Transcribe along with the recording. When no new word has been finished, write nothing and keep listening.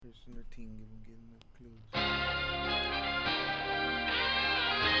from their team. Give them clues.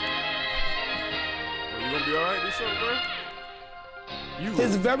 Well, you gonna be all right this show, bro?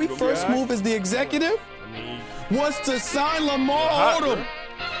 His very first move as the executive was to sign Lamar Odom,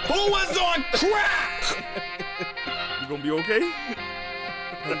 who was on crack. You gonna be okay?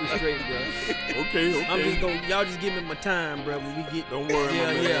 I'm be straight, bro. Okay. I'm just gonna, y'all just give me my time, bro. When we get, Don't worry, yeah,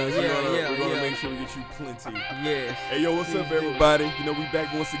 my man. yeah, We're gonna make sure we get you plenty. Yes. Hey, yo, what's up, everybody? You know, we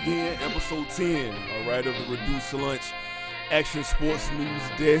back once again, episode 10, all right, of the Reduced Lunch Action Sports News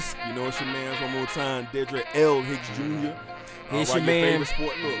Desk. You know, it's your man one more time, Dedrick L. Hicks Jr. It's your man.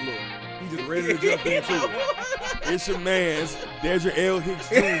 Sport. Look, he just ready to jump into it. It's your man's Dedrick L. Hicks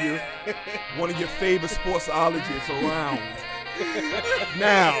Jr., one of your favorite sportsologists around.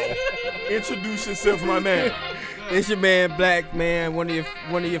 Now, introduce yourself, my man. It's your man, Black Man, one of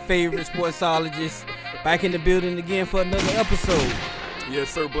your favorite sportsologists, back in the building again for another episode. Yes,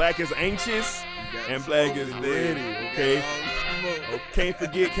 sir. Black is anxious and Black is daddy. Okay. Can't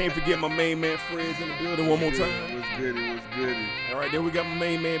forget my main man Fred's in the building one more time. It was goody. All right, then we got my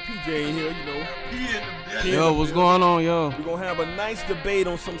main man PJ in here. You know. Yo, what's going on, yo? We're gonna have a nice debate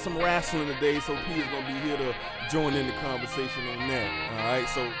on some wrestling today, so P is gonna be here to join in the conversation on that. All right,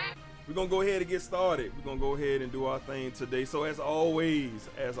 so we're gonna go ahead and get started. We're gonna go ahead and do our thing today. So as always,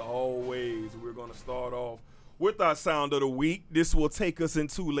 we're gonna start off with our sound of the week. This will take us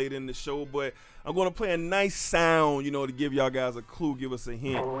into later in the show, but I'm gonna play a nice sound, you know, to give y'all guys a clue, give us a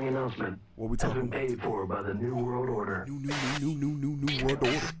hint. Following announcement What we has talking been about? paid for by the New World Order. New world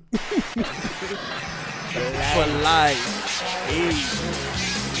order. For life. Hey,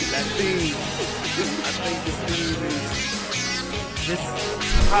 that theme. I think this theme is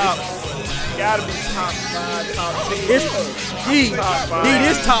top. Gotta be top 5, top 10. Top 5.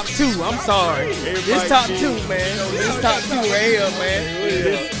 This top 2. I'm sorry. Everybody This top did. 2, man. This top 2 right here, man.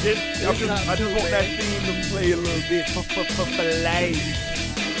 I just want that theme to play a little bit for life.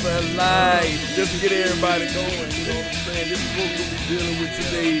 For life. Just to get everybody going, you know what I'm saying? This is what we're gonna be dealing with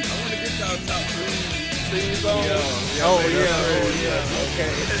today. I want to get y'all top 3. Things on.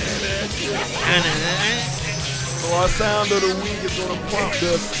 So our sound of the week is going to prompt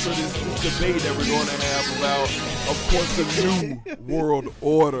us to this debate that we're going to have about, of course, the New World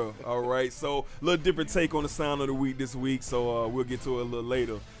Order. All right, so a little different take on the sound of the week this week, so we'll get to it a little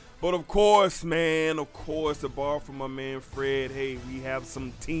later. But of course, the bar from my man Fred. Hey, we have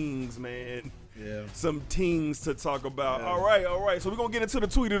some teams, man. Yeah. Some teams to talk about. Yeah. All right. So we're going to get into the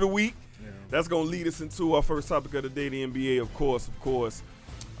tweet of the week. Yeah. That's going to lead us into our first topic of the day, the NBA, of course.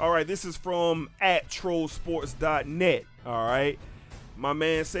 All right, this is from @trollsports.net. All right. My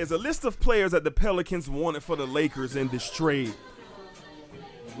man says, a list of players that the Pelicans wanted for the Lakers in this trade.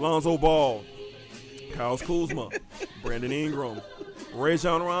 Lonzo Ball, Kyle Kuzma, Brandon Ingram,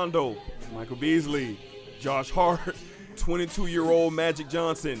 Rajon Rondo, Michael Beasley, Josh Hart, 22-year-old Magic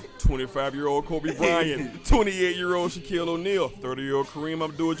Johnson, 25-year-old Kobe Bryant, 28-year-old Shaquille O'Neal, 30-year-old Kareem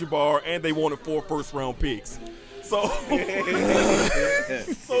Abdul-Jabbar, and they wanted 4 first-round picks. So,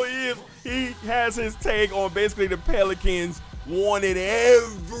 he has his take on basically the Pelicans wanted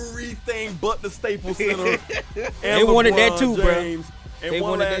everything but the Staples Center. They wanted that too, bro. And They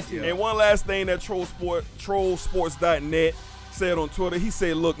one wanted last, that too. and one last thing that trollsports.net said on Twitter, he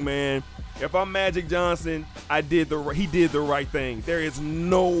said, "Look, man, if I'm Magic Johnson, he did the right thing. There is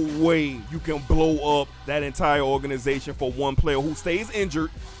no way you can blow up that entire organization for one player who stays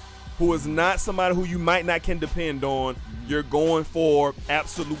injured, who is not somebody who you might not can depend on. You're going for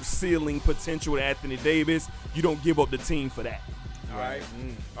absolute ceiling potential with Anthony Davis. You don't give up the team for that." All right.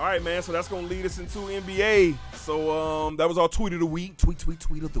 All right, man. So that's going to lead us into NBA. So that was our tweet of the week. Tweet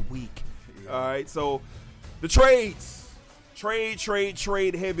of the week. All right. So the trades.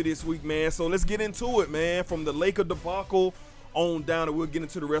 Trade heavy this week, man. So let's get into it, man. From the Laker debacle on down, and we'll get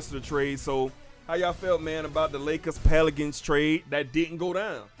into the rest of the trade. So how y'all felt, man, about the Lakers-Pelicans trade that didn't go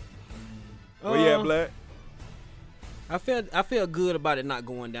down? Where you at, Black? I felt good about it not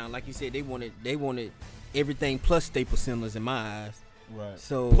going down. Like you said, they wanted everything plus Staples Centers in my eyes. Right.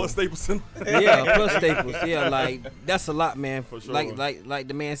 So Plus Staples Center. yeah, plus Staples. Yeah, like that's a lot, man. For sure. Like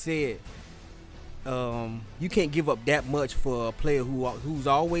the man said, you can't give up that much for a player who's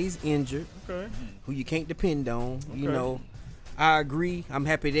always injured, Okay. who you can't depend on. You Okay. know, I agree. I'm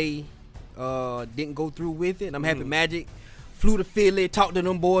happy they didn't go through with it. I'm happy Magic flew to Philly, talked to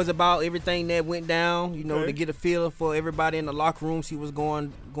them boys about everything that went down, you know, Okay. to get a feel for everybody in the locker room, see what's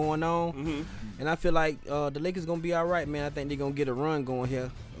going on. And I feel like the Lakers going to be all right, man. I think they're going to get a run going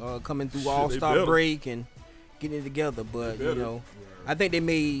here, coming through Shit, they All-Star better. break and getting it together. But, They you better. know, I think they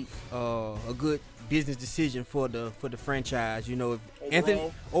made a good business decision for the franchise. You know, if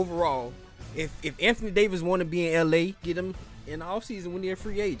Overall, if Anthony Davis want to be in LA, get him in the offseason when they're a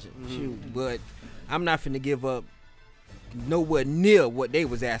free agent. Shoot, but I'm not finna give up nowhere near what they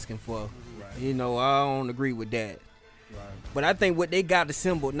was asking for. Right. You know, I don't agree with that. Right. But I think what they got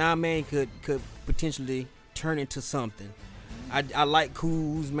assembled now, man, could potentially turn into something. I like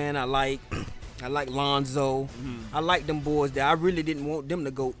Kuz, man. I like Lonzo. I like them boys that I really didn't want them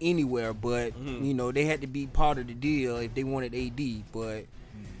to go anywhere, but you know, they had to be part of the deal if they wanted AD. But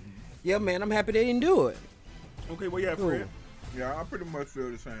yeah, man, I'm happy they didn't do it. Okay, well, yeah, Fred. Yeah, I pretty much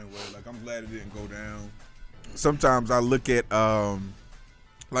feel the same way. Like, I'm glad it didn't go down. Sometimes I look at Kuz,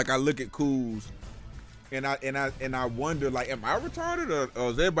 and I wonder, like, am I retarded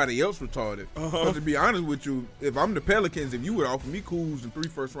or is everybody else retarded? Because to be honest with you, if I'm the Pelicans, if you would offer me Kuz and 3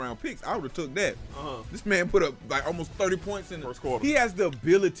 first-round picks, I would have took that. This man put up like almost 30 points in the first quarter. He has the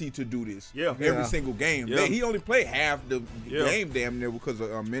ability to do this every single game. Yeah. He only played half the game damn near because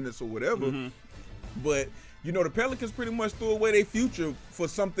of minutes or whatever. But you know, the Pelicans pretty much threw away their future for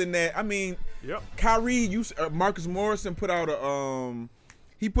something that, I mean, Kyrie, Marcus Morrison put out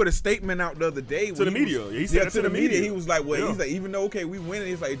he put a statement out the other day to the media. He said to the media. He was like, "Well, he's like, even though we winning,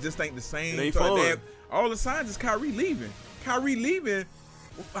 he's like, it just ain't the same. It ain't fun. All the signs is Kyrie leaving. How do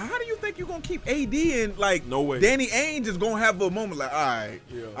you think you're gonna keep AD in? Like, no way. Danny Ainge is gonna have a moment like, all right,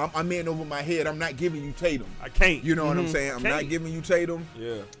 I'm in over my head. I'm not giving you Tatum. I can't. You know what I'm saying? I'm not giving you Tatum.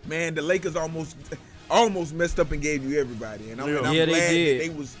 Yeah. Man, the Lakers almost messed up and gave you everybody. And I'm glad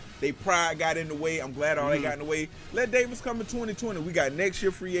that they pride got in the way. I'm glad all they got in the way. Let Davis come in 2020. We got next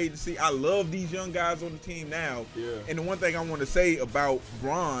year free agency. I love these young guys on the team now. Yeah. And the one thing I want to say about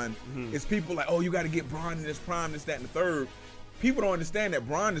Bron is people like, oh, you got to get Bron in his prime, this, that, and the third. People don't understand that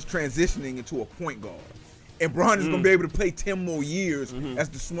Bron is transitioning into a point guard. And Bron is going to be able to play 10 more years as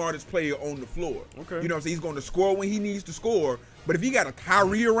the smartest player on the floor. Okay. You know what I'm saying? He's going to score when he needs to score. But if he got a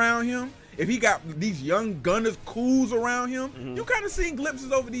Kyrie around him, if he got these young gunners, Kuz around him, you kind of seen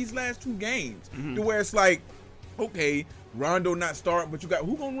glimpses over these last 2 games to where it's like, okay, Rondo not starting, but you got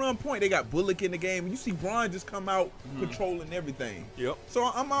who gonna run point? They got Bullock in the game, and you see Bron just come out controlling everythI'm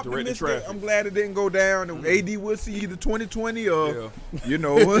optimistic. I'm glad it didn't go down. And AD will see either 2020 or you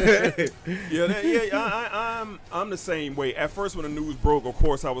know. I'm the same way. At first, when the news broke, of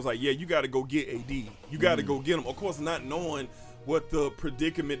course, I was like, yeah, you got to go get AD. You got to go get him. Of course, not knowing what the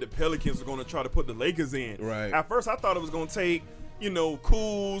predicament the Pelicans are going to try to put the Lakers in. Right. At first, I thought it was going to take,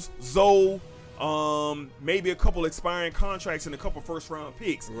 Kuz, Zoe, maybe a couple expiring contracts and a couple first-round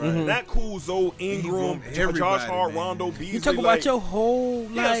picks. Right. That Kuz, Zoe, Ingram, Josh Hart, Rondo, Beasley. You talk about your whole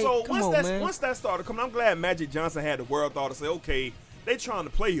life. So once that started coming, I'm glad Magic Johnson had the wherewithal to say, okay, they trying to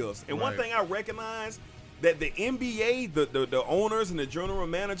play us. And one thing I recognize, that the NBA, the owners and the general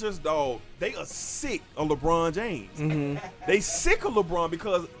managers, dog, they are sick of LeBron James. They sick of LeBron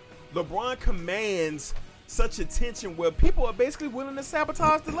because LeBron commands such attention where people are basically willing to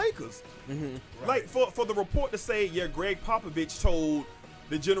sabotage the Lakers. Like for the report to say, Greg Popovich told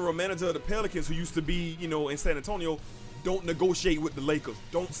the general manager of the Pelicans, who used to be, in San Antonio, don't negotiate with the Lakers.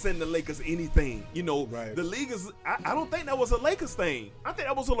 Don't send the Lakers anything. The league is, I don't think that was a Lakers thing. I think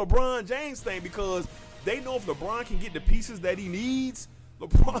that was a LeBron James thing because they know if LeBron can get the pieces that he needs,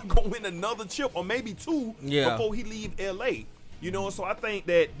 LeBron gonna win another chip or maybe 2 before he leave LA. So I think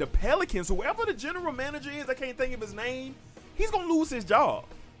that the Pelicans, whoever the general manager is, I can't think of his name, he's gonna lose his job.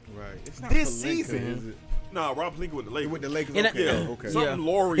 Right. It's not this season. Is it? No, Rob Pelinka with the Lakers. With the Lakers, okay. Something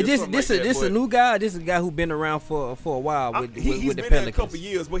Laurie. This is a new guy. This is a guy who's been around for a while with the Pelicans. He's been in a couple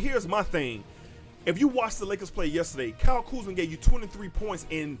years. But here's my thing. If you watched the Lakers play yesterday, Kyle Kuzma gave you 23 points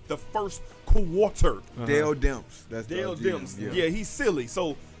in the first quarter. Dale Demps. That's Dale Demps. Yeah, he's silly.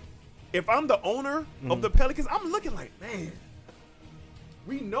 So if I'm the owner of the Pelicans, I'm looking like, man,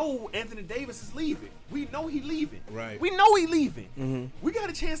 we know Anthony Davis is leaving. We know he's leaving. Right. We know he's leaving. We got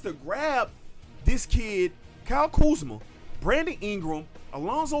a chance to grab this kid, Kyle Kuzma, Brandon Ingram,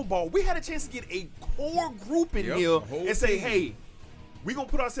 Alonzo Ball. We had a chance to get a core group in here and say, hey, we're going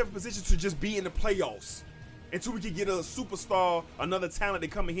to put ourselves in position to just be in the playoffs until we can get a superstar, another talent to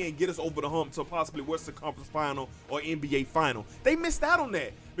come in here and get us over the hump to possibly Western Conference Final or NBA Final. They missed out on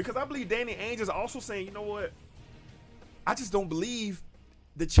that because I believe Danny Ainge is also saying, you know what? I just don't believe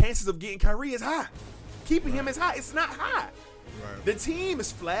the chances of getting Kyrie is high. Keeping him is high. It's not high. Right. The team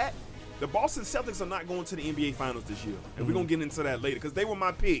is flat. The Boston Celtics are not going to the NBA Finals this year. And we're going to get into that later because they were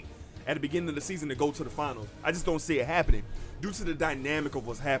my pick at the beginning of the season to go to the finals. I just don't see it happening due to the dynamic of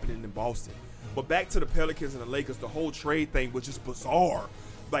what's happening in Boston. But back to the Pelicans and the Lakers, the whole trade thing was just bizarre.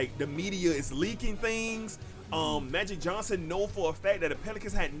 Like, the media is leaking things. Magic Johnson know for a fact that the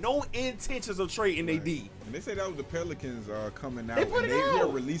Pelicans had no intentions of trading AD. And they say that was the Pelicans coming out. They put it out. They're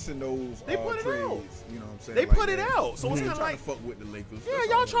releasing those They put it trades. out. You know what I'm saying? They like put it that. out. So it's They kind of trying like, to fuck with the Lakers. yeah, That's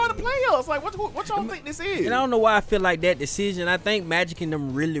y'all all trying to it is. play us. Like, what y'all think this is? And I don't know why I feel like that decision. I think Magic and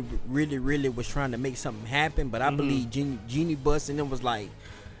them really was trying to make something happen, but I believe Jeannie Buss and them was like,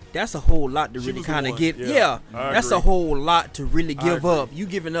 that's a whole lot to She really was the kind of one. get. Yeah, I that's agree. a whole lot to really I give agree. up. You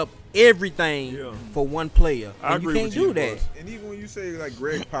giving up everything Yeah. for one player, I and you agree can't with do Jeannie that. Buss. And even when you say like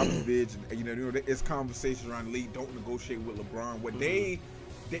Greg Popovich, you know, it's conversations around the league. Don't negotiate with LeBron. What they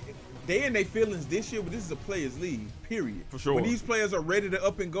in their feelings this year, but this is a players' league. Period. For sure. When these players are ready to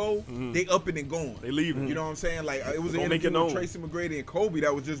up and go, they up and going. They leaving. You know what I'm saying? Like it was an Don't make it interview with known. Tracy McGrady and Kobe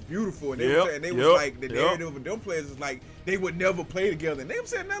that was just beautiful. And they Yep, were saying was like the narrative of them players is like they would never play together. And they were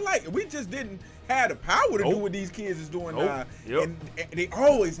saying that like we just didn't have the power to do Nope. what these kids is doing Nope. now. Yep. And they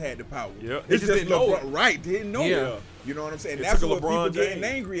always had the power. Yep. They It's just just didn't know LeBron, right? Didn't know. Yeah. it. You know what I'm saying? It That's took a what people LeBron getting James.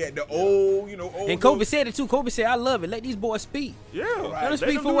 angry at. The old. And Kobe said it too. Kobe said, "I love it. Let these boys speak. Yeah. Right. Let them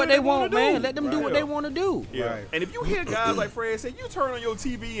speak for what they want, man. Let them do what they want to do." Yeah. Right. And if you hear guys like Fred say, you turn on your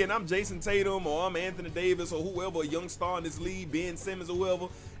TV and I'm Jason Tatum or I'm Anthony Davis or whoever, a young star in this league, Ben Simmons or whoever,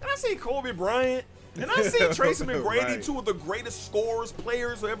 and I see Kobe Bryant and I see Tracy McGrady, Right. two of the greatest scorers,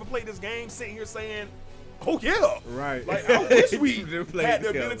 players who ever played this game, sitting here saying, oh yeah. Right. Like, I wish we They played had the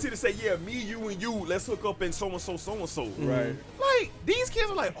together. ability to say, yeah, me, you, and you, let's hook up in so-and-so, so-and-so. Right. Like, these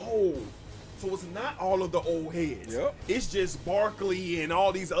kids are like, oh, so it's not all of the old heads. Yep. It's just Barkley and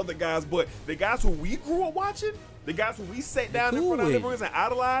all these other guys. But the guys who we grew up watching, the guys who we sat down in cool front of with living rooms and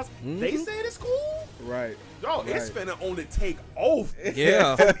idolized, they said it's cool. Right. Dog, it's Right. finna only take off.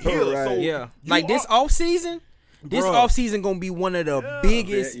 Yeah. Here. Right. So Yeah, you like this are- off season. This Bruh. off season gonna be one of the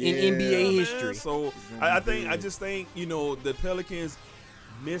biggest in Yeah, NBA man. history. So I just think, you know, the Pelicans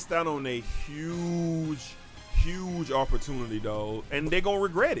missed out on a huge opportunity, dog, and they're gonna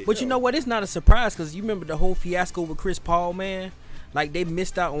regret it. But you know what? It's not a surprise because you remember the whole fiasco with Chris Paul, man. Like they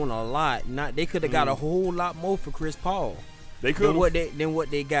missed out on a lot. They could have got a whole lot more for Chris Paul they could than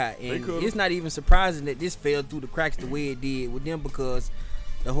what they got. And could've. it's not even surprising that this fell through the cracks the way it did with them because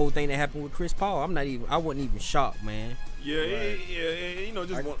the whole thing that happened with Chris Paul. I wasn't even shocked, man. yeah, you know,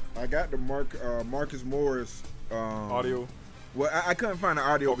 just one I got the Marcus Morris audio. Well, I couldn't find the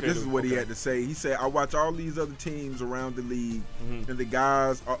audio, Okay, but this is what he okay. had to say. He said, I watch all these other teams around the league, and the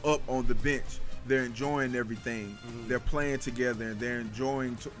guys are up on the bench. They're enjoying everything. They're playing together, and they're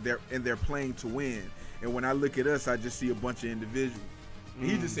enjoying they're playing to win. And when I look at us, I just see a bunch of individuals.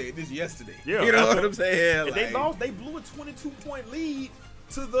 And he just said this yesterday. Yeah. You know what I'm saying? And they blew a 22-point lead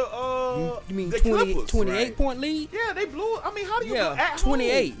to the You mean the 20, Clippers. 28 point lead? Yeah, they blew it. I mean, how do you Yeah, at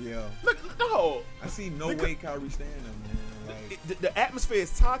 28. home? Yeah. Look, no. I see no way Kyrie staying there, man. Like, The atmosphere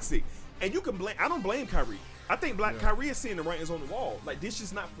is toxic, and you can blame. I don't blame Kyrie. I think Kyrie is seeing the writings on the wall. Like, this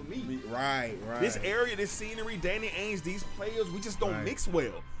is not for me. right. This area, this scenery, Danny Ainge, these players, we just don't Right. mix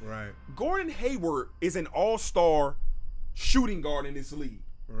well. Right. Gordon Hayward is an all-star shooting guard in this league.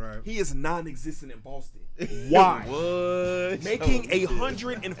 Right. He is non-existent in Boston. Why? What? Making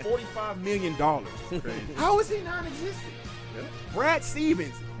 $145 million. Crazy. How is he non-existent? Yep. Brad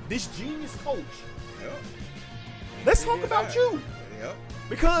Stevens, this genius coach. Yep. Let's talk about you. Yep.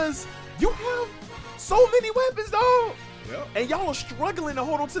 Because you have so many weapons, dog. Yep. And y'all are struggling to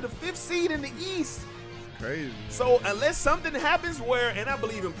hold on to the 5th seed in the East. Crazy. So unless something happens where, and I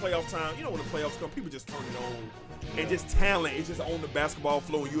believe in playoff time, you know when the playoffs come, people just turn it on. And just talent, it's just on the basketball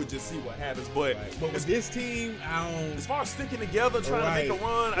floor, and you'll just see what happens. But But with this team, as far as sticking together, trying to make a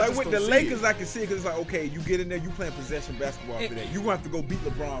run, I like just with don't the see Lakers, it. I can see it because it's like, okay, you get in there, you playing possession basketball after that. You gonna have to go beat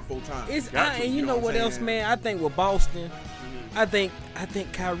LeBron 4 times. And you know what else, man? I think with Boston, I think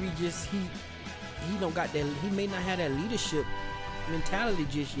Kyrie just he don't got that. He may not have that leadership mentality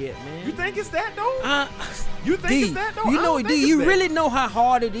just yet, man. You think it's that though? You think D, it's that though? you I know, don't D, think you it's that. really know how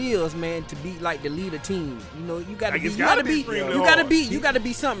hard it is, man, to be like the leader team. You know, you gotta Like, be, it's you gotta gotta be be, extremely you hard. gotta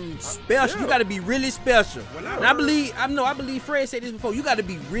be something special. yeah. You gotta be really special. When And I believe Fred said this before. You gotta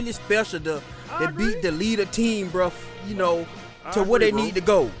be really special to agree. beat the leader team, bro. You know, I to where agree, they bro. need to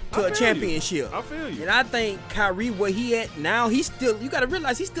go I to a feel championship. you. I feel you. And I think Kyrie, where he at now, he's still. You gotta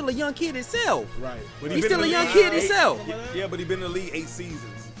realize he's still a young kid himself. Right. But He's been still in a the young league kid eight- himself. Yeah, but he's been in the league 8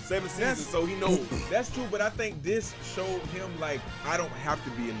 seasons, 7 seasons, so he knows. That's true, but I think this showed him like I don't have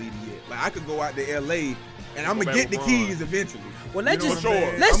to be a leader yet. Like I could go out to LA and I'm Go gonna back get the with keys Bron. eventually. Well, let's You know just what I'm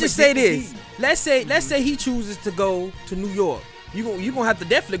saying? let's I'ma just get say the this. keys. Let's say he chooses to go to New York. You gonna have to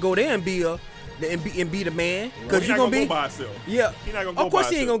definitely go there and be the man He's because not you're gonna gonna be go by himself. yeah. He not gonna go Of course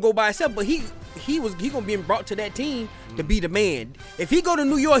by he ain't himself. gonna go by himself, but he gonna be brought to that team to be the man. If he go to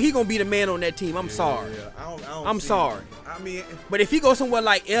New York, he gonna be the man on that team. I'm sorry. Yeah. I'm sorry. I mean, but if he goes somewhere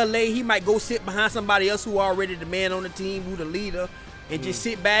like LA, he might go sit behind somebody else who already the man on the team, who the leader, and just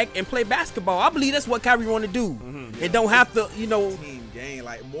sit back and play basketball. I believe that's what Kyrie want to do. It don't have to, team game.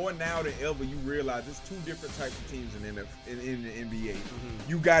 Like more now than ever, you realize there's two different types of teams in the NBA.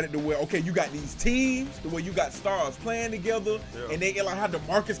 You got it to where you got these teams to where you got stars playing together, and they like how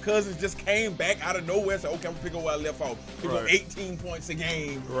DeMarcus Cousins just came back out of nowhere. So I'm gonna pick up where I left off. Pick up 18 points a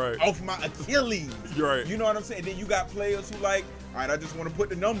game off my Achilles. Right. You know what I'm saying? Then you got players who like, all right, I just want to put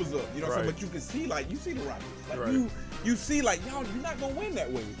the numbers up. You know what I'm saying? But you can see you see the Rockets. Like you see like y'all, you're not gonna win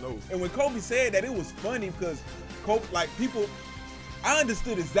that way. No. And when Kobe said that, it was funny because Kobe, like people. I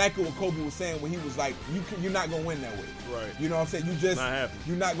understood exactly what Kobe was saying when he was like, you're not going to win that way. Right. You know what I'm saying?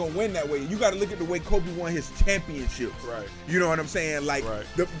 You're not going to win that way. You got to look at the way Kobe won his championships. Right. You know what I'm saying? Like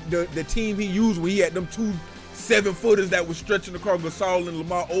the team he used when he had them 2 7-footers that was stretching across Gasol and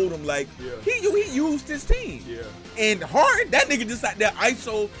Lamar Odom, like he used his team. Yeah. And Harden, that nigga just out there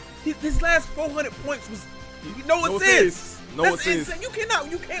ISO. His last 400 points was no assists. No assists. You can't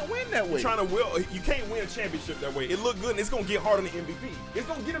win that way. You can't win a championship that way. It looked good, and it's gonna get harder than MVP. It's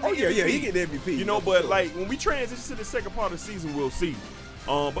gonna get him. Yeah, he get the MVP. You know, but like when we transition to the second part of the season, we'll see.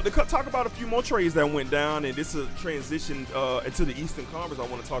 But to talk about a few more trades that went down, and this is a transition into the Eastern Conference. I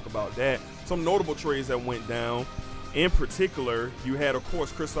want to talk about that. Some notable trades that went down. In particular, you had, of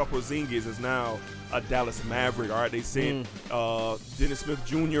course, Kristaps Porzingis is now a Dallas Maverick. All right, they sent Dennis Smith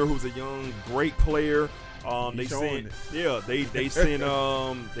Jr., who's a young, great player. They sent DeAndre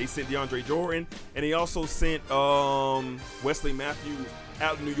Jordan, and they also sent Wesley Matthews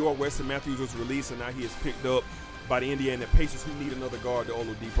out in New York. Wesley Matthews was released, and now he is picked up by the Indiana Pacers, who need another guard. The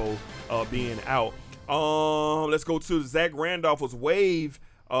Oladipo being out. Let's go to Zach Randolph was waived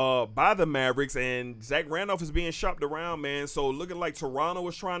by the Mavericks, and Zach Randolph is being shopped around, man. So looking like Toronto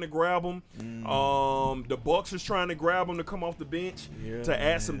is trying to grab him. The Bucks is trying to grab him to come off the bench to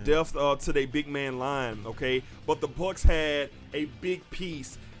add some depth to their big man line, okay? But the Bucks had a big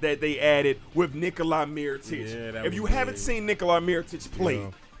piece that they added with Nikola Mirotic. If you haven't seen Nikola Mirotic play,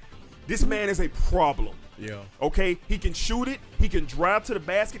 this man is a problem. Yeah. Okay, he can shoot it, he can drive to the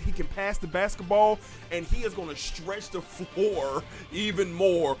basket, he can pass the basketball, and he is going to stretch the floor even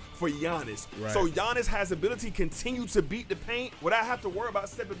more for Giannis. Right. So Giannis has the ability to continue to beat the paint without having to worry about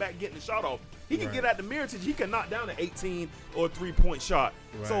stepping back, getting the shot off. He can get at the Mirotic, he can knock down an 18 or 3-point shot.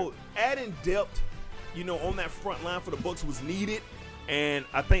 Right. So adding depth, on that front line for the Bucks was needed, and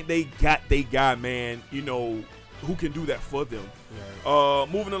I think they got their guy, man, who can do that for them. Right.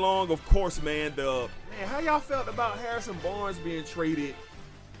 Moving along, of course, man, how y'all felt about Harrison Barnes being traded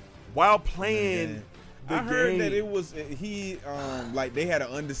while playing the game? I heard that it was like they had an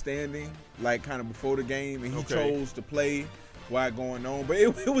understanding, like kind of before the game, and he chose to play while going on. But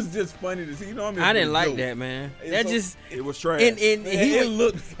it was just funny to see. I didn't like that, man. It was trash. And it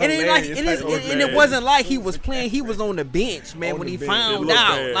looked hilarious. And it wasn't like he was playing. He was on the bench, man. When he found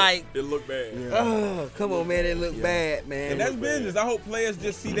out, it looked bad. Yeah. Oh, come on, man. It looked bad, man. And that's business. I hope players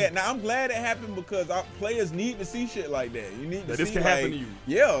just see that. Now I'm glad it happened because our players need to see shit like that. You need to see this can happen to you.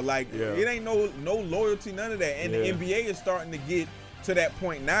 It ain't no loyalty, none of that. And the NBA is starting to get to that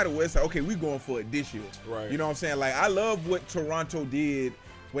point now to where it's like, okay, we going for it this year. Right. You know what I'm saying? Like, I love what Toronto did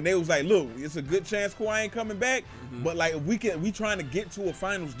when they was like, look, it's a good chance Kawhi ain't coming back, but like if we trying to get to a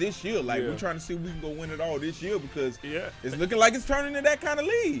finals this year. Like we're trying to see if we can go win it all this year because it's looking like it's turning into that kind of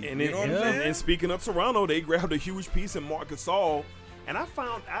league. And you know what I'm saying? And speaking of Toronto, they grabbed a huge piece in Marc Gasol. And I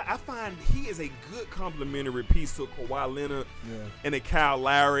find he is a good complementary piece to Kawhi Leonard and a Kyle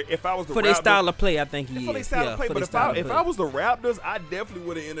Lowry. If I was the for their style of play, I think he is. For their style of play, but if I was the Raptors, I definitely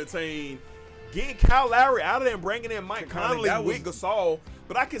would have entertained getting Kyle Lowry out of there and bringing in Mike Conley with Gasol.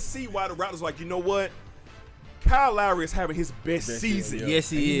 But I can see why the Raptors like, you know what? Kyle Lowry is having his best season. Yeah. Yes,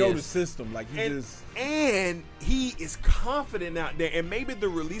 he is. You know the system, like and he is confident out there. And maybe the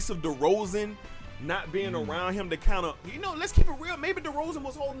release of DeRozan not being around him to kind of, let's keep it real. Maybe DeRozan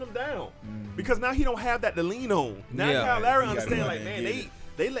was holding him down because now he don't have that to lean on. Now Kyle Lowry understand, like, man,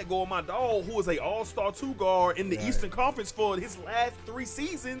 they let go of my dog who is a all-star 2 guard in the Eastern Conference for his last 3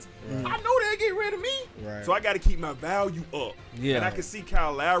 seasons. I know they'll get rid of me. Right. So I got to keep my value up. Yeah. And I can see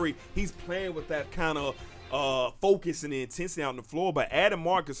Kyle Lowry, he's playing with that kind of focus and the intensity out on the floor. But adding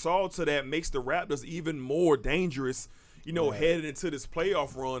Marc Gasol to that makes the Raptors even more dangerous, headed into this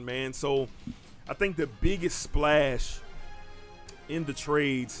playoff run, man. So I think the biggest splash in the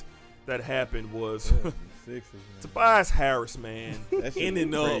trades that happened was Sixers, man. Tobias Harris, man,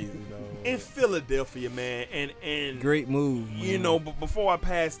 ending up crazy, in Philadelphia, man, and great move, man. You know, but before I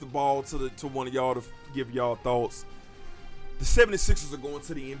pass the ball to one of y'all to give y'all thoughts, the 76ers are going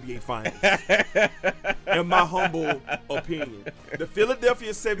to the NBA Finals. In my humble opinion, the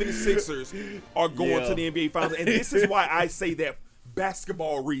Philadelphia 76ers are going to the NBA Finals, and this is why I say that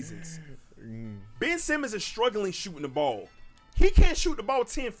basketball reasons. Ben Simmons is struggling shooting the ball. He can't shoot the ball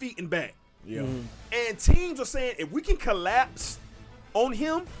 10 feet and back. Yeah. And teams are saying if we can collapse on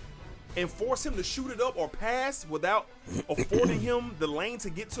him and force him to shoot it up or pass without affording him the lane to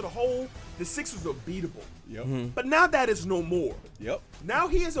get to the hole, the Sixers are beatable. Yep. But now that is no more. Yep. Now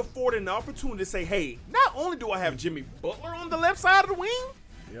he is afforded an opportunity to say, hey, not only do I have Jimmy Butler on the left side of the wing,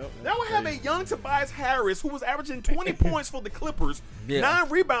 now I have a young Tobias Harris who was averaging 20 points for the Clippers, 9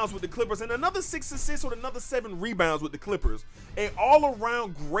 rebounds with the Clippers, and another 6 assists with another 7 rebounds with the Clippers. An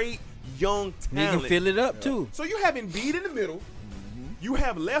all-around great young talent. He can fill it up, too. So you have Embiid in the middle. You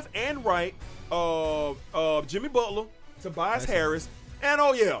have left and right Jimmy Butler, Tobias Harris, and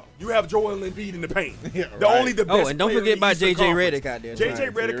you have Joel Embiid in the paint. Only the best. Oh, and don't forget about J.J. Redick out there. J.J.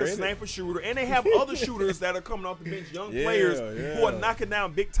 Redick, a sniper shooter, and they have other shooters that are coming off the bench, young players who are knocking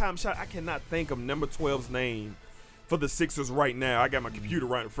down big-time shots. I cannot think of number 12's name for the Sixers right now. I got my computer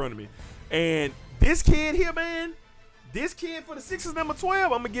right in front of me. And this kid here, man, this kid for the Sixers, number 12,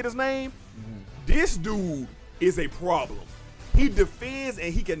 I'm going to get his name. This dude is a problem. He defends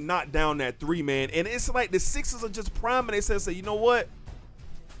and he can knock down that 3, man. And it's like the Sixers are just priming themselves and say, you know what?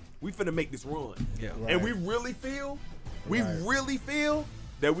 We finna make this run. And we really feel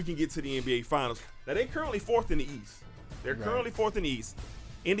that we can get to the NBA Finals. Now, they're currently 4th in the East. They're currently 4th in the East.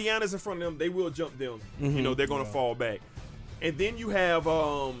 Indiana's in front of them. They will jump them. You know, they're going to fall back. And then you have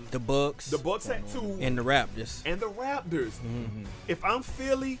the Bucks. The Bucks at 2. And the Raptors. If I'm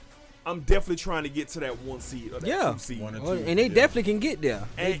Philly, I'm definitely trying to get to that 1 seed or that 2 seed. And they definitely can get there.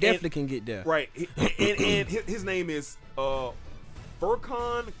 Can get there. Right. And his name is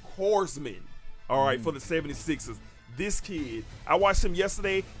Furkan Korsman. All right, for the 76ers. This kid, I watched him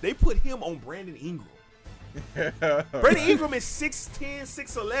yesterday. They put him on Brandon Ingram. Brandon Ingram is 6'10",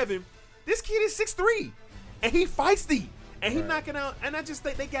 6'11". This kid is 6'3", and he feisty. And he knocking out, and I just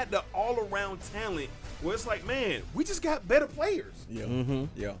think they got the all-around talent where it's like, man, we just got better players.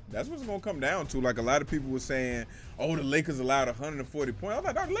 Yeah, that's what's going to come down to. Like a lot of people were saying, oh, the Lakers allowed 140 points. I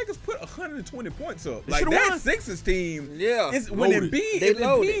was like, the Lakers put 120 points up. Like that Sixers team, when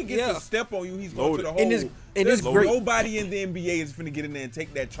Embiid gets a step on you, he's going to the hole. There's nobody in the NBA is finna get in there and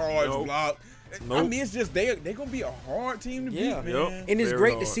take that charge block. I mean, it's just they're going to be a hard team to beat, man. And it's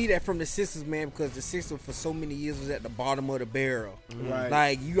great to see that from the Sixers, man, because the Sixers for so many years was at the bottom of the barrel.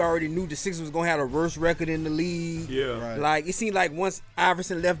 Like, you already knew the Sixers was going to have the worst record in the league. Like, it seemed like once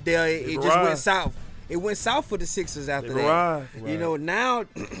Iverson left there, it just went south. It went south for the Sixers after that. You know, now,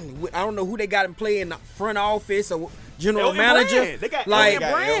 I don't know who they got in play in the front office or general manager. They got like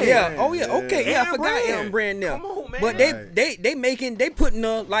Brand. I forgot Elton Brand now. Come on, man. But they putting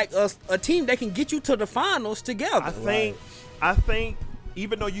a team that can get you to the finals together. I think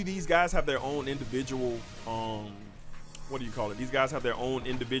even though these guys have their own individual what do you call it? These guys have their own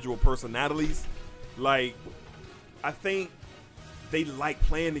individual personalities. Like, I think they like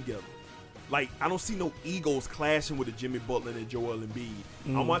playing together. Like, I don't see no egos clashing with a Jimmy Butler and Joel Embiid.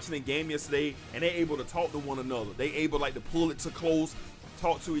 I'm watching the game yesterday, and they're able to talk to one another. They able, like, to pull it to close,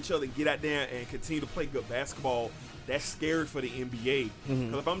 talk to each other, and get out there and continue to play good basketball. That's scary for the NBA.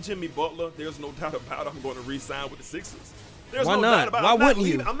 Because if I'm Jimmy Butler, there's no doubt about it, I'm going to re-sign with the Sixers. There's Why no not? doubt about it. Why wouldn't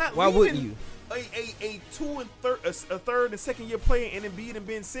you? Why wouldn't you? A third and second year player in Embiid and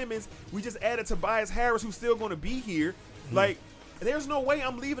Ben Simmons. We just added Tobias Harris, who's still going to be here. Like, there's no way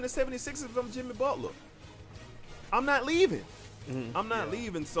I'm leaving the 76ers if I'm Jimmy Butler. I'm not leaving. I'm not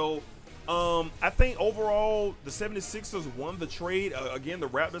leaving. So, I think overall the 76ers won the trade. Again, the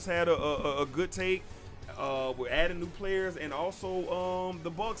Raptors had a good take. We're adding new players, and also the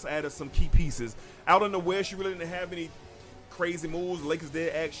Bucks added some key pieces. Out in the West, you really didn't have any crazy moves. The Lakers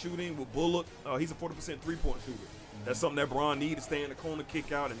did act shooting with Bullock. He's a 40% three-point shooter. That's something that Bron needs to stay in the corner,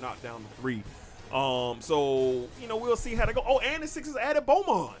 kick out, and knock down the three. So, we'll see how they go. Oh, and the Sixers added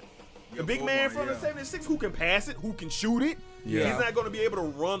Beaumont. The big man from the 76 who can pass it, who can shoot it. He's not going to be able to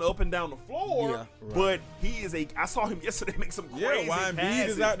run up and down the floor, but he is I saw him yesterday make some crazy passes. Embiid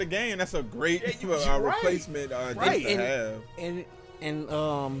is out the game. That's a great replacement to have.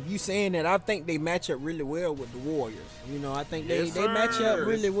 And you saying that, I think they match up really well with the Warriors. I think they match up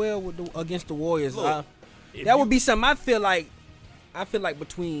really well against the Warriors. Look, that would be something I feel like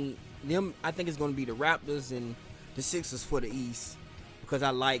between them, I think it's going to be the Raptors and the Sixers for the East. because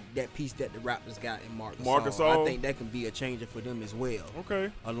I like that piece that the Raptors got in Marc Gasol. Marc Gasol. I think that can be a changer for them as well.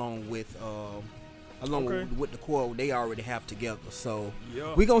 Okay. Along with the core they already have together. So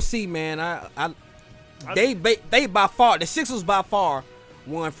Yeah. we gonna see, man. They by far, the Sixers by far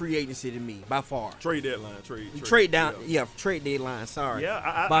won free agency to me, by far. Trade deadline. Trade deadline. Sorry.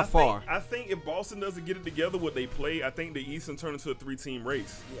 Yeah, by far. I think if Boston doesn't get it together, what they play, I think the Eastern turn into a 3-team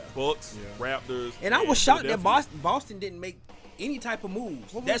race. Yeah. Bucks, Raptors, and I was shocked that Boston didn't make any type of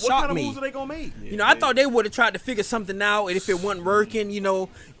moves. That shocked me. What kind of moves are they gonna make? Yeah, I thought they would have tried to figure something out, and if it wasn't working,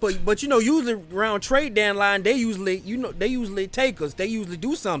 but usually around trade deadline, they usually take us. They usually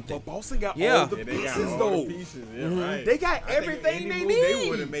do something. But Boston got all the pieces, though. Right. They got everything they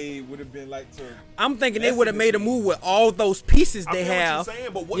need. They would have been like. I'm thinking they would have made a move with all those pieces they have. What you're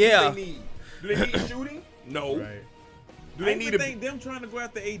saying, but what do they need? Do they need shooting? No. Right. I think them trying to go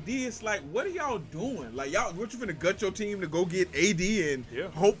after AD, it's like, what are y'all doing? Like, what you finna gut your team to go get AD and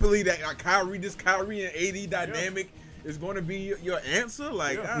hopefully that Kyrie and AD dynamic is going to be your answer?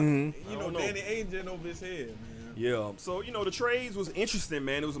 Like, Danny Ainge in over his head, man. Yeah. So, the trades was interesting,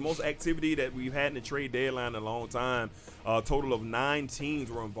 man. It was the most activity that we've had in the trade deadline in a long time. A total of 9 teams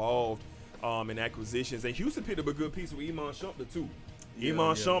were involved in acquisitions. And Houston picked up a good piece with Iman Shumpert, too.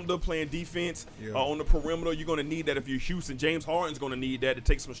 Iman Shumpert playing defense on the perimeter. You're going to need that if you're Houston. James Harden's going to need that to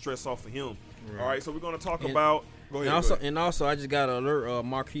take some stress off of him. Right. All right, so we're going to talk about – go ahead. And also, I just got an alert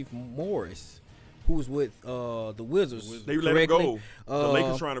Markieff Morris, who was with the Wizards. They let him go. The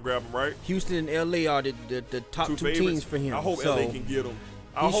Lakers trying to grab him, right? Houston and L.A. are the top two teams for him. I hope L.A. can get him.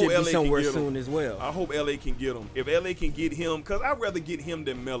 He should be somewhere soon as well. I hope L.A. can get him. If L.A. can get him – because I'd rather get him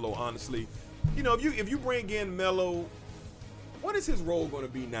than Melo, honestly. If you bring in Melo – what is his role going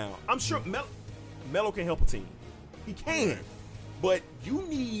to be now? I'm sure Melo can help a team. He can. But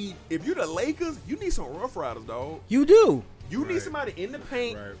if you're the Lakers, you need some Rough Riders, dog. You do. You need somebody in the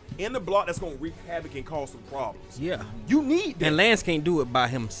paint, in the block that's going to wreak havoc and cause some problems. Yeah. You need that. And Lance can't do it by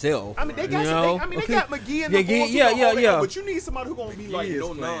himself. I mean, they got they got McGee and the but you need somebody who's going to be like,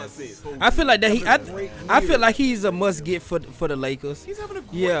 no nonsense. I feel like that I feel like he's a must get for the Lakers. He's having a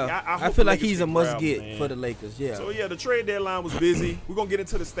great I feel like he's a must get for the Lakers. Yeah. So the trade deadline was busy. We're going to get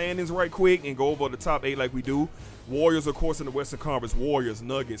into the standings right quick and go over the top 8 like we do. Warriors, of course, in the Western Conference. Warriors,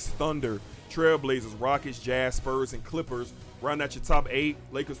 Nuggets, Thunder, Trailblazers, Rockets, Jazz, Spurs, and Clippers. Round out your top 8.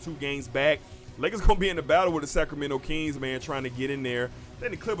 Lakers 2 games back. Lakers going to be in the battle with the Sacramento Kings, man, trying to get in there.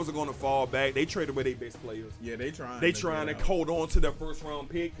 Then the Clippers are going to fall back. They traded away their best players. Yeah, they trying to hold on to their first-round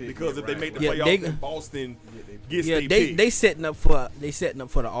pick because if they make the playoffs, then Boston gets their pick. They setting up for the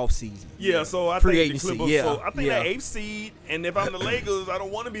offseason. Yeah, so I Free think agency, the Clippers. So I think that 8th seed, and if I'm the Lakers, I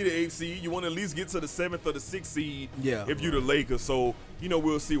don't want to be the 8th seed. You want to at least get to the 7th or the 6th seed if you're the Lakers. So,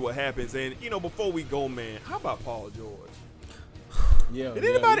 we'll see what happens. And, before we go, man, how about Paul George? Did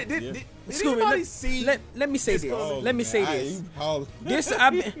anybody see? Let me say this. Let me say this.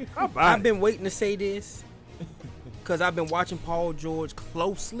 I've been waiting to say this because I've been watching Paul George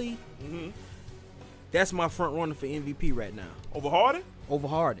closely. Mm-hmm. That's my front runner for MVP right now. Over Harden? Over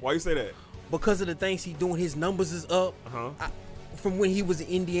Harden. Why you say that? Because of the things he's doing. His numbers is up. From when he was in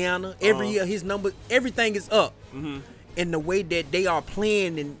Indiana, every year his numbers, everything is up. Mm-hmm. And the way that they are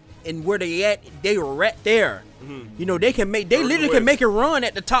playing and where they at, they are right there. Mm-hmm. They literally can make a run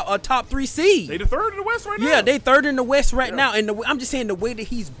at the top 3 seed. They the third in the West right now. Yeah, they third in the West right now. And I'm just saying the way that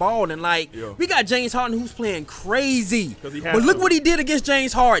he's balling, we got James Harden who's playing crazy. But look what he did against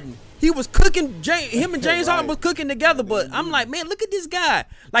James Harden. He was cooking. Him and James Harden was cooking together. But I'm like, man, look at this guy.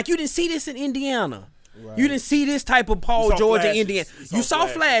 Like you didn't see this in Indiana. Right. You didn't see this type of Paul George in Indiana. You saw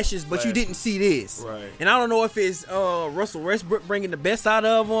flashes, but you didn't see this. Right. And I don't know if it's Russell Westbrook bringing the best out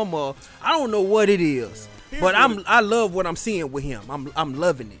of him, or I don't know what it is. But I love what I'm seeing with him. I'm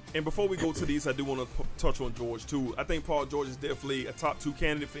loving it. And before we go to these, I do want to touch on George too. I think Paul George is definitely a top 2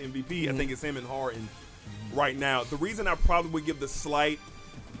 candidate for MVP. Mm-hmm. I think it's him and Harden right now. The reason I probably would give the slight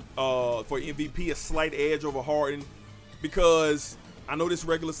for MVP a slight edge over Harden because I know this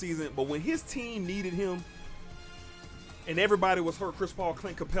regular season, but when his team needed him and everybody was hurt, Chris Paul,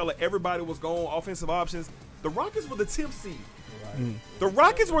 Clint Capella, everybody was gone, offensive options, the Rockets were the 10th seed. Right. The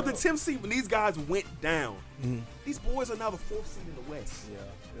Rockets were the 10th seed when these guys went down. Mm-hmm. These boys are now the 4th seed in the West.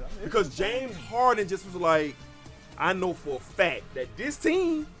 Yeah. Because James Harden just was like, I know for a fact that this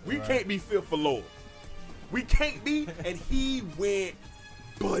team, we can't be 5th or lower. We can't be, and he went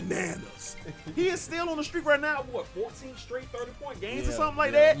bananas. He is still on the streak right now. 14 straight 30-point games or something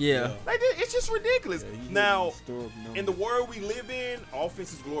like that? Yeah. It's just ridiculous. Now, in the world we live in,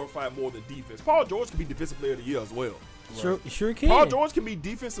 offense is glorified more than defense. Paul George can be Defensive Player of the Year as well. Sure can. Paul George can be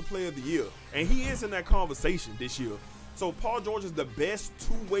Defensive Player of the Year, and he is in that conversation this year. So Paul George is the best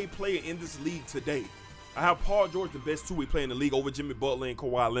two-way player in this league today. I have Paul George the best two-way player in the league over Jimmy Butler and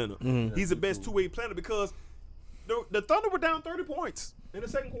Kawhi Leonard. Mm-hmm. He's the best two-way player because the Thunder were down 30 points in the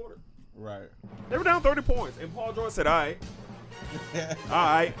second quarter. Right. They were down 30 points. And Paul George said, all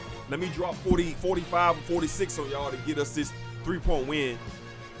right, let me drop 40, 45, and 46 on y'all to get us this 3-point win.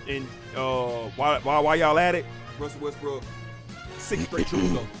 And while y'all at it, Russell Westbrook, 6 straight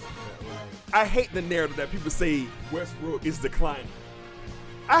triple-doubles. I hate the narrative that people say Westbrook is declining.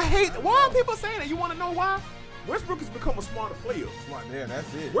 Why are people saying that? You want to know why? Westbrook has become a smarter player. Smart, yeah,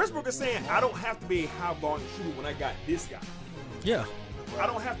 that's it. Westbrook is saying, I don't have to be a high-volume shooter when I got this guy. Yeah. I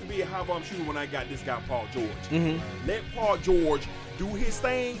don't have to be a high-volume shooter when I got this guy, Paul George. Mm-hmm. Let Paul George do his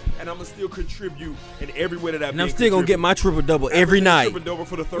thing, and I'm going to still contribute in every way that I've been. And I'm still going to get my triple-double every night. Triple-double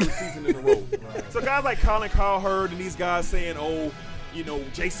for the third season in a row. Right. So guys like Colin Cowherd and these guys saying,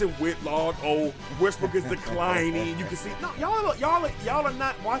 Jason Whitlock, Westbrook is declining. You can see, no, y'all are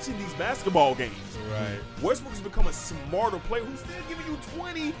not watching these basketball games. Right. Westbrook has become a smarter player who's still giving you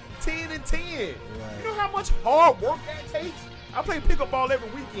 20, 10, and 10. Right. You know how much hard work that takes? I play pickup ball every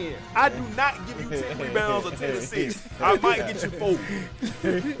weekend. I do not give you 10 rebounds or 10 assists. I might get you 4.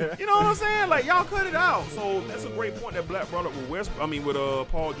 You know what I'm saying? Like, y'all cut it out. So that's a great point that Black brought up with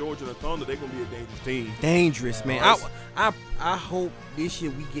Paul George and the Thunder. They're gonna be a dangerous team. Dangerous, man. I hope this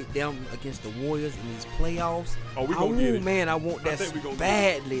year we get down against the Warriors in these playoffs. Oh, we gonna get it. Man, I want that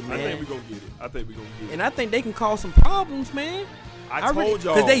badly, man. I think we're gonna get it. And I think they can cause some problems, man. I told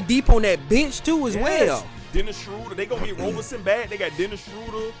y'all. Because they deep on that bench too as well. Dennis Schroeder. They gonna get Roberson back. They got Dennis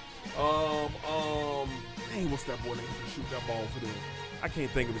Schroeder. What's that boy that can shoot that ball for them? I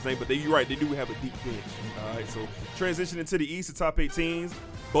can't think of his name, but you're right. They do have a deep bench. All right, so transitioning to the East, the top 8 teams: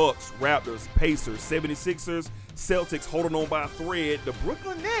 Bucks, Raptors, Pacers, 76ers, Celtics holding on by a thread. The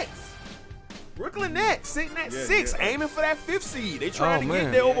Brooklyn Nets sitting at 6, aiming for that 5th seed. They trying to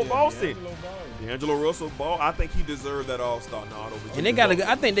get there over Boston. D'Angelo Russell ball. I think he deserved that All-Star nod over Jimmy Butler.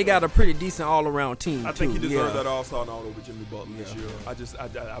 I think they got a pretty decent all-around team. I think he deserved that All-Star nod over Jimmy Butler this year.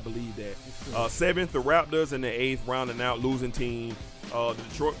 I believe that. 7th, the Raptors, and the 8th rounding out losing team. The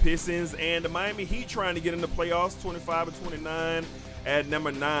Detroit Pistons and the Miami Heat trying to get in the playoffs, 25 and 29 at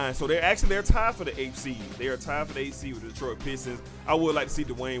number 9. So they're tied for the 8th seed. They are tied for the 8th seed with the Detroit Pistons. I would like to see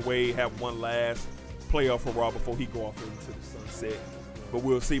Dwayne Wade have one last playoff hurrah before he go off into the sunset. But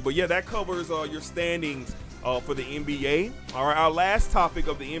we'll see. But yeah, that covers your standings for the NBA. All right, our last topic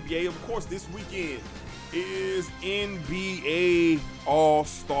of the NBA, of course, this weekend is NBA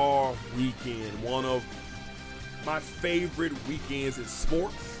All-Star Weekend. One of my favorite weekends in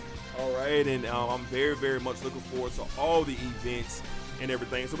sports. All right, and I'm very, very much looking forward to all the events and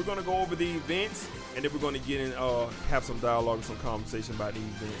everything. So we're going to go over the events, and then we're going to get in, have some dialogue and some conversation about the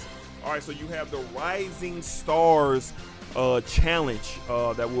events. All right, so you have the Rising Stars Challenge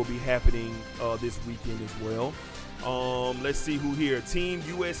that will be happening this weekend as well. Let's see who here. Team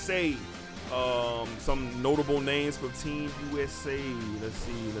USA. Some notable names for Team USA. Let's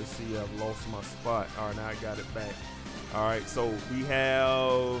see. I've lost my spot. All right, now I got it back. All right, so we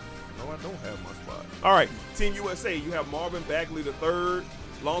have. No, I don't have my spot. All right, Team USA. You have Marvin Bagley III.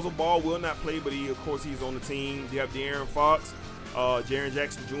 Lonzo Ball will not play, but he's on the team. You have De'Aaron Fox, Jaren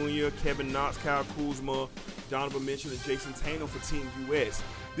Jackson Jr., Kevin Knox, Kyle Kuzma, Donovan Mitchell, and Jason Tatum for Team US.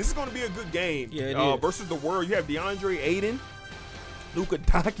 This is going to be a good game. Yeah, versus the world. You have DeAndre Ayton, Luka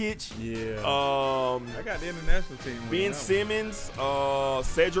Doncic. Yeah. I got the international team. Ben Simmons,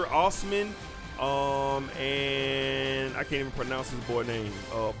 Cedric Osman, and I can't even pronounce his boy name.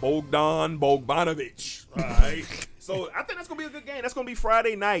 Bogdan Bogdanovic. All right. So I think that's going to be a good game. That's going to be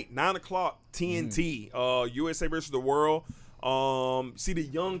Friday night, 9 o'clock, TNT. USA versus the world. See the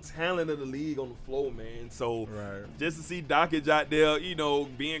young talent of the league on the floor, man. So just to see Doncic out there,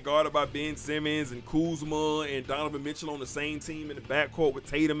 being guarded by Ben Simmons and Kuzma and Donovan Mitchell on the same team in the backcourt with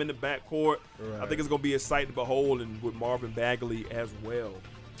Tatum in the backcourt, I think it's going to be a sight to behold, and with Marvin Bagley as well.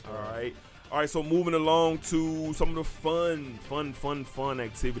 All right, so moving along to some of the fun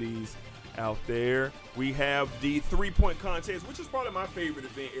activities out there. We have the 3-point contest, which is probably my favorite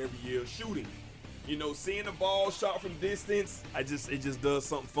event every year, shooting. Seeing the ball shot from distance, it just does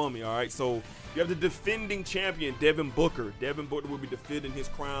something for me, all right? So you have the defending champion, Devin Booker. Devin Booker will be defending his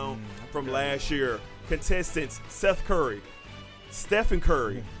crown from last year. Contestants, Seth Curry, Stephen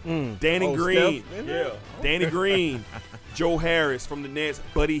Curry, Danny Green. Danny Green, Joe Harris from the Nets,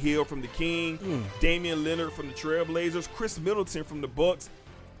 Buddy Hield from the King, Damian Lillard from the Trailblazers, Chris Middleton from the Bucks,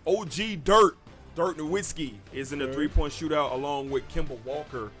 OG Dirk Nowitzki is in the 3-point shootout along with Kemba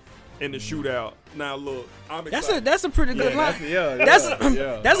Walker in the shootout. Now look, I'm excited. That's a pretty good line. That's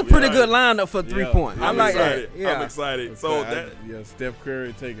a pretty good lineup for 3-point. I like excited. that. Yeah. I'm excited. So Steph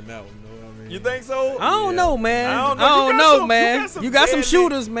Curry taking that one. You know what I mean? You think so? I don't know, man. I don't know, man. You got some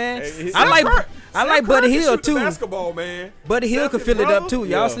shooters, man. I like Buddy Hill too. Basketball, man. Buddy Hill can fill it up too. Y'all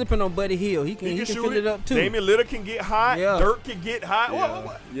Yeah. slipping on Buddy Hill. He can fill it up too. Damian Lillard can get hot. Yeah. Dirk can get hot.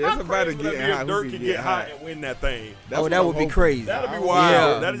 Yeah, How it's about to crazy would get that be if hot. Dirk Who can get hot and win that thing. That would be crazy. That'd be I wild.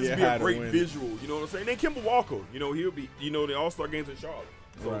 Yeah. That'd just Get be a hot to great win. visual. You know what I'm saying? Then Kemba Walker. You know, he'll be. You know, the All-Star games in Charlotte.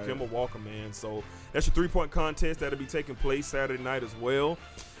 So Right. Kemba Walker, man. So that's your 3-point contest that'll be taking place Saturday night as well.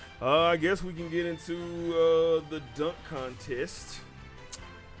 I guess we can get into the dunk contest.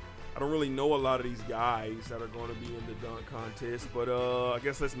 I don't really know a lot of these guys that are going to be in the dunk contest, but I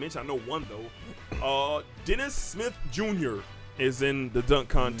guess let's mention. I know one though. Dennis Smith Jr. is in the dunk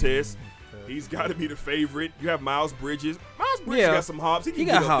contest. He's got to be the favorite. You have Miles Bridges. Miles Bridges got some hops. He can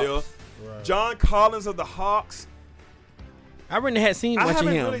get up there. Right. John Collins of the Hawks. I really had seen much of him.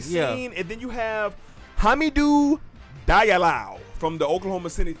 I haven't really seen. And then you have Hamidou Diallo from the Oklahoma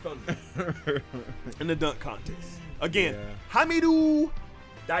City Thunder in the dunk contest. Again, Hamidou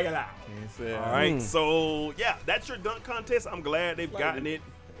Diallo. All right, so yeah, that's your dunk contest. I'm glad they've gotten it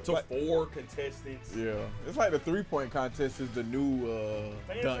to 4 contestants. Yeah, it's like the 3-point contest is the new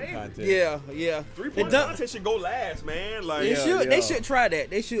dunk favorite. contest. Yeah. 3-point contest should go last, man. Like They should. yeah. They should try that.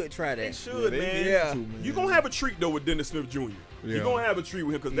 They should try that. They should, they man. need Yeah. to, man. You're going to have a treat, though, with Dennis Smith Jr. You're Yeah. going to have a treat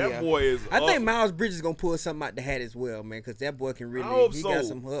with him because that Yeah. boy is I think up. Miles Bridges is gonna pull something out the hat as well, man, because that boy can really. I hope he so. got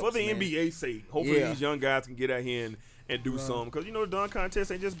some hooks, For the man. NBA sake. Hopefully Yeah. these young guys can get out here and do something. Because, you know, the dunk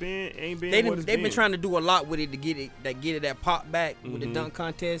contest ain't been They've what it's been trying to do a lot with it to get it that pop back with the dunk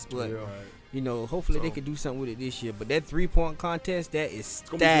contest, but you know, hopefully they could do something with it this year. But that 3-point contest, that is It's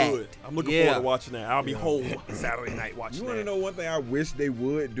going stacked. to be good. I'm looking forward to watching that. I'll be home Saturday night watching You that. want to know one thing I wish they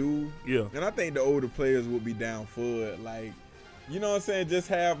would do? Yeah. And I think the older players would be down for it. Like, you know what I'm saying? Just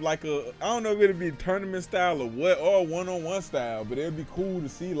have like I don't know if it'd be tournament style or what, or one-on-one style, but it'd be cool to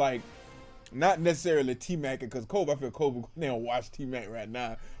see like, not necessarily T-Mac, because Kobe, I feel Kobe, they don't watch T-Mac right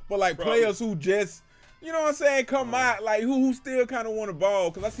now. But like players who just, you know what I'm saying, come out, like who still kind of want to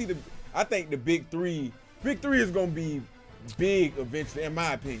ball. Because I think the big three is going to be big eventually, in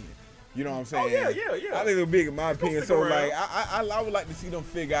my opinion. You know what I'm saying? Oh, yeah. I think they're big in my opinion. stick So around. like, I would like to see them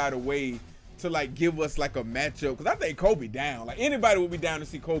figure out a way to like give us like a matchup, because I think Kobe down. Like anybody would be down to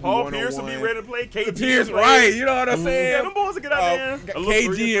see Kobe Paul one-on-one. Pierce will be ready to play. KG Pierce, will play. right? You know what I'm saying? Yeah, them boys will get out there. A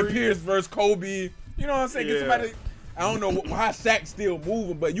little KG and 3-3. Pierce versus Kobe. You know what I'm saying? Get Yeah. somebody. I don't know how Shaq's still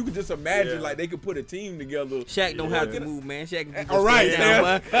moving, but you could just imagine Yeah. like they could put a team together. Shaq don't have to move, man. Shaq can just All right, stand down,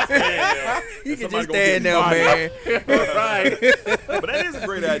 man. Yeah. He can Somebody just gonna stand get there, fired. man. Right. But that is a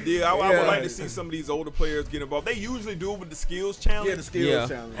great idea. I would Yeah. like to see some of these older players get involved. They usually do with the skills challenge. Yeah, the skills Yeah.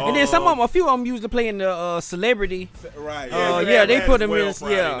 challenge. And then a few of them usually play in the celebrity. Right. Yeah, They that put as them well in.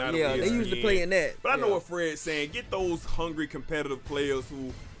 Friday night on They usually ESPN. play in that. But I know Yeah. what Fred's saying. Get those hungry, competitive players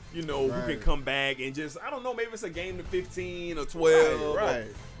who, you know, who can Right. come back and just, I don't know, maybe it's a game to 15 or 12 Right, or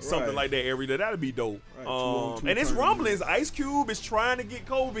something right. like that every day. That'd be dope. Right, 2-on-2 And it's tournament. rumblings. Ice Cube is trying to get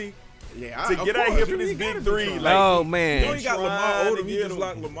Kobe Yeah, to get out of here for this big three. Like, Oh You know man. he got Lamar trying to Odom. He get just him.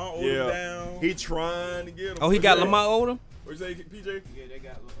 locked Lamar Odom down. He trying to get him. Oh, he got Yeah. Lamar Odom. What you say, PJ? Yeah, they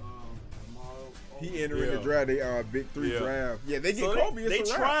got He entering the Yeah. draft. They big three Yeah. draft. Yeah, they get So Kobe. they It's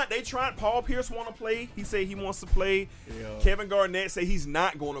a wrap. tried. Paul Pierce want to play. He said he wants to play. Yeah. Kevin Garnett say he's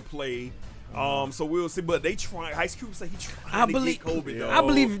not going to play. So we'll see. But they try. Ice Cube say he trying to get Kobe. Dog. I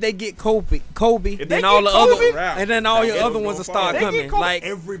believe if they get Kobe, If they then all get the other, Kobe, and then all your that other was ones will gonna start They coming. get Kobe, Like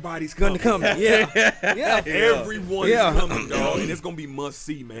everybody's gonna coming. come. Yeah, yeah. Everyone's Yeah. coming, dog, and it's gonna be must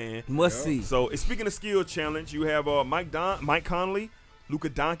see, man. Must see. So, speaking of skill challenge, you have Mike Conley, Luka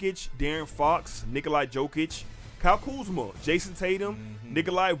Doncic, Darren Fox, Nikolai Jokic, Kyle Kuzma, Jason Tatum,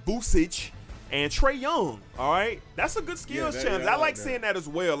 Nikolai Vucic, and Trae Young. All right, that's a good skills that- challenge. yeah, I I like like seeing that as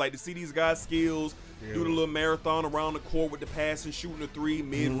well. Like to see these guys' skills, do the little marathon around the court with the pass and shooting the three,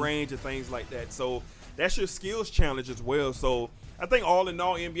 mid range, and things like that. So that's your skills challenge as well. So I think all in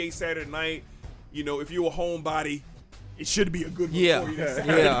all, NBA Saturday night, you know, if you're a homebody, it should be a good one Yeah. for you this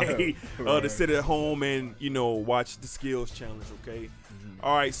Yeah. Saturday, to sit at home and, you know, watch the skills challenge, okay?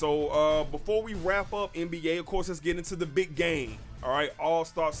 All right, so before we wrap up NBA, of course, let's get into the big game. All right,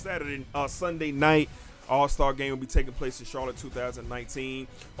 All-Star Sunday night. All-Star game will be taking place in Charlotte 2019.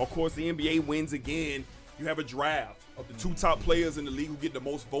 Of course, the NBA wins again. You have a draft of the 2 top players in the league who get the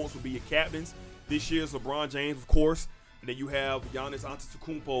most votes will be your captains. This year's LeBron James, of course. And then you have Giannis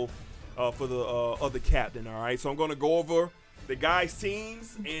Antetokounmpo for the other captain, all right? So I'm going to go over the guys'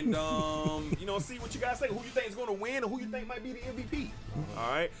 teams and see what you guys say. Who you think is going to win and who you think might be the MVP.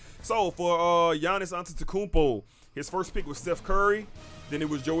 All right. So for Giannis Antetokounmpo, his first pick was Steph Curry. Then it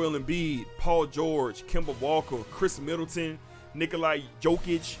was Joel Embiid, Paul George, Kemba Walker, Chris Middleton, Nikola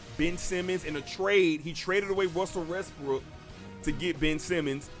Jokic, Ben Simmons. In a trade, he traded away Russell Westbrook to get Ben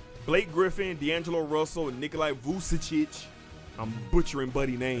Simmons, Blake Griffin, D'Angelo Russell, and Nikola Vucevic. I'm butchering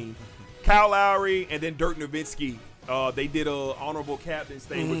buddy name. Kyle Lowry, and then Dirk Nowitzki. They did a honorable captain's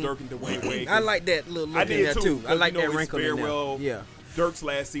thing with Dirk and Dwayne Wade. I like that little look in there too. I like that wrinkle in there. Well, yeah. Dirk's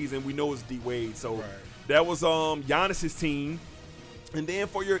last season, we know it's D Wade. So that was Giannis's team. And then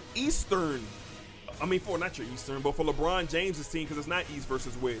for your Eastern, not your Eastern, but for LeBron James's team, because it's not East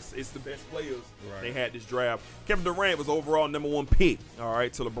versus West. It's the best players they had this draft. Kevin Durant was overall #1 pick, all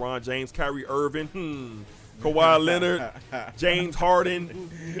right, to LeBron James, Kyrie Irving, Kawhi Leonard, James Harden,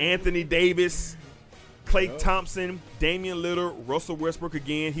 Anthony Davis, Klay Thompson, Damian Lillard, Russell Westbrook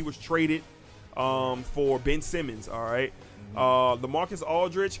again. He was traded for Ben Simmons, all right. LaMarcus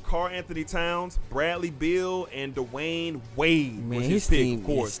Aldridge, Karl Anthony Towns, Bradley Beal, and Dwayne Wade. Man, his team pick,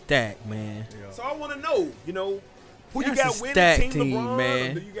 of course. Is stacked, man. Yeah. So I want to know, who you got winning? Team LeBron,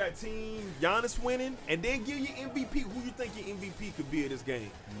 man. Or do you got Team Giannis winning? And then give your MVP. Who you think your MVP could be in this game?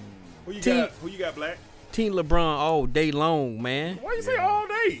 Who you got, Black? Team LeBron all day long, man. Why you say all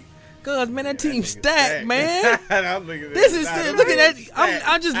day? Cause man, that team's stacked, man. Look at that.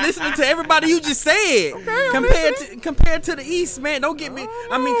 I'm just listening to everybody you just said. Compared to the East, man. Don't get me.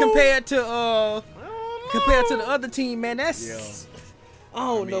 Compared to the other team, man. That's. I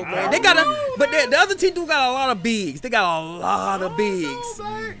don't know, man. They got but the other team do got a lot of bigs. They got a lot of bigs,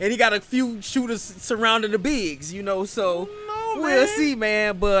 and he got a few shooters surrounding the bigs. So. We'll see,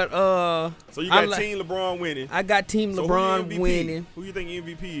 man. But so you got Team LeBron winning. I got Team LeBron winning. Who you think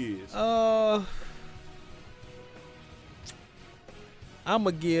MVP is? I'm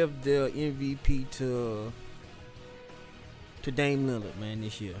gonna give the MVP to Dame Lillard, man,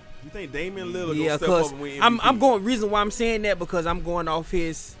 this year. You think Damian Lillard gonna step up and win MVP? I'm going. Reason why I'm saying that because I'm going off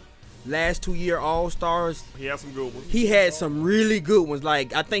his last 2-year All-Stars. He had some good ones. He had some really good ones.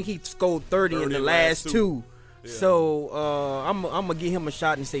 Like I think he scored 30 in the last two. Yeah. So I'm gonna give him a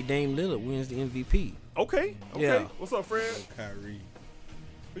shot and say Dame Lillard wins the MVP. Okay. Yeah. What's up, Fred? Kyrie.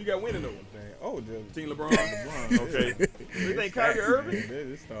 Who you got winning though? Team LeBron. Okay. You think Kyrie Irving?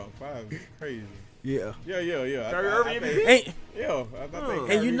 This top 5 is crazy. Yeah. Kyrie Irving MVP? I think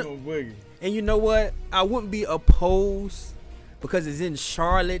Kyrie gonna boogie. And you know what? I wouldn't be opposed because it's in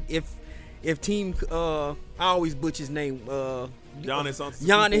Charlotte. If team I always butcher his name. Giannis.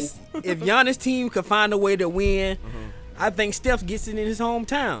 If Giannis' team could find a way to win, I think Steph gets it in his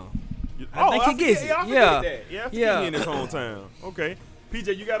hometown. I think he gets it. Yeah, in his hometown. Okay.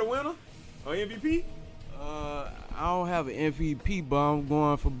 PJ, you got a winner or MVP? I don't have an MVP, but I'm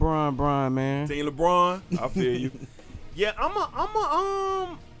going for Brian, man. Team LeBron. I feel you. Yeah, I'm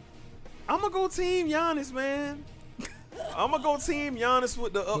a go Team Giannis, man. I'm gonna go Team Giannis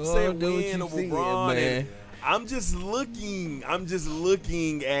with the upset win of LeBron, man. I'm just looking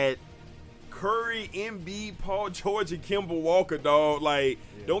at Curry, Embiid, Paul George, and Kemba Walker, dog. Like,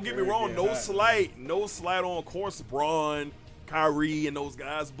 don't get me wrong, no slight on, of course, Bron, Kyrie, and those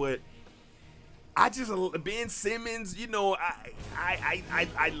guys, but I just Ben Simmons,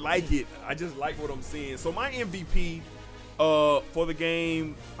 I like it. I just like what I'm seeing. So my MVP for the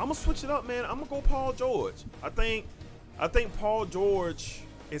game, I'm gonna switch it up, man. I'm gonna go Paul George. I think Paul George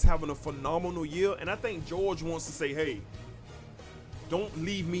is having a phenomenal year, and I think George wants to say, hey, don't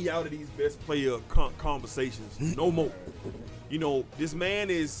leave me out of these best player conversations no more. This man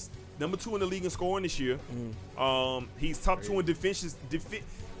is #2 in the league in scoring this year. He's top 2 in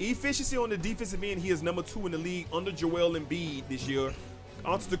efficiency on the defensive end. He is #2 in the league under Joel Embiid this year.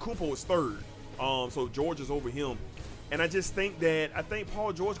 Antetokounmpo is 3rd. So George is over him. And I just think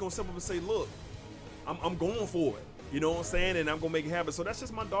Paul George going to step up and say, look, I'm going for it. You know what I'm saying? And I'm going to make it happen. So that's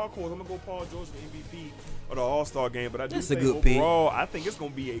just my dark horse. I'm going to go Paul George for MVP of the All-Star game. But I do think overall, I think it's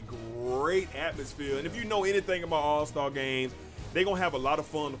going to be a great atmosphere. And if you know anything about All-Star games, they're going to have a lot of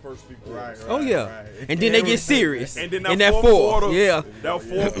fun the first few quarters. Right. And then they get serious. And then that fourth quarter, that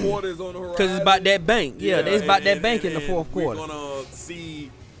fourth quarter is on the horizon. Because it's about that bank. It's about that bank in the fourth quarter. We're going to see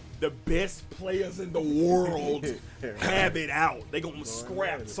the best players in the world have it out. They're going to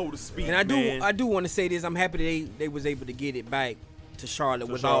scrap, so to speak. And I do want to say this. I'm happy they was able to get it back to Charlotte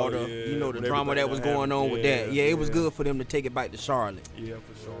with all the the drama that was going on with that. It was good for them to take it back to Charlotte. Yeah,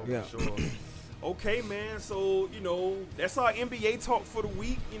 for sure. Okay, man. So, that's our NBA talk for the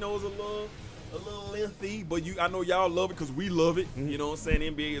week. It's a little lengthy, but I know y'all love it because we love it. You know what I'm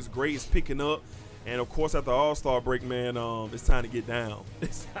saying? NBA is great. It's picking up. And, of course, after All-Star break, man, it's time to get down.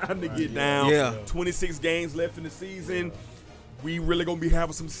 It's time to get down. Yeah. 26 games left in the season. Yeah. We really going to be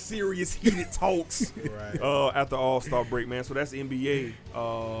having some serious heated talks after All-Star break, man. So that's NBA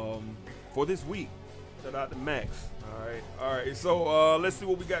for this week. Shout out to Max. All right. So let's see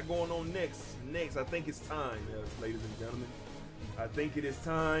what we got going on next. I think it's time, ladies and gentlemen. I think it is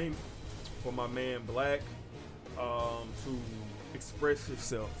time for my man Black to express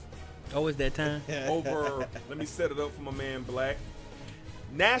himself. Oh, is that time? Let me set it up for my man Black.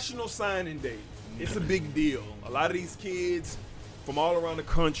 National Signing Day. It's a big deal. A lot of these kids from all around the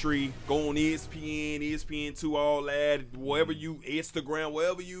country go on ESPN, ESPN2, all that, Instagram,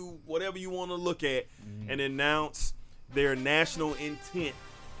 whatever you want to look at, and announce their national intent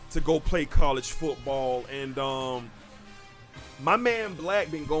to go play college football. And my man Black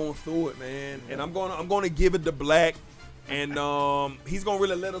been going through it, man. And I'm gonna give it to Black. And he's going to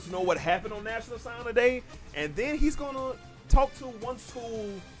really let us know what happened on National Signing Day. And then he's going to talk to one school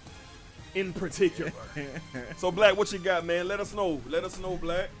in particular. So, Black, what you got, man? Let us know,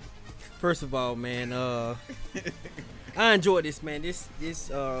 Black. First of all, man, I enjoy this, man. This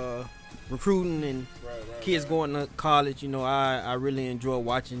recruiting and kids going to college, I really enjoy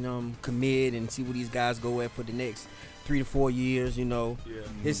watching them commit and see where these guys go at for the next 3 to 4 years, Yeah.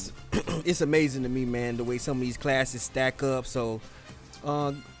 It's amazing to me, man, the way some of these classes stack up. So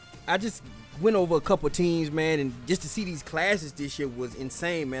I just went over a couple teams, man, and just to see these classes this year was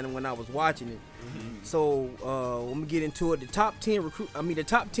insane, man, when I was watching it. So let me get into it. The top 10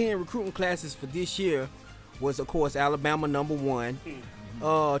 recruiting classes for this year was, of course, Alabama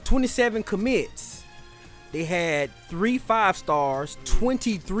 #1. 27 commits. They had 3 5-stars,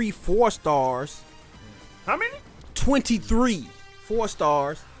 23 4-stars. How many? 23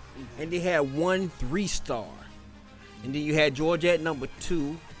 4-stars, and they had 1 3-star. And then you had Georgia at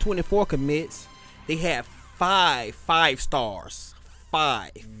 #2, 24 commits. They had 5 5-stars.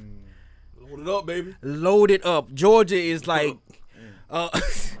 5. Load it up, baby. Load it up. Georgia is like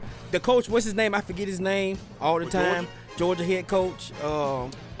the coach, what's his name? I forget his name all the time. Georgia head coach.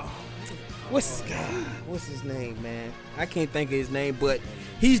 What's his name, man? I can't think of his name, but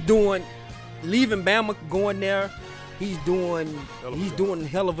he's leaving Bama, going there. He's doing a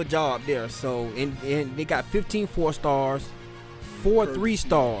hell of a job there. So and they got 15 4-stars, 4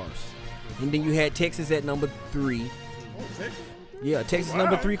 3-stars, and then you had Texas at #3. Yeah, Texas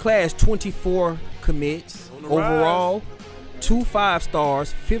 #3 class, 24 commits overall, 2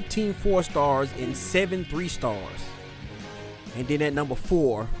 5-stars, 15 4-stars, and 7 3-stars. And then at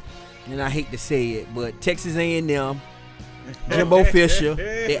 #4, and I hate to say it, but Texas A&M. Jimbo Fisher,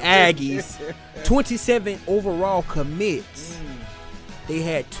 the Aggies, 27 overall commits. They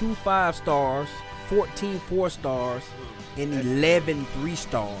had 2 5-stars, 14 4-stars, and 11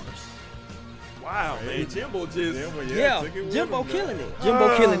 3-stars. Wow, man, Jimbo Jimbo killing it.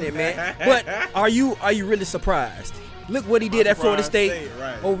 Jimbo killing it, man. But are you really surprised? Look what he did at Florida State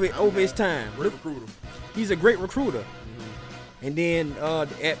over his time. Great recruiter. He's a great recruiter. And then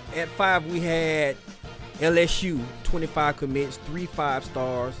at 5 we had LSU, 25 commits, 3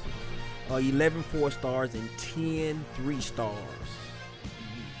 5-stars, 11 4-stars, and 10 3-stars.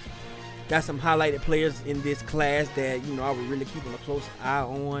 Got some highlighted players in this class that, I was really keeping a close eye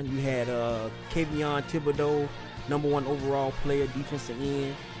on. You had Kayvon Thibodeau, #1 overall player, defensive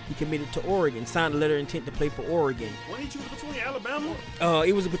end. He committed to Oregon, signed a letter of intent to play for Oregon. What did he choose between Alabama?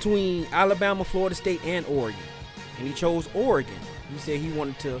 It was between Alabama, Florida State, and Oregon. And he chose Oregon. He said he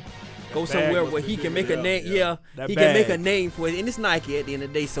wanted to go somewhere where he can make a name. Yeah, he can make a name for it. And it's Nike at the end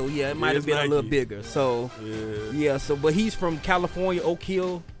of the day, so it might have been Nike. A little bigger. So, but he's from California,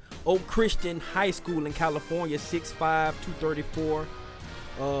 Oak Christian High School in California, 6'5", 234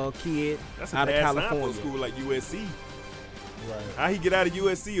 kid out of California. That's a school like USC. Right. How he get out of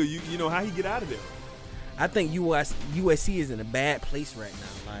USC, or how he get out of there? I think USC is in a bad place right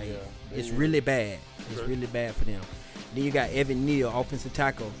now. It's really bad. It's really bad for them. Then you got Evan Neal, offensive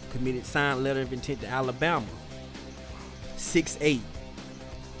tackle, committed, signed letter of intent to Alabama. 6'8",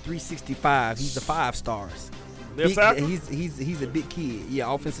 365. He's a 5-stars. He's a big kid.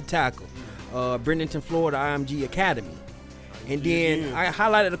 Yeah, offensive tackle. Bradenton, Florida, IMG Academy. And then I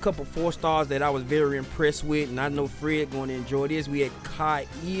highlighted a couple 4-stars that I was very impressed with, and I know Fred going to enjoy this. We had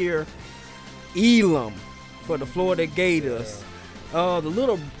Kaiir Elam for the Florida Gators. The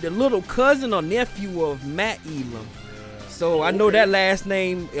little cousin or nephew of Matt Elam. So I know that last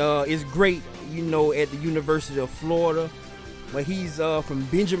name is great, at the University of Florida. But he's from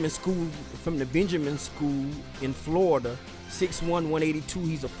the Benjamin School in Florida, 6'1", 182.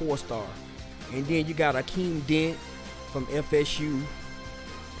 He's a 4-star. And then you got Akeem Dent from FSU,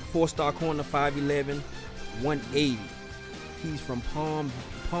 4-star corner, 5'11", 180. He's from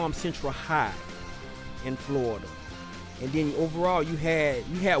Palm Central High in Florida. And then overall, you had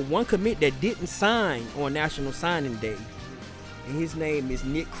one commit that didn't sign on National Signing Day, and his name is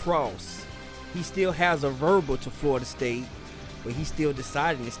Nick Cross. He still has a verbal to Florida State, but he's still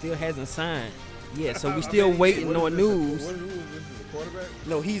deciding. It still hasn't signed. Yeah, so we're still waiting on news. Who is this? A quarterback?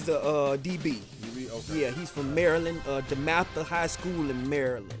 No, he's a DB. DB? Okay. Yeah, he's from Maryland, DeMatha High School in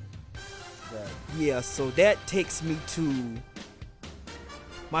Maryland. Right. Yeah, so that takes me to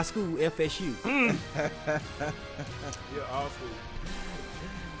my school, FSU. Yeah, awesome.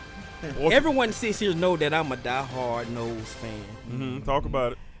 Everyone sits here know that I'm a diehard Noles fan. Mm-hmm. Talk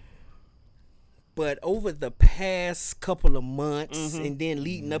about it. But over the past couple of months and then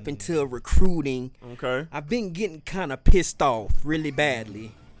leading up into recruiting, Okay. I've been getting kind of pissed off really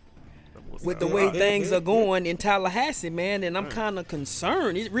badly with the way things are going in Tallahassee, man, and I'm kind of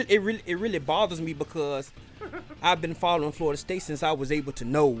concerned. It really bothers me because I've been following Florida State since I was able to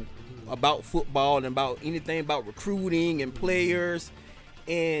know about football and about anything about recruiting and players,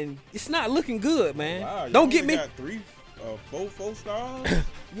 and it's not looking good, man. Wow, Don't get me. Got 4 stars.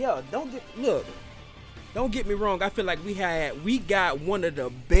 Yeah, don't get me wrong. I feel like we got one of the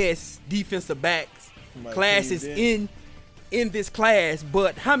best defensive backs classes in this class,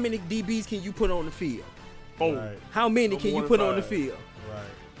 but how many DBs can you put on the field? 4. Right. How many can you put on the 5. field?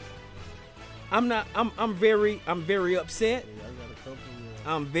 Right. I'm very upset. Yeah, I got a couple.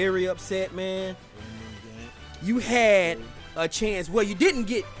 I'm very upset, man. You had a chance. Well, you didn't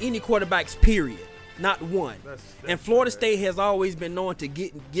get any quarterbacks, period. Not one. And Florida State has always been known to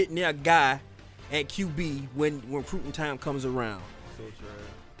getting their guy at QB when recruiting time comes around. So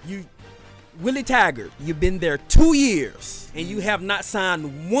trash. Willie Taggart, you've been there 2 years and you have not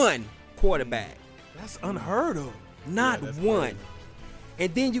signed one quarterback. That's unheard of. Not one. Crazy.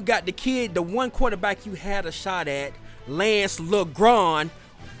 And then you got the one quarterback you had a shot at, Lance LeGrand,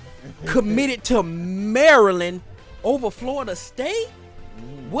 committed to Maryland over Florida State?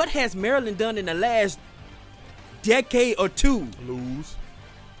 What has Maryland done in the last decade or two? Lose.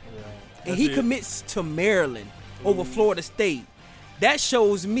 And he commits to Maryland over Florida State. That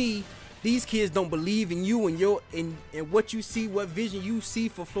shows me these kids don't believe in you and what you see, what vision you see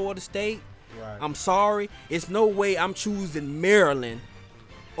for Florida State. Right. I'm sorry. It's no way I'm choosing Maryland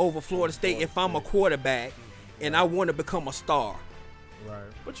over Florida State if I'm a quarterback and I want to become a star. Right.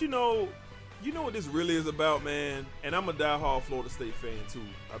 But you know what this really is about, man? And I'm a diehard Florida State fan, too.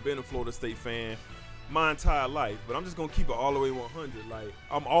 I've been a Florida State fan my entire life, but I'm just going to keep it all the way 100. Like,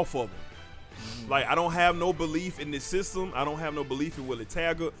 I'm off of them. Like, I don't have no belief in this system. I don't have no belief in Willie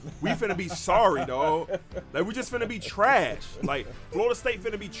Taggart. We finna be sorry, dog. Like, we just finna be trash. Like, Florida State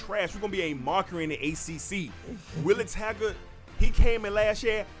finna be trash. We're gonna be a mockery in the ACC. Willie Taggart, he came in last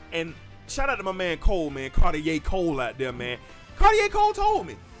year, and shout out to my man Cole, man. Cartier Cole out there, man. Cartier Cole told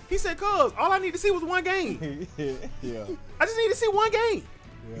me. He said, cuz, all I need to see was one game. Yeah. I just need to see one game.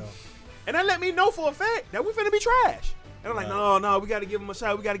 Yeah. And that let me know for a fact that we finna be trash. And I'm like, no, we gotta give him a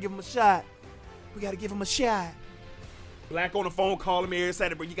shot. We gotta give him a shot. Black on the phone calling me every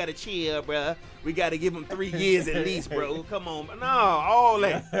Saturday, bro. You gotta chill, bro. We gotta give him 3 years at least, bro. Come on, no, all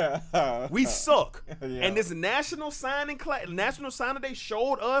that. We suck. Yeah. And this national signing day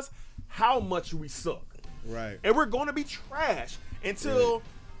showed us how much we suck. Right. And we're gonna be trash until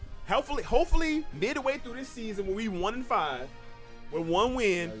hopefully midway through this season when we 1-5 with 1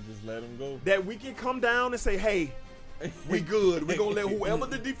 win, Just let him go. that we can come down and say, hey, we good. We're going to let whoever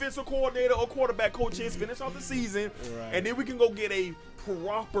the defensive coordinator or quarterback coach is finish off the season. Right. And then we can go get a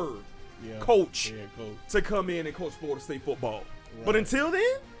proper coach Yeah, coach. to come in and coach Florida State football. Right. But until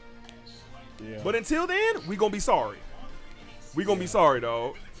then, we going to be sorry. We going to be sorry,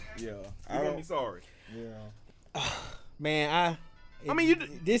 dog. Yeah. We going to be sorry. Yeah. Man, I mean,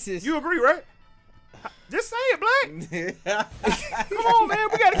 you agree, right? Just say it, Black. Come on, man.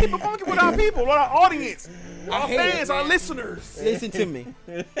 We got to keep it funky with our people, with our audience, our fans, our listeners. Listen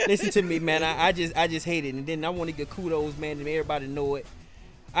to me, man. I just hate it, and then I want to get kudos, man, and everybody know it.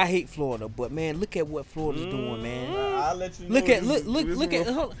 I hate Florida, but man, look at what Florida's doing, man. I'll let you know. Look at.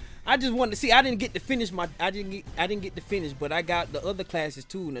 Hold on. I just wanted to see. I didn't get to finish I didn't get to finish, but I got the other classes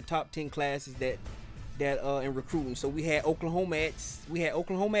too, in the top 10 classes that in recruiting. So we had Oklahoma at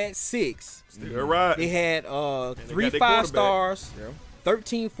 6. Still right. They had 3 5-stars,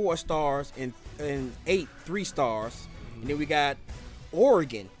 13 4-stars, and 8 3-stars. And then we got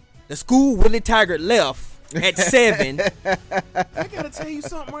Oregon, the school Willie Taggart left at 7. I gotta tell you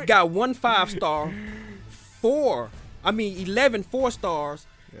something, right? Got 1 5-star, 11 4-stars,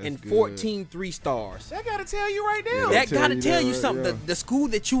 and 14 3-stars. That got to tell you right now. That got to tell you something. Yeah. The school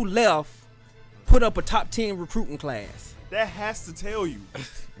that you left put up a top 10 recruiting class. That has to tell you.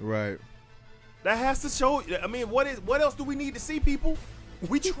 Right. That has to show. I mean, what else do we need to see, people?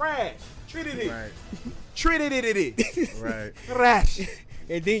 We trash. Treated it. Right. Treated it. Right. Trash.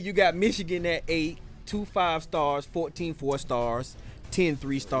 And then you got Michigan at 8, 2 5-stars, 14 4-stars, 10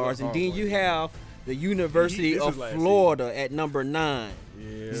 3-stars, and then you have the University of Florida at number 9.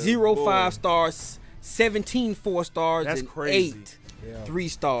 Yeah, 0 5-stars, 17 4-stars, and crazy. 8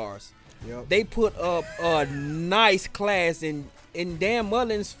 3-stars. Yep. They put up a nice class in Dan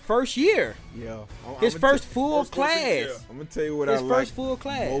Mullen's first year. Yeah. His first full class. I'm going to tell you what I like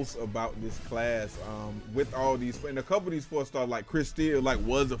most about this class. With all these, and a couple of these 4-stars, like Chris Steele,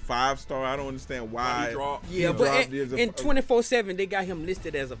 was a 5-star. I don't understand why. He dropped. Yeah, but in 24/7, they got him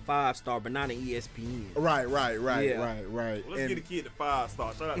listed as a 5-star, but not in ESPN. Right. Well, let's get a kid to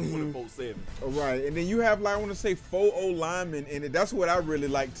 5-star. Shout out to 24/7. Right, and then you have, I want to say, 4 O-linemen, and that's what I really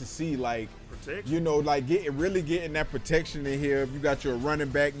like to see, protection. Getting that protection in here. You got your running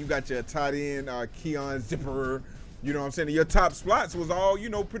back, you got your tight end, Keon Zipperer. You know what I'm saying? And your top spots was all,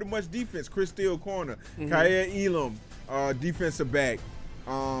 pretty much defense. Chris Steele, corner. Kaiir Elam, defensive back.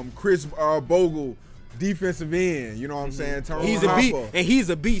 Chris Bogle, defensive end. You know what I'm saying? He's a beast, and he's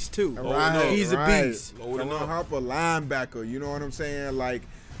a beast too. Right, he's a beast. Tyrone Harper, linebacker. You know what I'm saying?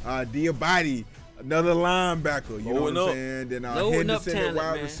 Diabate, another linebacker. You know what I'm saying? Then Henderson, at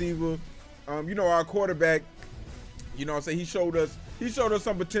wide receiver. Our quarterback, you know what I'm saying, he showed us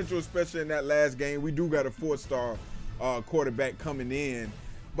some potential, especially in that last game. We do got a 4-star quarterback coming in.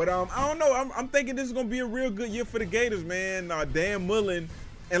 But I don't know. I'm thinking this is going to be a real good year for the Gators, man. Dan Mullen,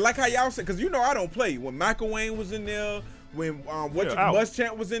 and like how y'all said, because I don't play. When McElwain was in there, when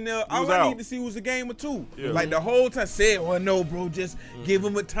Muschamp was in there, all I need to see was a game or two. Yeah. The whole time said, well, no, bro, just give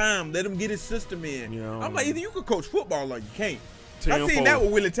him a time. Let him get his system in. Yeah. I'm like, either you can coach football or you can't. I seen that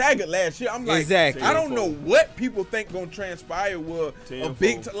with Willie Taggart last year. I'm like, exactly. I don't know what people think gonna transpire with a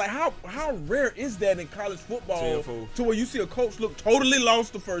big how rare is that in college football to where you see a coach look totally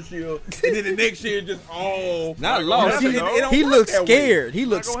lost the first year and then the next year just not lost. He looked scared. He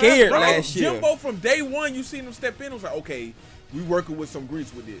looked scared last year. Jimbo from day one, you seen him step in. It was like, okay, we working with some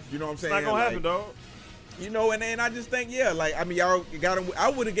grease with this. You know what I'm saying? It's not gonna happen, dog. And I just think, y'all got him. I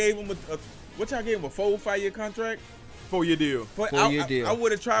would have gave him what y'all gave him, a 4 or 5 year contract. 4-year deal. I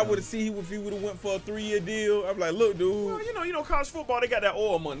would have tried to see if he would have went for a 3-year deal. I'm like, look, dude. Well, college football, they got that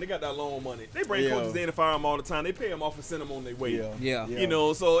oil money. They got that loan money. They bring coaches in to fire them all the time. They pay them off and send them on their way. Yeah.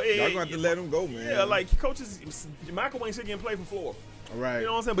 So y'all gonna have to let them go, man. Yeah, coaches. McElwain should get playing for Florida. Right. You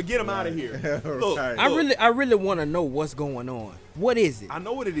know what I'm saying? But get him out of here. Look, I really want to know what's going on. What is it? I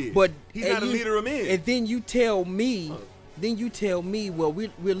know what it is. But he's not a leader of men. And then you tell me, well,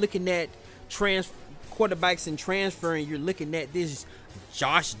 we're looking at quarterbacks and transferring. You're looking at this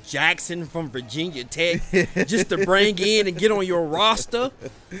Josh Jackson from Virginia Tech just to bring in and get on your roster.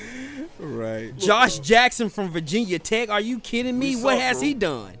 Right. Josh Jackson from Virginia Tech. Are you kidding me? What has he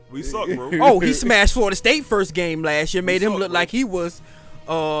done? We suck, bro. Oh, he smashed Florida State first game last year. Made him look like he was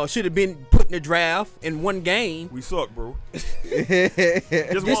should have been put in the draft in one game. We suck, bro.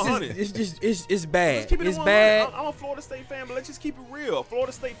 Just 100. It's bad. It's bad. I'm a Florida State fan, but let's just keep it real.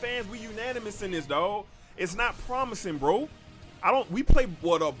 Florida State fans, we unanimous in this, dog. It's not promising, bro. We played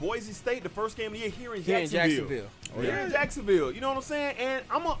Boise State the first game of the year here in Jacksonville. Here in Jacksonville. You know what I'm saying? And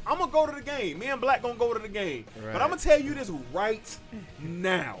I'm gonna go to the game. Me and Black gonna go to the game. Right. But I'm gonna tell you this right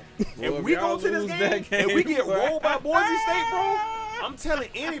now. Well, if we go to this game and we get rolled by Boise State, bro, I'm telling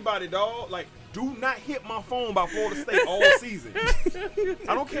anybody, dog, do not hit my phone by Florida State all season.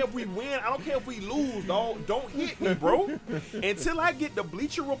 I don't care if we win. I don't care if we lose, dog. Don't hit me, bro. Until I get the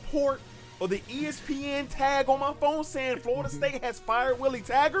Bleacher Report or the ESPN tag on my phone saying Florida State has fired Willie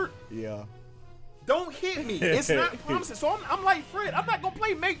Taggart. Yeah. Don't hit me. It's not promising. So I'm like Fred. I'm not gonna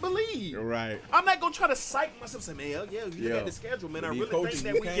play make believe. Right. I'm not gonna try to psych myself. Say, man, you got the schedule, man. I really think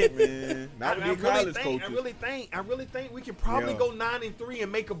that we get. Man. Not to be college coaches. I really think we can probably go 9-3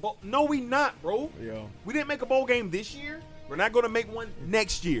 and make a bowl. No, we not, bro. Yeah. We didn't make a bowl game this year. We're not gonna make one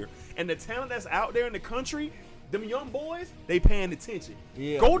next year. And the talent that's out there in the country, them young boys, they paying attention.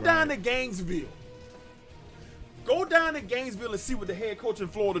 Yeah, go down to Gainesville. Go down to Gainesville and see what the head coach in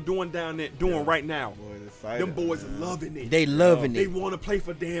Florida doing right now. Them boys are loving it. They loving it. They want to play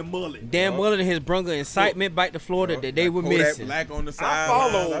for Dan Mullen. Dan Mullen and his brung incitement back to Florida that they were missing. Black on the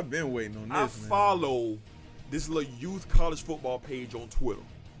side. I've been waiting on this. I follow this little youth college football page on Twitter.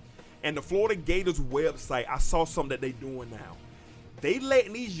 And the Florida Gators website, I saw something that they doing now. They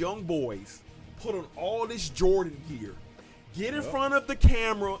letting these young boys put on all this Jordan gear Get in front of the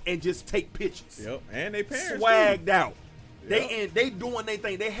camera and just take pictures. Yep, and they parents swagged out. Yep. They doing their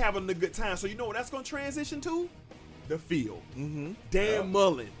thing. They having a good time. So you know what that's gonna transition to? The field. Dan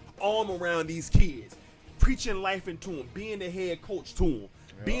Mullen, arm around these kids, preaching life into them, being the head coach to them,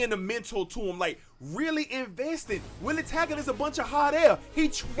 being the mentor to them, like really investing. Willie Taggart is a bunch of hot air. He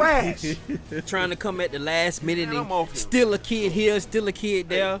trash. Trying to come at the last minute Man, I'm and off him. still a kid here, still a kid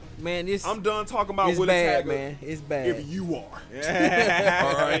there. Man, I'm done talking about it's Willie bad, Taggart. man. It's bad. If you are.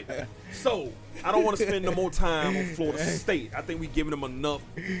 All right. So I don't want to spend no more time on Florida State. I think we're giving them enough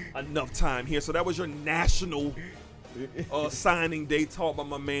time here. So that was your national signing day talk by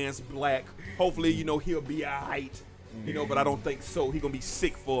my man's Black. Hopefully, he'll be all right. But I don't think so. He gonna be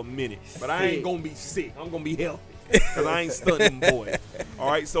sick for a minute. But I ain't gonna be sick. I'm gonna be healthy. Because I ain't stunting boy.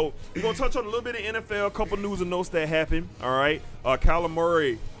 All right, so we're going to touch on a little bit of NFL, a couple news and notes that happened. All right, Kyler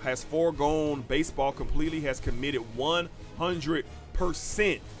Murray has foregone baseball completely, has committed 100%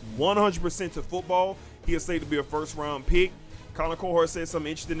 to football. He is said to be a first-round pick. Colin Cohort said something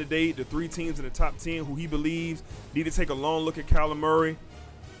interesting today. The 3 teams in the top 10 who he believes need to take a long look at Kyler Murray: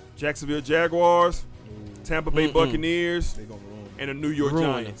 Jacksonville Jaguars, Tampa Bay Buccaneers, and the New York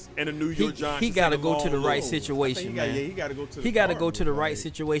Giants. And the New York Giants. He got to go to the right situation, man. He got to go to the He got to go to the right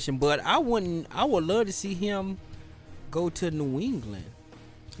situation. But I would love to see him go to New England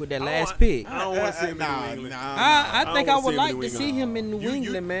with that last pick. I don't want to see him in New England. I think I would like to see him in New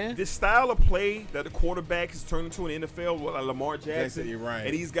England, man. This style of play that the quarterback has turned into in the NFL, like Lamar Jackson, you're right.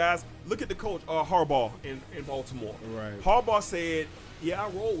 And these guys, look at the coach, Harbaugh in Baltimore. Right. Harbaugh said, I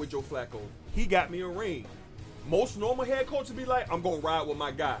roll with Joe Flacco. He got me a ring. Most normal head coaches would be like, I'm going to ride with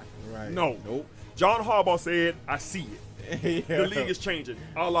my guy. Right. Nope. John Harbaugh said, I see it. The league is changing,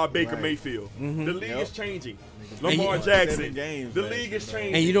 a la Baker Mayfield. The league is changing. Lamar Jackson. The league is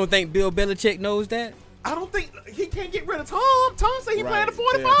changing. And you don't think Bill Belichick knows that? I don't think he can't get rid of Tom. Tom said he playing at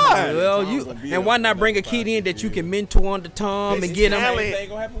 45. Well, and why not bring a kid in that you can mentor under Tom and get him? Ain't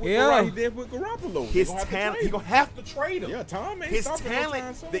gonna happen with Garoppolo. He did with Garoppolo. His talent, he gonna have to trade him. Yeah, Tom ain't his stopping talent.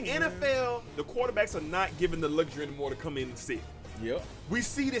 no time The soon, NFL, the quarterbacks are not given the luxury anymore to come in and sit. Yep. We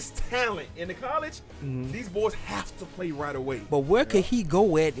see this talent in the college. These boys have to play right away. But where could he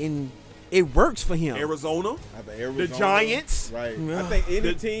go at in? It works for him. Arizona, the Giants, right? I think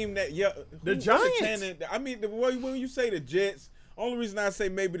any team that the Giants. When you say the Jets, only reason I say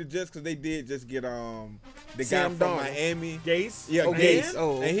maybe the Jets because they did just get the Sam guy from Darnold. Miami, Gase. Yeah, Gase.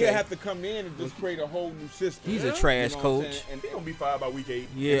 Oh, okay. And he'll have to come in and just create a whole new system. He's a trash coach. And they're gonna be fired by week 8.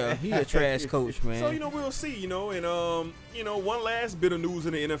 Yeah, he's a trash coach, man. So we'll see. And one last bit of news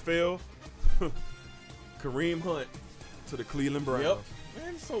in the NFL: Kareem Hunt to the Cleveland Browns. Yep.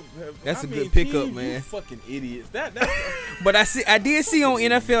 Man, that's a good pickup, man. You fucking idiots. But I did see on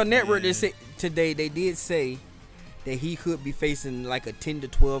NFL Network today they did say that he could be facing like a 10 to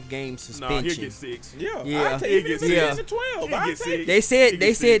 12 game suspension. Nah, he'll get 6. Yeah. He'll get 10 to 12. They said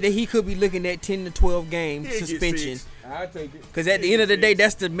that he could be looking at 10 to 12 game suspension. I take it. Because at the end of the day,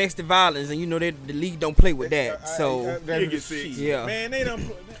 that's domestic violence, and the league don't play with that. So he'll get 6. Yeah, man, they don't.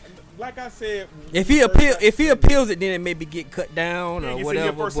 Like I said, if he appeals it, then it maybe get cut down or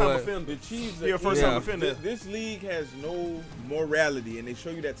whatever. The Chiefs, time offender. This league has no morality, and they show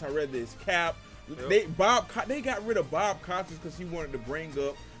you that Tyrell is cap. They got rid of Bob Costas because he wanted to bring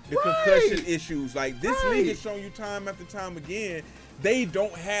up the concussion issues. Like this league has shown you time after time again, they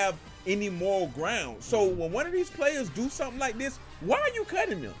don't have any moral ground. So when one of these players do something like this, why are you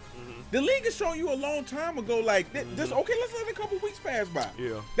cutting them? The league has shown you a long time ago, like, let's let a couple weeks pass by.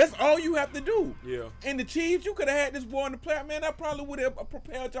 Yeah. That's all you have to do. Yeah. And the Chiefs, you could have had this boy in the playoff. Man, that probably would have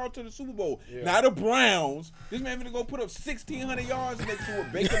propelled y'all to the Super Bowl. Yeah. Now the Browns, this man finna go put up 1,600 yards next year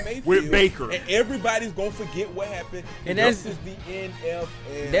with Baker Mayfield. With Baker. And everybody's going to forget what happened. And this is the NFL.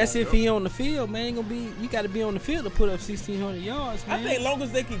 That's if he on the field, man. You got to be on the field to put up 1,600 yards, man. I think as long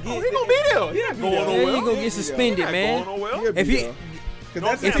as they can get. He going to be there. Yeah, he going to get suspended, man. If he...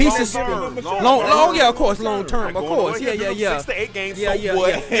 If he's suspended, of course, long term, of course, yeah. 6 to 8 games. Yeah.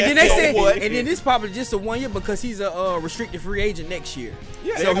 And then they said, and then this probably just a 1 year because he's a restricted free agent next year.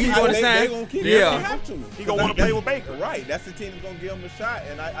 Yeah, so he's going to sign. He's going to want to play with Baker, right? That's the team that's going to give him a shot,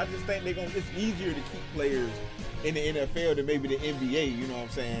 and I just think it's easier to keep players in the NFL than maybe the NBA. You know what I'm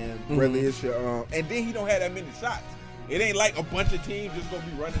saying? Whether it's your and then he don't have that many shots. It ain't like a bunch of teams just gonna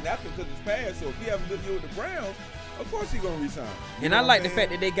be running after because it's past. So if he have a good deal with the Browns, of course he's gonna resign. And I like the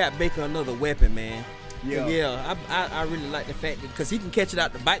fact that they got Baker another weapon, man. Yeah. I really like the fact that because he can catch it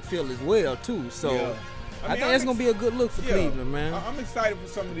out the backfield as well too. So I think that's gonna be a good look for Cleveland, man. I'm excited for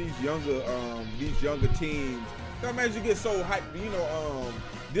some of these younger teams Sometimes you get so hyped,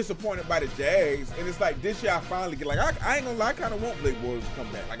 disappointed by the Jags, and it's like this year I finally get I ain't gonna lie, I kind of want Blake Bortles to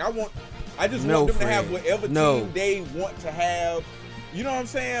come back. I just want them to have whatever team they want to have. You know what I'm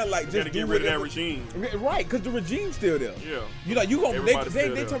saying? Like, you just gotta get rid of that regime. Right, because the regime's still there. Yeah. You gonna they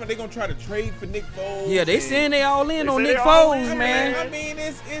talking about they gonna try to trade for Nick Foles. Yeah, they saying they all in on Nick Foles, man. I mean,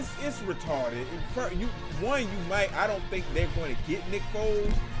 it's retarded. I don't think they're going to get Nick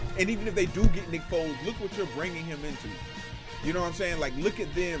Foles. And even if they do get Nick Foles, look what you're bringing him into. You know what I'm saying? Like, look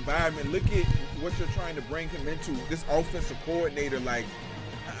at the environment. Look at what you're trying to bring him into. This offensive coordinator, like,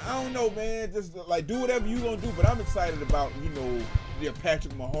 I don't know, man. Just, like, do whatever you're going to do. But I'm excited about, your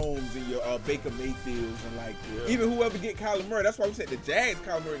Patrick Mahomes and your Baker Mayfields and, like, even whoever get Kyler Murray. That's why we said the Jags,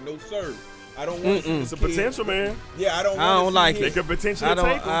 Kyler Murray, no sir. I don't want it's a potential, man. Yeah, I don't like it. They could potentially take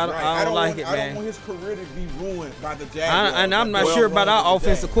him. I don't like it, man. I don't want his career to be ruined by the Jaguars. And I'm not sure about our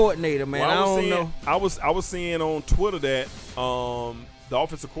offensive coordinator, man. I don't know. I was seeing on Twitter that the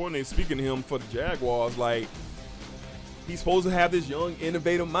offensive coordinator speaking to him for the Jaguars, like, he's supposed to have this young,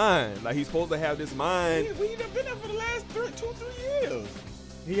 innovative mind. Like, he's supposed to have this mind. We've been there for the last 2-3 years.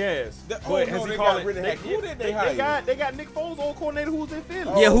 He has. They got Nick Foles, old coordinator, who's in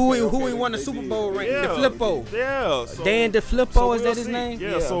Philly. Yeah, who he won the Super Bowl ring? DeFilippo. Yeah. So, Dan DeFilippo, is that his name?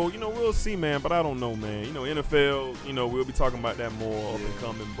 Yeah, so, we'll see, man. But I don't know, man. NFL, we'll be talking about that more up and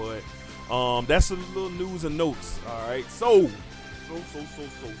coming. But that's a little news and notes. All right. So.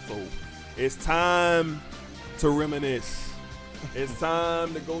 It's time to reminisce. It's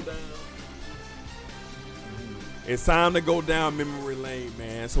time to go down. It's time to go down memory lane,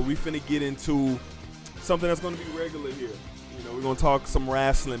 man. So we finna get into something that's gonna be regular here. We're gonna talk some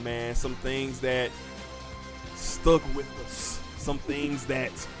wrestling, man. Some things that stuck with us. Some things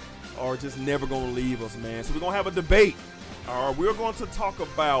that are just never gonna leave us, man. So we're gonna have a debate. All right, we're going to talk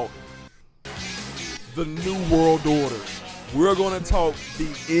about the New World Order. We're gonna talk the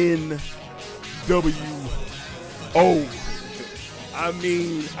NWO. I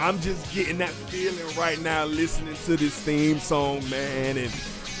mean, I'm just getting that feeling right now listening to this theme song, man. And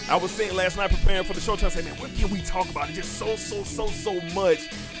I was saying last night preparing for the show, trying to say, man, what can we talk about? It's just so much.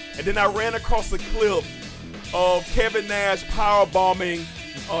 And then I ran across a clip of Kevin Nash powerbombing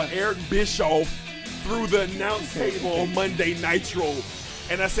Eric Bischoff through the announce table on Monday Nitro.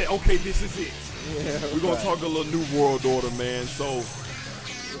 And I said, okay, this is it. Yeah, we're going to talk a little New World Order, man. So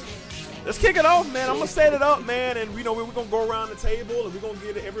let's kick it off, man. I'm going to set it up, man. And, we're going to go around the table and we're going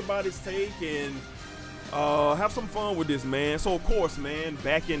to get everybody's take and have some fun with this, man. So, of course, man,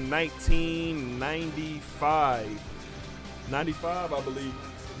 back in 1995, I believe,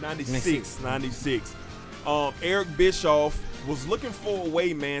 96, Eric Bischoff was looking for a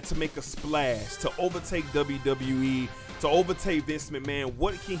way, man, to make a splash, to overtake WWE, to overtake Vince McMahon.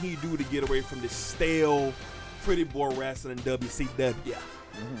 What can he do to get away from this stale, pretty boy wrestling in WCW?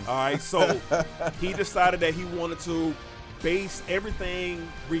 All right, so he decided that he wanted to base everything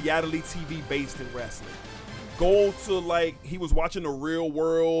reality TV based in wrestling. Go to, like, he was watching The Real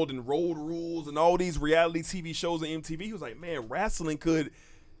World and Road Rules and all these reality TV shows on MTV. He was like, man, wrestling could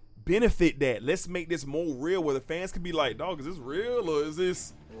benefit that. Let's make this more real where the fans could be like, dog, is this real or is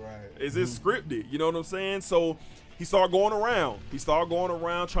this scripted? You know what I'm saying? So he started going around.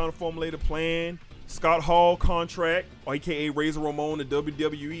 Trying to formulate a plan. Scott Hall contract, or AKA Razor Ramon in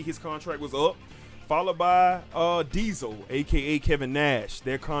WWE, his contract was up. Followed by Diesel, AKA Kevin Nash.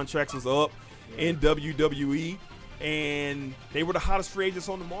 Their contracts was up in WWE, and they were the hottest free agents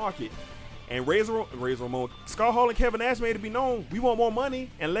on the market. And Razor Ramon, Scott Hall and Kevin Nash made it be known, we want more money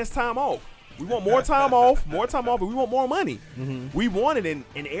and less time off. We want more time off, but we want more money. We want it,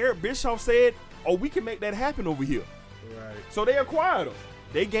 and Eric Bischoff said, oh, we can make that happen over here. Right. So they acquired him.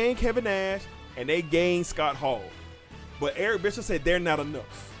 They gained Kevin Nash, and they gained Scott Hall. But Eric Bischoff said they're not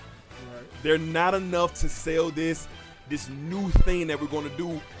enough. Right. They're not enough to sell this new thing that we're going to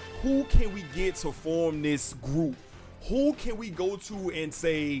do. Who can we get to form this group? Who can we go to and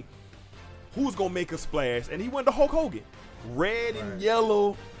say, who's going to make a splash? And he went to Hulk Hogan. Red and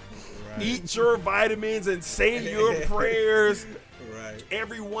yellow. Right. Eat your vitamins and say your prayers. Right.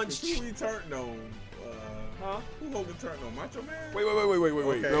 Everyone's... Who he turned on? Who Hogan turned on? Macho Man? Wait.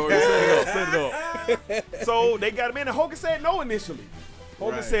 Okay. No, set it up. So they got him in, and Hogan said no initially.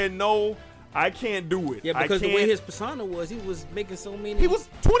 Hogan said no, I can't do it. Yeah, because the way his persona was, he was making so many. He was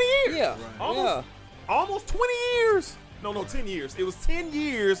 20 years. Yeah. Right. Almost 20 years. No, 10 years. It was 10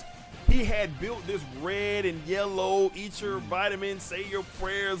 years. He had built this red and yellow, eat your vitamins, say your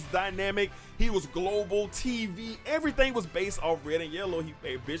prayers dynamic. He was global TV. Everything was based off red and yellow.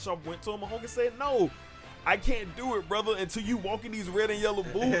 Bischoff went to him, and Hogan said no. I can't do it, brother, until you walk in these red and yellow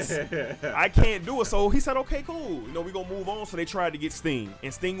boots. I can't do it. So he said, okay, cool. You know, we're going to move on. So they tried to get Sting.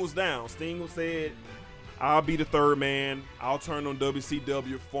 And Sting was down. Sting said, I'll be the third man. I'll turn on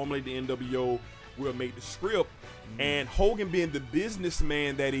WCW, formulate the NWO. We'll make the script. And Hogan, being the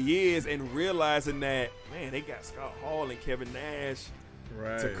businessman that he is and realizing that, man, they got Scott Hall and Kevin Nash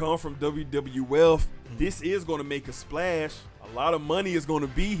to come from WWF. This is going to make a splash. A lot of money is going to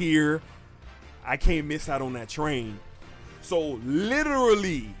be here. I can't miss out on that train. So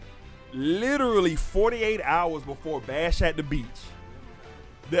literally 48 hours before Bash at the Beach,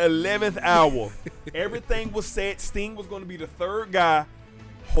 the 11th hour, everything was set. Sting was going to be the third guy.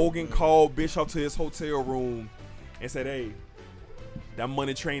 Hogan called Bischoff to his hotel room and said, hey, that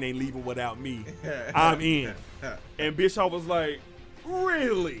money train ain't leaving without me. I'm in. And Bischoff was like,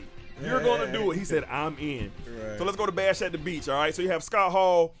 really? You're going to do it? He said, I'm in. Right. So let's go to Bash at the Beach, all right? So you have Scott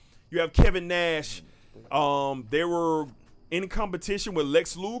Hall. You have Kevin Nash. They were in competition with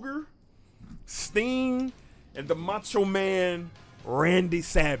Lex Luger, Sting, and the Macho Man, Randy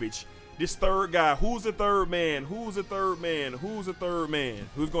Savage. This third guy, who's the third man? Who's the third man? Who's the third man?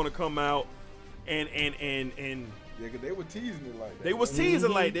 Who's going to come out and yeah, cause they were teasing it like that. They was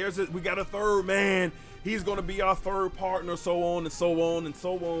teasing like we got a third man. He's going to be our third partner, so on and so on and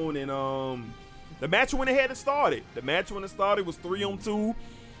so on. And the match went ahead and started. The match when it started was 3-on-2.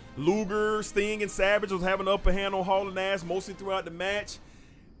 Luger, Sting, and Savage was having an upper hand on Hall and Nash mostly throughout the match.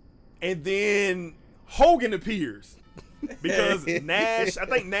 And then Hogan appears because I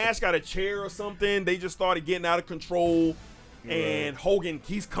think Nash got a chair or something. They just started getting out of control. And Hogan,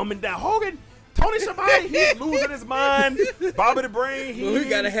 he's coming down. Hogan, Tony Schiavone, he's losing his mind. Bobby the Brain, we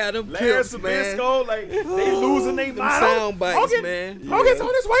gotta have them Larry clips, Sabisco, like they losing their mind. Sound bites, Hogan, man. Hogan's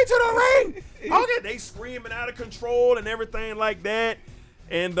on his way to the ring. Hogan, they screaming out of control and everything like that.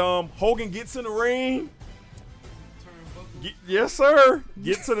 And Hogan gets in the ring. Yes, sir.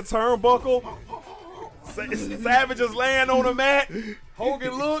 Get to the turnbuckle. Savage is laying on the mat.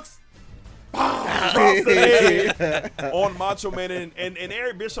 Hogan looks. Drops the head on Macho Man. And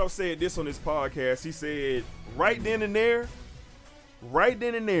Eric Bischoff said this on his podcast. He said, right then and there,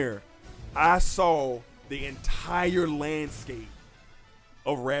 I saw the entire landscape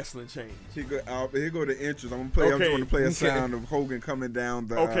of wrestling change. Here go the entrance. I'm just going to play a sound of Hogan coming down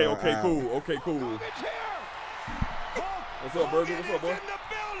the Okay, aisle. cool. What's up, Burger? What's up, boy?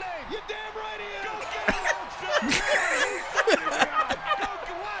 You damn right he is. Go get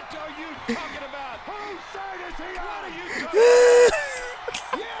him, what are you talking about? Whose side is he on? What are you talking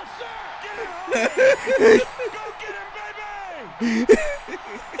about? Yes, sir. Get him, go get him, baby.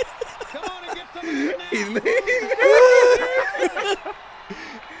 Come on and get some of your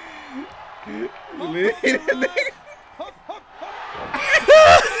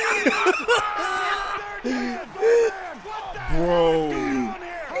Bro.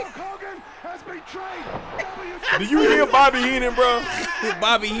 Do you hear Bobby Heenan, bro?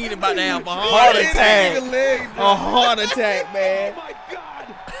 Bobby Heenan about to have a heart attack. A heart attack, man. Oh my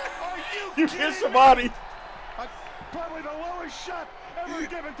God! You hear somebody? Probably the lowest shot ever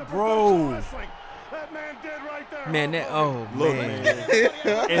given to Bro. wrestling. That man did right there. Man, Look, man.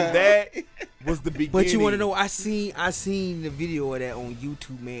 And that was the beginning. But you want to know? I seen the video of that on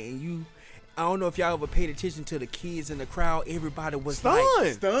YouTube, man. And I don't know if y'all ever paid attention to the kids in the crowd. Everybody was stunned.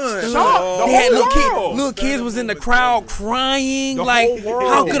 Shocked. They had little kids was in the crowd crying. Like,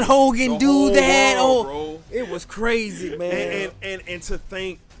 how could Hogan do that? Bro. It was crazy, man. And to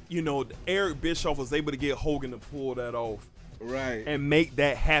think, Eric Bischoff was able to get Hogan to pull that off. Right. And make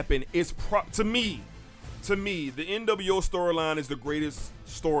that happen. It's to me, the NWO storyline is the greatest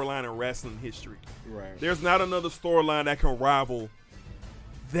storyline in wrestling history. Right. There's not another storyline that can rival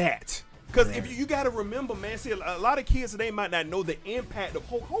that. Because if you got to remember, man, see, a lot of kids today might not know the impact of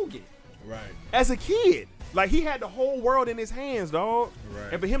Hulk Hogan. Right. As a kid, like he had the whole world in his hands, dog.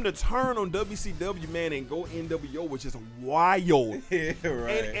 Right. And for him to turn on WCW, man, and go NWO was just wild. Yeah,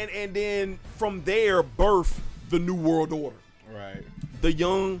 right. And then from there, birth the New World Order. Right. The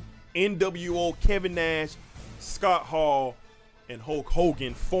young NWO Kevin Nash, Scott Hall, and Hulk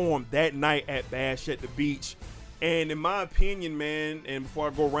Hogan formed that night at Bash at the Beach. And in my opinion, man, and before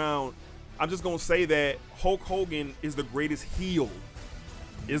I go around, I'm just going to say that Hulk Hogan is the greatest heel.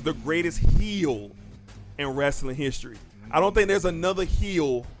 Is the greatest heel in wrestling history. I don't think there's another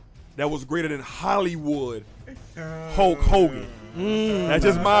heel that was greater than Hollywood Hulk Hogan. That's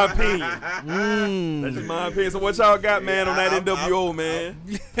just my opinion. That's just my opinion. So what y'all got, man, on that NWO, man?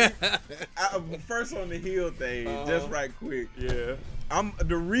 First on the heel thing, just right quick. Yeah.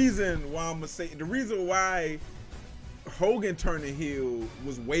 The reason why Hogan turning heel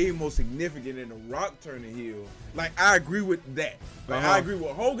was way more significant than The Rock turning heel. Like, I agree with that. Like, I agree with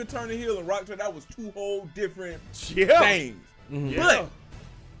Hogan turning heel and Rock turning. That was two whole different things. Mm-hmm. But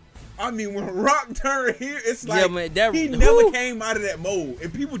I mean, when Rock turned heel, it's like he whew. never came out of that mold,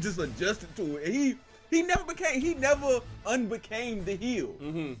 and people just adjusted to it. And he never unbecame the heel.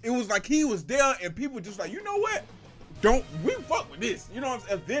 Mm-hmm. It was like he was there, and people just like, you know what? We fuck with this. You know what I'm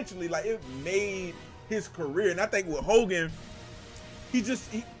saying? Eventually, like, it made his career. And I think with Hogan,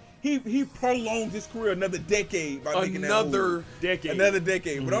 he prolonged his career another decade by making that move. Another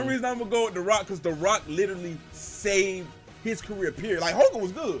decade. Mm-hmm. But the only reason I'm gonna go with The Rock, because The Rock literally saved his career, period. Like, Hogan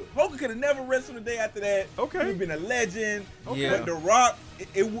was good. Hogan could have never wrestled a day after that. Okay. He would have been a legend. Okay. But The Rock,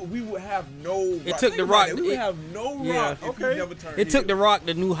 we would have no Rock. It took The Rock. We would have no Rock if he never turned heel. It took The Rock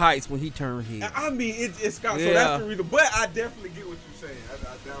to new heights when he turned heel. I mean, it's Scott. So that's the reason. But I definitely get what you're saying.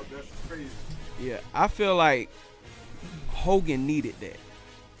 That's crazy. Yeah, I feel like Hogan needed that.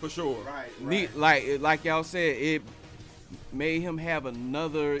 For sure. Right. Like y'all said, it made him have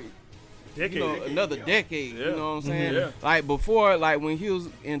another Decade. another decade. Yeah. You know what I'm saying? Yeah. Like before, like when he was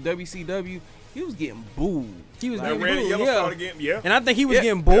in WCW, he was getting booed. He was Like getting Red and booed, Yellow yeah. started getting, And I think he was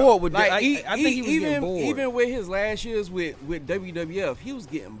getting bored with Like I think he was getting bored. Even with his last years with WWF, he was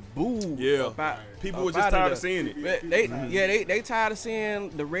getting booed. Yeah. People were just tired of seeing it. They tired of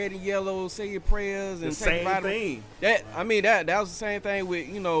seeing the red and yellow, say your prayers and The take same thing. That was the same thing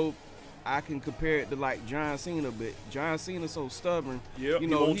with, I can compare it to like John Cena, but John Cena's so stubborn. Yep, he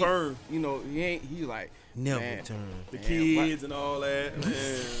won't turn. He like Never man, turn. The kids and all that. Man.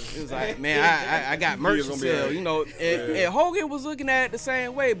 It was like, man, I got merch to sell, and Hogan was looking at it the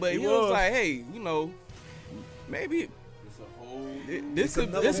same way, but he was like, hey, maybe this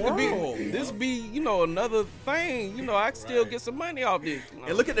could be another thing. I can still get some money off this.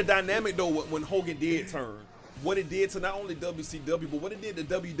 And look at the dynamic though when Hogan did turn. What it did to not only WCW, but what it did to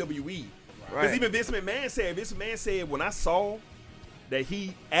WWE. Because even Vince McMahon said, when I saw that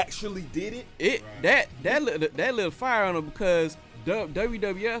he actually did it, that lit a fire on him, because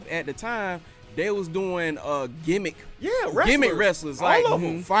WWF at the time, they was doing gimmick wrestlers like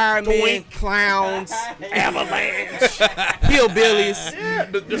firemen, clowns, avalanche, hillbillies. Yeah,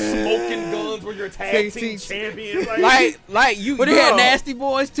 the smoking guns were your tag team champions. Like you. But they had Nasty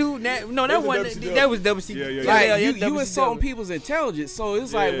Boys too. No, that was WCW. Like you insulting people's intelligence. So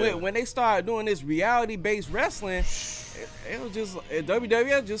it's like when they started doing this reality-based wrestling, it was just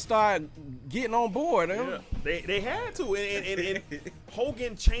WWF just started getting on board. Yeah. They had to, and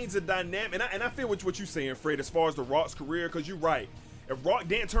Hogan changed the dynamic, and I feel what you're saying, Fred, as far as The Rock's career, because you're right. If Rock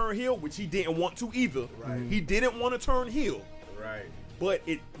didn't turn heel, which he didn't want to either, he didn't want to turn heel, right? But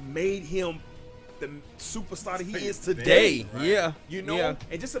it made him the superstar that he is today. Yeah,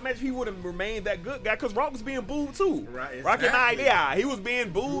 and just imagine if he would have remained that good guy, because Rock was being booed too. Right, Rock and I, he was being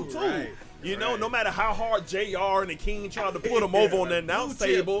booed too. Right. No matter how hard JR and the King tried to put him over on the announce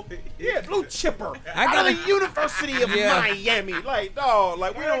table. Yeah, Blue Chipper. Out of the University of Miami. Like, dog,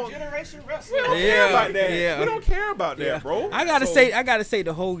 like we don't generation care about that. Yeah. We don't care about that, bro. I gotta say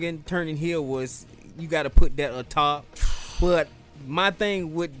the Hogan turning heel was, you gotta put that atop. But my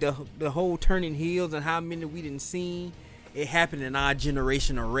thing with the whole turning heels and how many we didn't see, it happened in our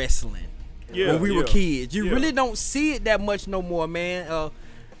generation of wrestling. Yeah, when we were kids. You really don't see it that much no more, man.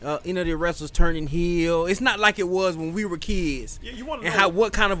 The wrestlers turning heel. It's not like it was when we were kids. Yeah, you want to know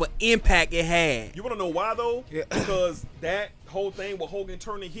what kind of an impact it had. You want to know why though? Yeah. Because that whole thing with Hogan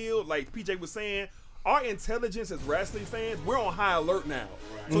turning heel, like PJ was saying, our intelligence as wrestling fans, we're on high alert now.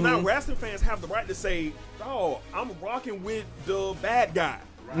 Right. So now wrestling fans have the right to say, "Oh, I'm rocking with the bad guy."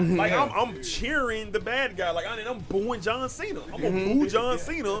 Right. Like I'm cheering the bad guy. Like I'm booing John Cena. I'm gonna boo John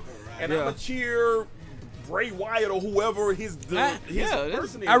Cena, and I'm gonna cheer Bray Wyatt or whoever his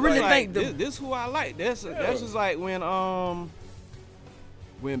person is. I really like, think this who I like. That's just like when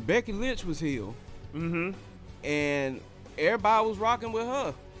Becky Lynch was heel, and everybody was rocking with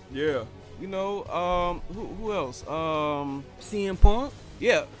her. Yeah. Who else? CM Punk.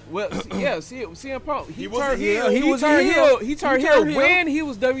 Yeah. Well, CM Punk. He turned heel. He turned heel when he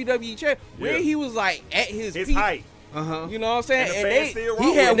was WWE champ. When he was like at his peak. height. You know what I'm saying?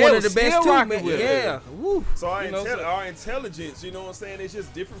 He had one of the best too, man. Yeah. Woo. So our intelligence, you know what I'm saying, it's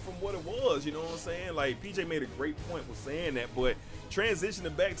just different from what it was, you know what I'm saying? Like PJ made a great point with saying that, but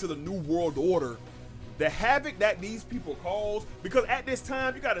transitioning back to the New World Order, the havoc that these people cause, because at this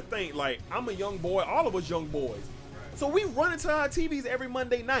time you got to think, like, I'm a young boy, all of us young boys, so we run into our TVs every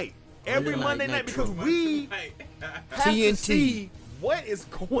Monday night, because we have to see what is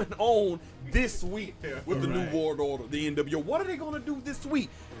going on this week with the New World Order, the NWO. What are they going to do this week?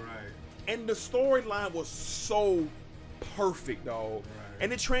 Right. And the storyline was so perfect, dog.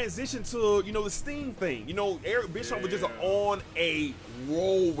 And it transitioned to, the Sting thing. Eric Bischoff was just on a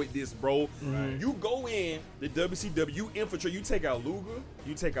roll with this, bro. You go in the WCW, you infiltrate, you take out Luger,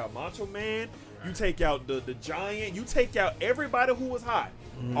 you take out Macho Man, you take out the Giant, you take out everybody who was hot.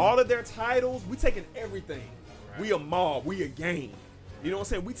 All of their titles, we taking everything. We a mob, we a gang. You know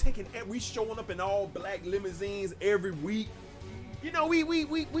what I'm saying? We showing up in all black limousines every week. We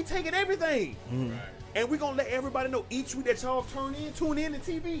taking everything. And we're going to let everybody know each week that y'all tune in to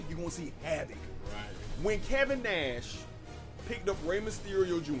TV, you're going to see Havoc. When Kevin Nash picked up Rey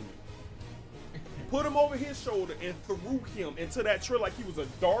Mysterio Jr., put him over his shoulder and threw him into that trailer like he was a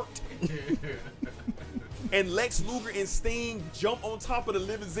dart, and Lex Luger and Sting jump on top of the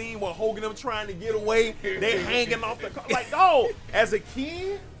limousine while Hogan them trying to get away, they're hanging off the car. Like, as a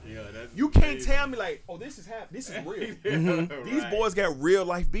kid, you can't tell me like, this is happening. This is real. These boys got real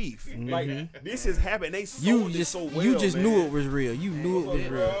life beef. Like, this is happening. They sold it so well. You just knew it was real. You knew it was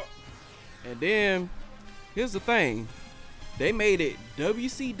real. And then, here's the thing. They made it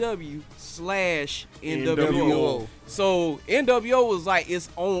WCW/NWO. So NWO was like its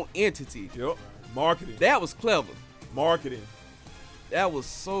own entity. Yep. Marketing. That was clever. Marketing. That was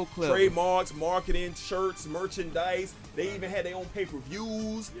so clever. Trademarks, marketing, shirts, merchandise. They even had their own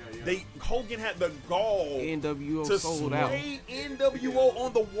pay-per-views. Hogan had the gall NWO to sold out. spray NWO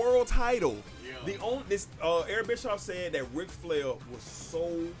on the world title. Eric Bischoff said that Ric Flair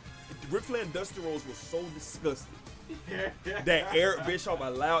and Dusty Rhodes was so disgusted that Eric Bischoff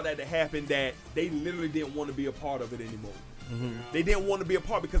allowed that to happen that they literally didn't want to be a part of it anymore. They didn't want to be a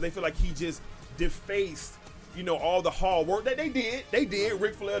part because they feel like he just defaced all the hard work that they did. They did.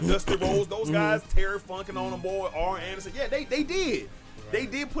 Ric Flair, Dusty Rhodes, those guys, Terry Funk and on the board, Arn Anderson. Yeah, they did. They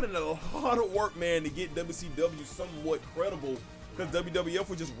did put in a lot of work, man, to get WCW somewhat credible because WWF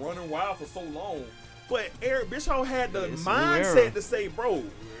was just running wild for so long. But Eric Bischoff had the mindset to say, bro,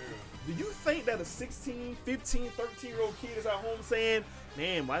 do you think that a 16, 15, 13-year-old kid is at home saying,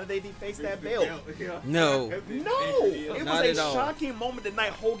 man, why did they deface that belt? No. It was a shocking moment the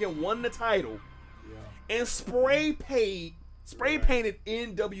night Hogan won the title and spray painted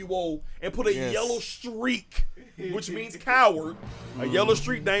NWO and put a yellow streak, which means coward, a yellow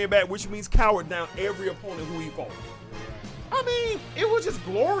streak down your back, which means coward down every opponent who he fought. I mean, it was just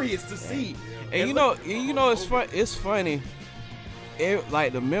glorious to see. And it's funny.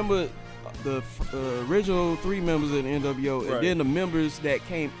 Like the original 3 members of the NWO, and then the members that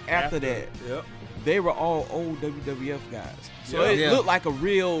came after that, they were all old WWF guys. So it looked like a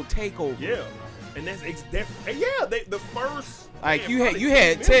real takeover. Yeah. And that's the first. Like you had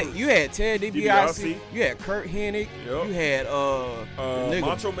Ted DiBiase, you had Kurt Hennig, you had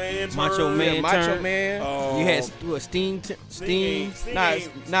Macho Man, you had Sting.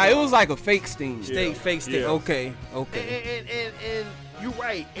 Nah, it was like a fake Sting. Fake Sting. Yeah. Okay. And you're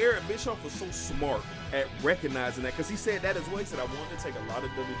right. Eric Bischoff was so smart at recognizing that because he said that as well. He said, I wanted to take a lot of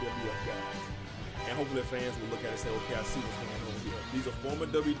WWF guys, and hopefully fans will look at it and say, okay, I see what's going on here. These are former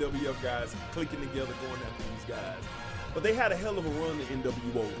WWF guys clicking together, going after these guys. But they had a hell of a run in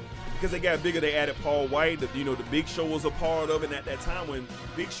NWO because they got bigger. They added Paul White. The Big Show was a part of it. And at that time when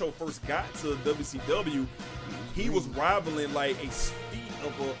Big Show first got to WCW, he was rivaling like a feat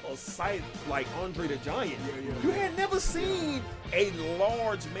of a sight like Andre the Giant. You had never seen a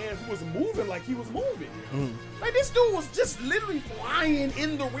large man who was moving like he was moving. Like this dude was just literally flying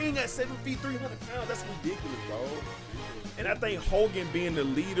in the ring at 7 feet, 300 pounds. That's ridiculous, bro. And I think Hogan being the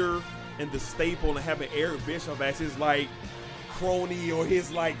leader and the staple and having Eric Bischoff as his like crony or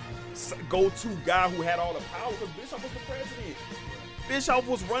his like go-to guy who had all the power because Bischoff was the president. Bischoff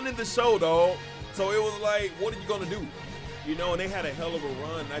was running the show, dog. So it was like, what are you gonna do? And they had a hell of a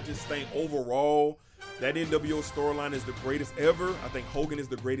run. I just think overall that NWO storyline is the greatest ever. I think Hogan is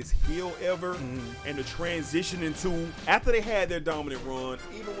the greatest heel ever. And the transition into after they had their dominant run,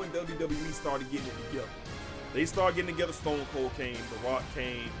 even when WWE started getting it together. They started getting together. Stone Cold came, The Rock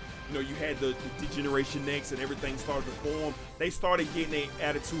came. You had the Generation X and everything started to form. They started getting their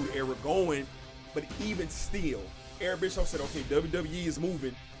attitude era going. But even still, Eric Bischoff said, okay, WWE is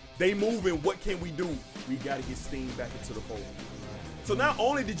moving. They moving. What can we do? We got to get Sting back into the fold. So not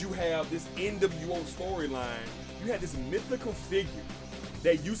only did you have this NWO storyline, you had this mythical figure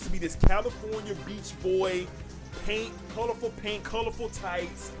that used to be this California beach boy, colorful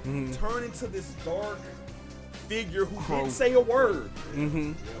tights, turn into this dark figure who didn't say a word.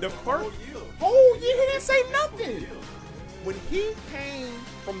 The first whole year he didn't say nothing. When he came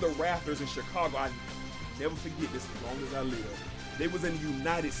from the rafters in Chicago, I never forget this as long as I live. They was in the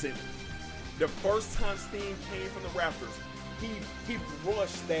United Center. The first time Sting came from the rafters, he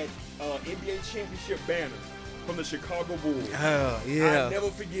brushed that NBA championship banner from the Chicago Bulls. Oh, yeah. I never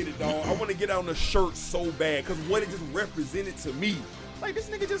forget it, dog. I want to get on the shirt so bad because what it just represented to me. Like, this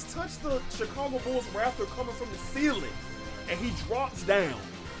nigga just touched the Chicago Bulls rafter coming from the ceiling, and he drops down.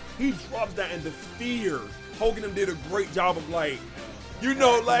 And the fear. Hogan them did a great job of, like, you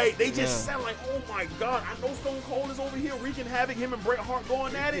know, like, they just sound like, oh my God, I know Stone Cold is over here wreaking havoc, him and Bret Hart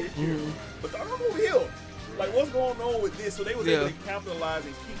going at it. But I'm over here. Like, what's going on with this? So they was able to capitalize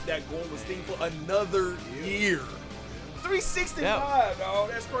and keep that going with Sting for another year. 365,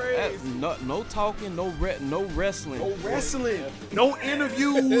 dog. That's crazy. No talking, no wrestling. No wrestling. No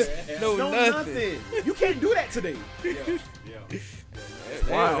interviews. no nothing. You can't do that today.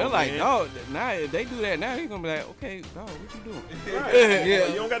 Wow, they're like, no, now if they do that now, he's gonna be like, okay, dog, what you doing? Right.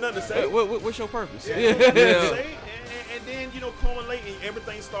 You don't got nothing to say. What's your purpose? And then, you know, culminating,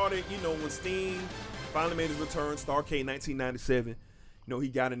 everything started, you know, when Sting finally made his return, Starrcade 1997. You know, he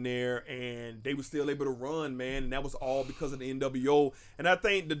got in there and they were still able to run, man, and that was all because of the NWO. And I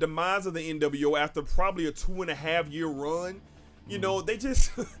think the demise of the NWO after probably a 2.5 year run, you know, they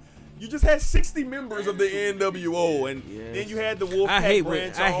just you just had 60 members of the NWO, and then you had the Wolfpack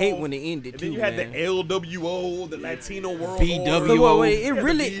branch. I hate when it ended, and too, then you had man. the LWO, the Latino World BWO. Order. It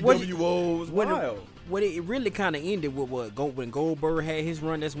really the BWO was wild. When it really kind of ended with when Goldberg had his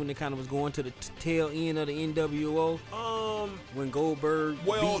run, that's when it kind of was going to the tail end of the NWO. When Goldberg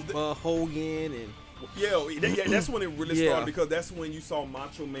beat Hogan and that's when it really started, because that's when you saw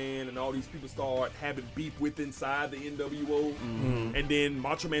Macho Man and all these people start having beef with inside the NWO, and then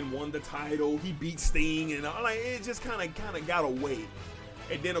Macho Man won the title. He beat Sting, and it just kind of got away.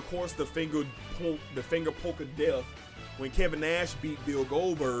 And then of course the finger poke of death. When Kevin Nash beat Bill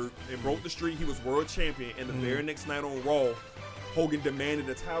Goldberg and broke the streak, he was world champion. And the very next night on Raw, Hogan demanded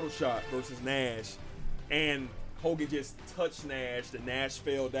a title shot versus Nash. And Hogan just touched Nash. The Nash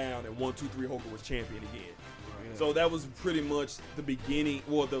fell down, and 1, 2, 3, Hogan was champion again. Right. So that was pretty much the beginning,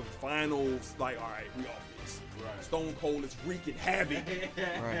 or the finals. Like, all right, we off this. Right. Stone Cold is wreaking havoc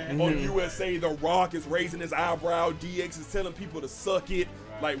on USA. The Rock is raising his eyebrow. DX is telling people to suck it.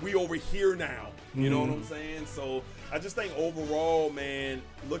 Right. Like, we over here now. You know what I'm saying? So I just think overall, man,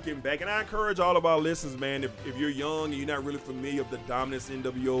 looking back, and I encourage all of our listeners, man, if you're young and you're not really familiar with the dominance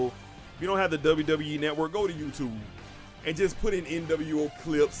NWO, if you don't have the WWE Network, go to YouTube and just put in NWO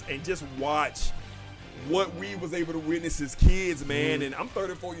clips and just watch what we was able to witness as kids, man. And I'm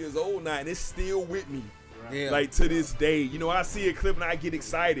 34 years old now, and it's still with me, like to this day. You know, I see a clip and I get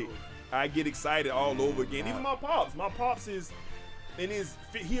excited. All over again. Even my pops is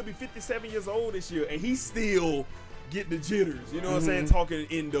he'll be 57 years old this year, and he still get the jitters. You know what I'm saying? Talking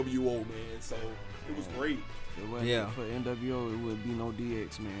NWO, man. So it was great. For NWO, it would be no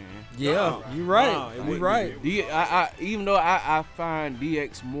DX, man. Yeah, you're right. You're right. Even though I find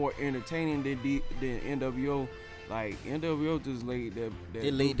DX more entertaining than NWO, like NWO just laid that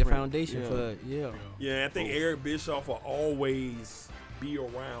it laid the foundation for I think Eric Bischoff will always be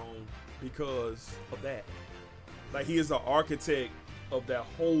around because of that. Like, he is the architect of that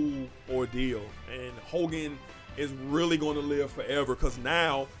whole ordeal, and Hogan is really going to live forever because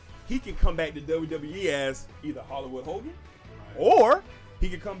now he can come back to WWE as either Hollywood Hogan, or he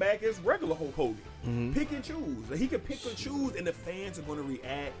can come back as regular Hulk Hogan. Pick and choose. He can pick and choose, and the fans are going to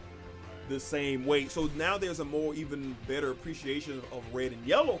react the same way. So now there's a more even better appreciation of red and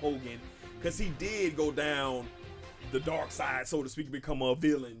yellow Hogan, because he did go down the dark side, so to speak, become a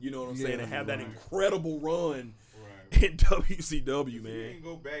villain. You know what I'm saying? And have that incredible run in WCW, man. He didn't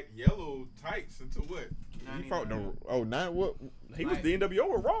go back yellow tights until what? He fought what? He was the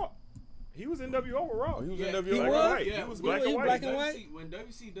NWO with Raw. He was NWO with Raw. He was NWO black and white. Yeah, he was black and white. When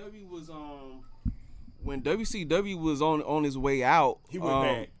WCW was on his way out, he went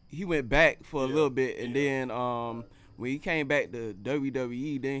back. He went back for a little bit, and then when he came back to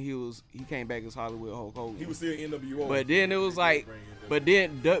WWE, then he came back as Hollywood Hulk Hogan. He was still NWO. But then it was like,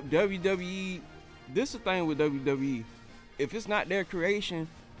 WWE. This is the thing with WWE. If it's not their creation,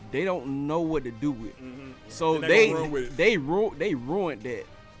 they don't know what to do with. So they ruined that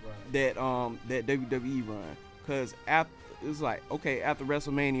WWE run, because it's like, okay, after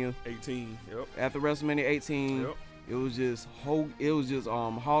WrestleMania 18, after WrestleMania 18, it was just Hall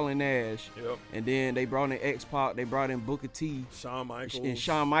and Nash, and then they brought in X-Pac, they brought in Booker T, Shawn Michaels.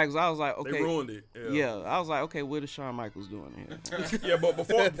 I was like, okay, they ruined it. I was like, okay, what is Shawn Michaels doing here? But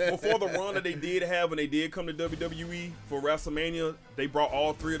before the run that they did have, when they did come to WWE for WrestleMania, they brought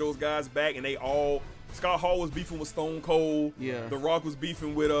all three of those guys back, and Scott Hall was beefing with Stone Cold. Yeah. The Rock was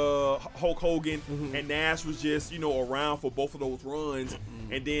beefing with Hulk Hogan, and Nash was just around for both of those runs.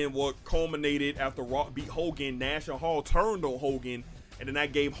 And then what culminated after Rock beat Hogan, Nash and Hall turned on Hogan, And then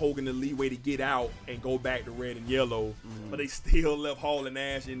that gave Hogan the leeway to get out and go back to red and yellow. But they still left Hall and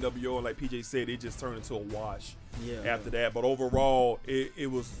Nash, NWO, and like PJ said, it just turned into a wash after that. But overall, it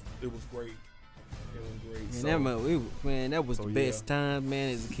was great. It was great. Man, that was the best time,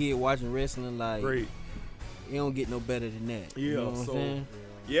 man, as a kid watching wrestling. Like, great. You don't get no better than that. Yeah, you know what I'm saying?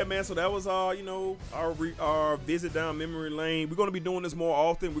 Yeah, man. So that was our visit down memory lane. We're going to be doing this more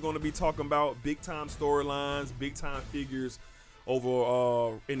often. We're going to be talking about big time storylines, big time figures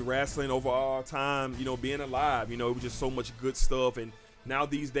over in wrestling over our time. Being alive. It was just so much good stuff. And now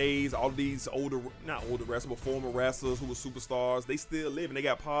these days, all of these not older wrestlers, but former wrestlers who were superstars, they still live and they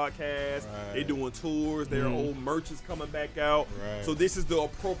got podcasts. Right. They doing tours. Their old merch is coming back out. Right. So this is the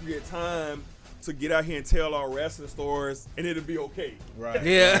appropriate time to get out here and tell our wrestling stories, and it'll be okay. Right.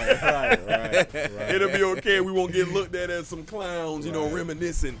 Yeah. Right. It'll be okay. We won't get looked at as some clowns,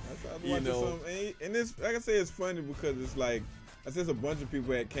 reminiscing. And it's like I say, it's funny because it's like I said, a bunch of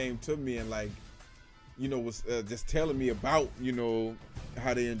people that came to me and like, was just telling me about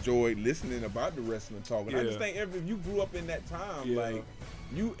how they enjoyed listening about the wrestling talk. And I just think if you grew up in that time, like.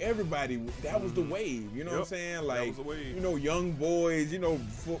 Everybody, that was the wave, you know what I'm saying? Like, that was the wave. Young boys,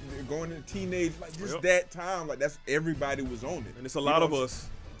 going into teenage, like just that time, like that's everybody was on it. And it's a lot of us.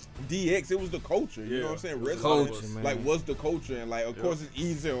 DX, it was the culture, you know what I'm saying? Wrestling, like, was the culture. And like, of course it's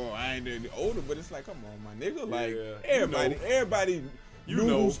easier, I ain't any older, but it's like, come on, my nigga. Like, everybody knew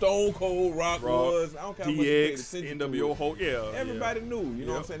who Stone Cold Rock was. I don't care how much you paid attention to NWO Hulk, everybody knew, you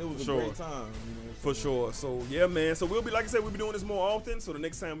know what I'm saying? It was a great time. For sure. So, yeah, man. So, we'll be, like I said, we'll be doing this more often. So, the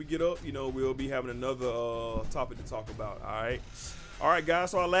next time we get up, we'll be having another topic to talk about. All right. All right,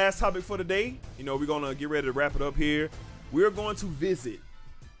 guys. So, our last topic for today, we're going to get ready to wrap it up here. We're going to visit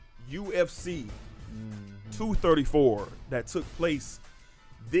UFC 234 that took place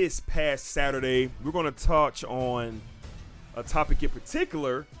this past Saturday. We're going to touch on a topic in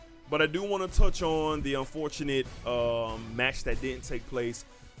particular, but I do want to touch on the unfortunate match that didn't take place.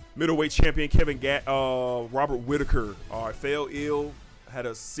 Middleweight champion Robert Whittaker fell ill, had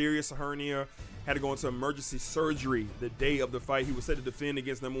a serious hernia, had to go into emergency surgery the day of the fight. He was set to defend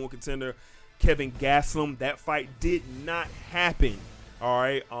against number one contender Kevin Gastelum. That fight did not happen. All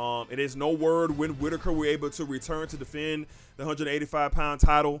right. It is no word when Whittaker were able to return to defend the 185-pound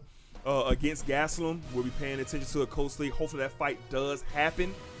title against Gastelum. We'll be paying attention to it closely. Hopefully that fight does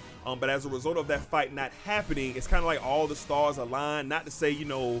happen. But as a result of that fight not happening, it's kind of like all the stars align. Not to say,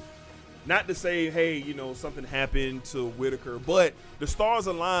 hey, something happened to Whittaker, but the stars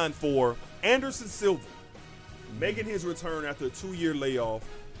align for Anderson Silva making his return after a 2-year layoff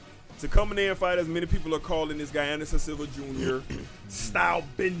to come in there and fight, as many people are calling this guy Anderson Silva Jr., Style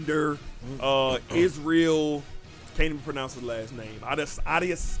Bender, Israel, can't even pronounce his last name,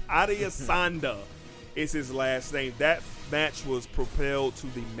 Adesanya is his last name. That match was propelled to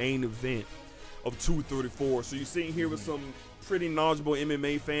the main event of 234. So you're sitting here with some pretty knowledgeable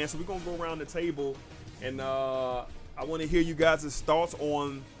MMA fans. So we're going to go around the table, and I want to hear you guys' thoughts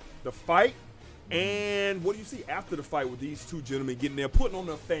on the fight. And what do you see after the fight with these two gentlemen getting there, putting on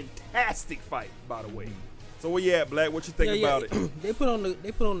a fantastic fight, by the way. So where you at, Black? What you think about it? They put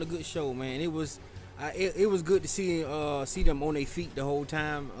on the good show, man. It was good to see them on their feet the whole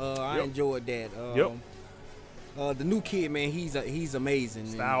time. I enjoyed that. The new kid, man, he's amazing.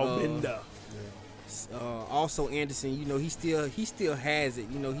 Style Bender. Also Anderson, he still has it.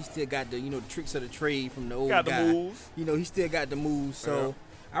 He still got the tricks of the trade from the old guy. Got the moves. He still got the moves. So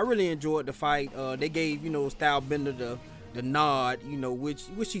I really enjoyed the fight. They gave Style Bender the nod,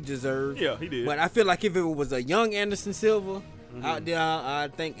 which he deserved. Yeah, he did. But I feel like if it was a young Anderson Silva out there, I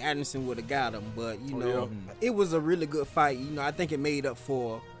think Anderson would have got him. But it was a really good fight. I think it made up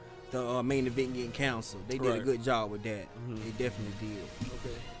for the main event getting canceled. They did a good job with that. They definitely did.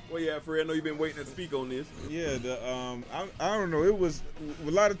 Okay. Well, yeah, Fred, I know you've been waiting to speak on this. Yeah, I don't know. It was a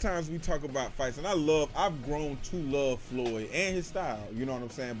lot of times we talk about fights, and I've grown to love Floyd and his style. You know what I'm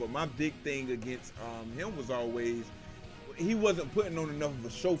saying? But my big thing against him was always he wasn't putting on enough of a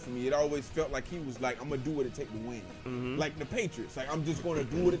show for me. It always felt like he was like, I'm gonna do what it take to win, like the Patriots. Like, I'm just gonna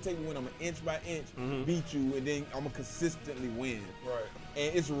do what it take to win. I'm gonna inch by inch beat you, and then I'm gonna consistently win. Right.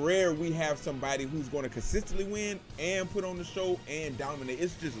 And it's rare we have somebody who's going to consistently win and put on the show and dominate.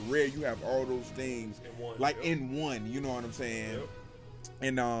 It's just rare you have all those things in one. You know what I'm saying? Yep.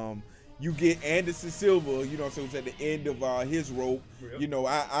 And you get Anderson Silva, so it's at the end of his rope.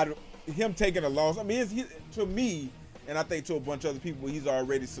 Yep. Him taking a loss. I mean, to me, and I think to a bunch of other people, he's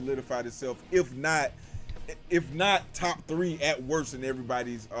already solidified himself. If not, if not top 3 at worst in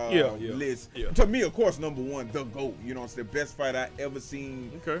everybody's list. Yeah. To me, of course, number 1, the GOAT. You know, it's the best fight I ever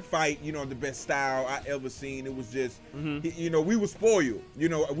seen. Okay. Fight, you know, the best style I ever seen. It was just, you know, we were spoiled. You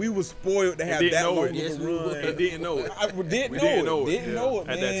know, we were spoiled to have that long of a run. And didn't know it. Didn't know it,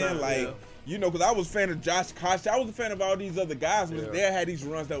 at man. that time, like, you know, because I was a fan of Josh Koch. I was a fan of all these other guys. But they had these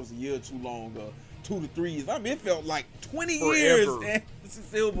runs that was a year too long, 2 to 3 years. I mean, it felt like 20 years. And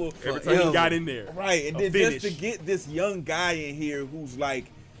Silva, every time he got in there, right? And then just to get this young guy in here who's like,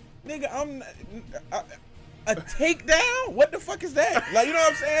 nigga, I'm a takedown. What the fuck is that? Like, you know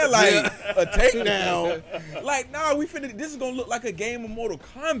what I'm saying? Like a takedown. Like, nah, we finna. This is gonna look like a game of Mortal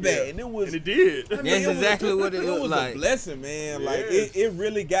Kombat, and it was. And it did. I mean, that's exactly what it looked like. It was a blessing, man. Like it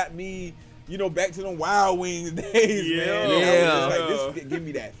really got me. You know, back to them Wild Wings days, man. Yeah. Like, this give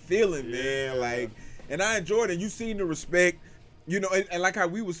me that feeling, man. Like, and I enjoyed it. You seen the respect, you know, and like how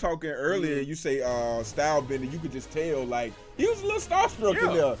we was talking earlier, you say style bender, you could just tell, like, he was a little starstruck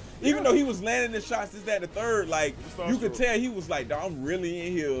in there. Even though he was landing the shots, this, that, and the third, like, you could tell he was like, dog, I'm really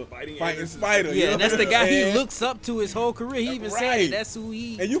in here fighting Spider. Yeah, that's the guy he looks up to his whole career. He even said it. That's who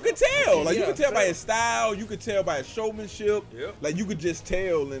he. And you could tell. Like, you could tell by his style. You could tell by his showmanship. Yep. Like, you could just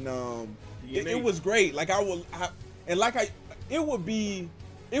tell. And it was great. Like, it would be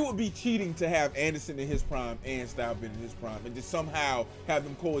cheating to have Anderson in his prime and Stylebender in his prime and just somehow have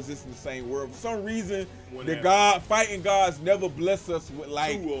them coexist in the same world. For some reason, fighting gods never bless us with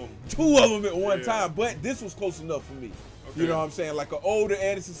like two of them at one time. But this was close enough for me. Okay. You know what I'm saying? Like an older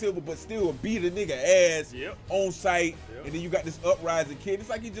Anderson Silva, but still beat a nigga ass on sight. And then you got this uprising kid. It's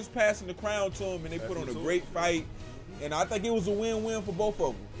like he just passing the crown to him, and they put on a great fight. And I think it was a win-win for both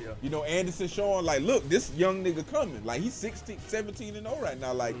of them. Yeah. You know, Anderson showing, like, look, this young nigga coming. Like, he's 16, 17-0 right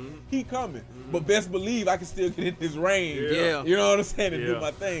now. Like, he coming. But best believe I can still get in this range. Yeah. You know what I'm saying? And do my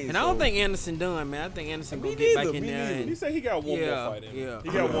thing. And I don't think Anderson done, man. I think Anderson gonna get back in there. He said he got one more fight in him.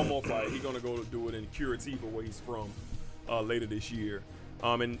 He got one more fight. He's going to go do it in Curitiba, where he's from, later this year.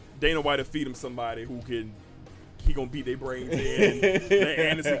 And Dana White will feed him somebody who can... He gonna beat their brains in and let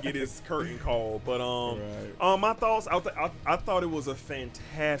Anderson get his curtain call. But my thoughts, I thought it was a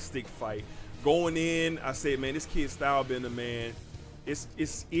fantastic fight. Going in, I said, man, this kid Stylebender, man,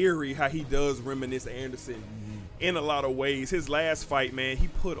 it's eerie how he does reminisce Anderson in a lot of ways. His last fight, man, he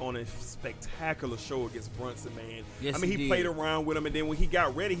put on a spectacular show against Brunson, man. Yes, I mean, he played around with him, and then when he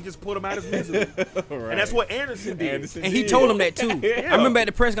got ready, he just put him out his misery. And that's what Anderson did. And he told him that too. I remember at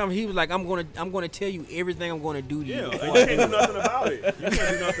the press conference, he was like, "I'm gonna tell you everything I'm gonna do to you." You can't do nothing about it. You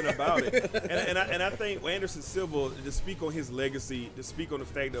can't do nothing about it. And I think Anderson Silva, to speak on his legacy, to speak on the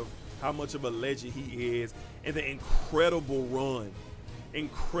fact of how much of a legend he is, and the incredible run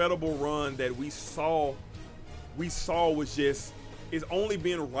that we saw was just is only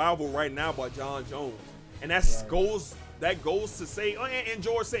being rivaled right now by John Jones, and that goes to say, and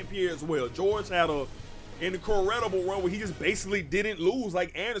George St. Pierre as well. George had an incredible run where he just basically didn't lose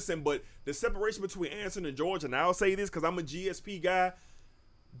like Anderson, but the separation between Anderson and George, and I'll say this because I'm a GSP guy,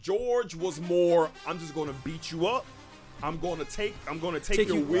 George was more, I'm just gonna beat you up, I'm gonna take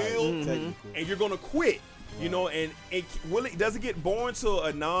your will, and you're gonna quit. You know, and it does it get boring to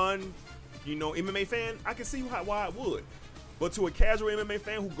a non, MMA fan? I can see why it would. But to a casual MMA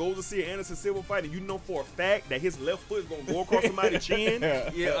fan who goes to see an Anderson Silva fight, and you know for a fact that his left foot is going to go across somebody's chin,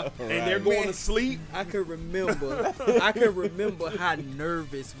 and they're going to sleep. I can remember how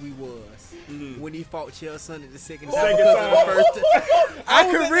nervous we was when he fought Chael Sonnen the second time. I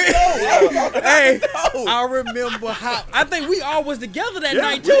remember how. I think we all was together that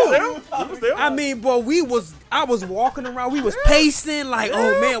night too. I mean, boy, I was walking around. We was pacing like,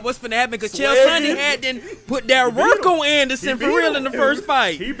 oh man, what's finna happen? Because Chael Sonnen had then put that work on Anderson for real in the first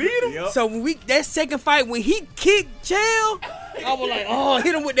fight. He beat him. So when that second fight, when he kicked Chael, I was like, oh,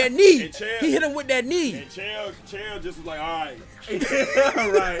 hit him with that knee. He hit him with that knee. And Chael just was like, all right.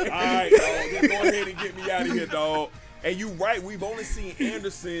 All right, dog. Just go ahead and get me out of here, dog. And you right, we've only seen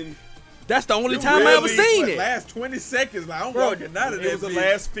Anderson. That's the only time I ever seen it. Last 20 seconds, like, I'm walking out of there. It was the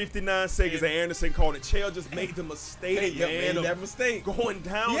last 59 seconds that Anderson called it. Chael just made the mistake, man. That mistake. Going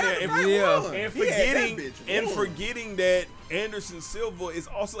down there and forgetting that Anderson Silva is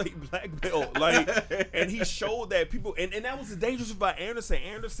also a black belt. And he showed that people, and that was the dangerous about Anderson.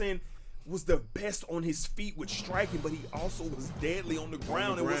 Anderson was the best on his feet with striking, but he also was deadly on the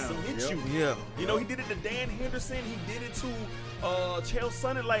ground and would submit you. Yeah. He did it to Dan Henderson. He did it to Chael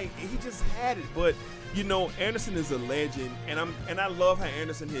Sonnen. Like, he just had it. But Anderson is a legend, and I love how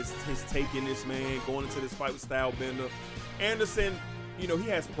Anderson has taken this, man, going into this fight with Stylebender. Anderson, he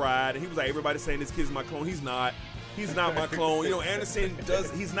has pride, and he was like, everybody's saying this kid's my clone. He's not. He's not my clone. You know, Anderson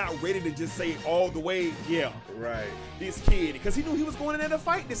he's not ready to just say all the way, yeah. Right. This kid. Because he knew he was going in there to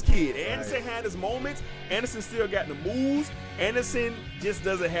fight this kid. Anderson had his moments. Anderson still got the moves. Anderson just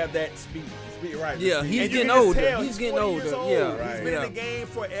doesn't have that speed. Right. Yeah, he's getting older. He's getting older. Yeah. Right. He's been in the game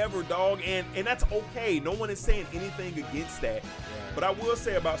forever, dog. And that's okay. No one is saying anything against that. Right. But I will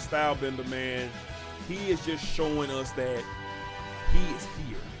say about Stylebender, man, he is just showing us that he is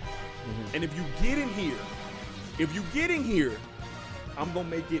here. Mm-hmm. And if you get in here, I'm going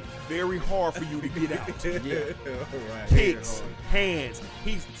to make it very hard for you to get out. Right. Kicks, hands.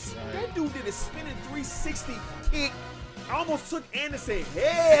 That dude did a spinning 360 kick. Almost took Anderson's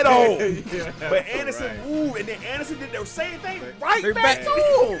head off. But Anderson moved, and then Anderson did the same thing right back to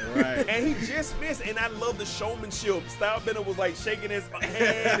him. Right. And he just missed. And I love the showmanship. Stylebender was like shaking his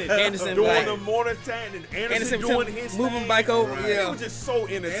hand and Anderson doing like, the mortar time, and Anderson doing his moving thing. back over. Right. It was just so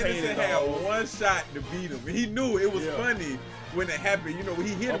entertaining. Anderson had one shot to beat him. He knew it was funny when it happened. You know, when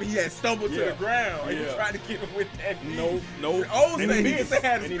he hit him, he had stumbled to the ground. And he tried to get him with that knee. No. Anderson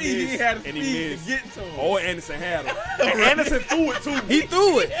had the speed. He had the speed to get to him. Oh, Anderson had him. And Anderson threw it too. He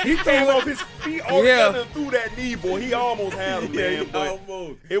threw it. He came off his feet altogether and threw that knee, boy. He almost had him, man. But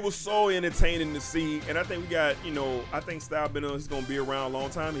it was so entertaining to see. And I think we got, I think Stylebender is going to be around a long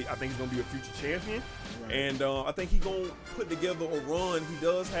time. I think he's going to be a future champion. Right. And I think he's going to put together a run. He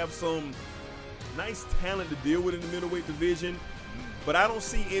does have some nice talent to deal with in the middleweight division. But I don't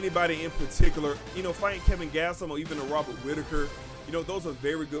see anybody in particular, fighting Kevin Gastelum or even a Robert Whittaker. Those are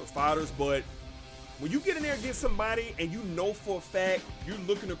very good fighters. But when you get in there against somebody and you know for a fact you're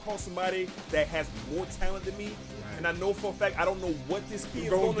looking across somebody that has more talent than me, and I know for a fact I don't know what this kid is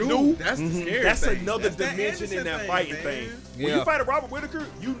going to do. That's the scary That's thing. another That's dimension in that fighting thing. When you fight a Robert Whittaker,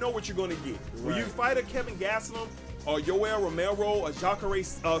 you know what you're going to get. When you fight a Kevin Gastelum or Yoel Romero or Jacare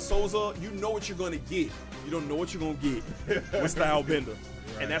Souza, you know what you're going to get. You don't know what you're going to get with Stylebender.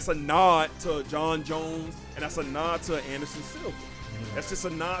 Right. And that's a nod to John Jones, and that's a nod to Anderson Silva. That's just a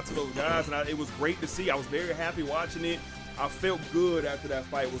nod to those guys, and it was great to see. I was very happy watching it. I felt good after that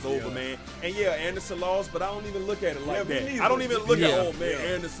fight was over, man. And Anderson lost, but I don't even look at it like that. I don't even look at,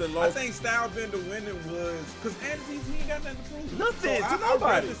 Anderson lost. I think Stylebender winning was because Anderson, he ain't got nothing to prove. Nothing so to nobody.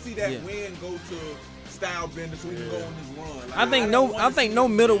 I'd rather see that win go to Stylebender so he can go on his run. Like, I think no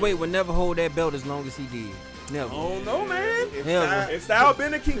middleweight would never hold that belt as long as he did. Never. I don't know, man. If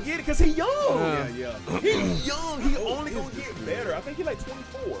Stylebender can get it, because he young. He's young. He only going to get better. I think he like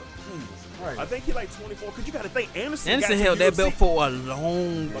 24. I think he like 24. Because you got to think, Anderson held that belt for a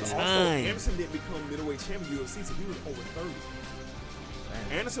long time. Also, Anderson didn't become middleweight champion of UFC, so he was over 30.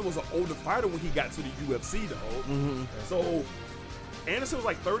 Anderson was an older fighter when he got to the UFC, though. Mm-hmm. So Anderson was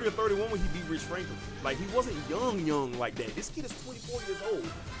like 30 or 31 when he beat Rich Franklin. Like, he wasn't young like that. This kid is 24 years old.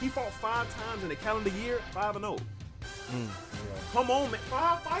 He fought 5 times in the calendar year, 5-0. Come on, man.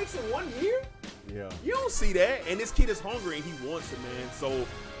 5 fights in 1 year? Yeah. You don't see that. And this kid is hungry and he wants it, man. So,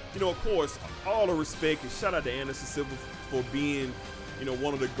 of course, all the respect and shout out to Anderson Silva for being,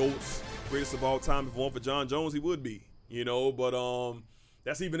 one of the GOATs, greatest of all time. If it weren't for John Jones, he would be, but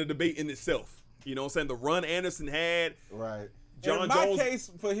that's even a debate in itself. You know what I'm saying? The run Anderson had. Right. John in my Jones,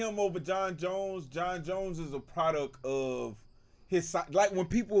 case, for him over John Jones is a product of his, like when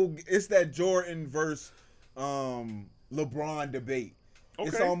people, it's that Jordan versus LeBron debate. Okay,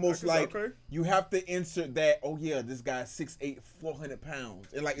 it's almost like you have to insert that, this guy's 6'8", 400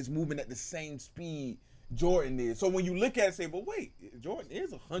 pounds. And like it's moving at the same speed Jordan is. So when you look at it, say, but wait, Jordan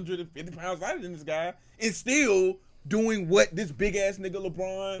is 150 pounds lighter than this guy. It's still doing what this big ass nigga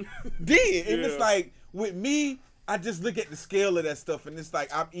LeBron did. And it's like, with me, I just look at the scale of that stuff, and it's like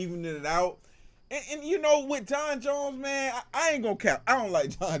I'm evening it out. And with John Jones, man, I ain't gonna cap. I don't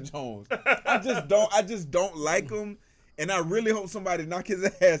like John Jones. I just don't like him, and I really hope somebody knock his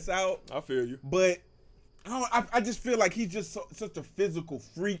ass out. I feel you, but I just feel like he's just such a physical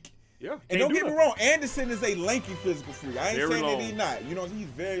freak. Yeah, and don't get me wrong, Anderson is a lanky physical freak. I ain't saying that he's not. He's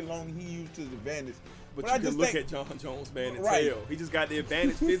very long. He used his advantage. But you can look at John Jones, man, and tell he just got the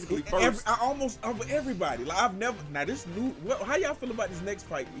advantage physically first. Almost over everybody. Like I've never. Now this new. How y'all feel about this next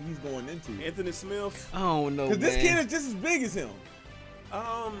fight he's going into? Anthony Smith. I don't know. Because this kid is just as big as him.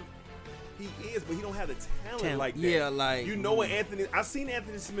 He is, but he don't have the talent like that. Yeah, like what Anthony. I seen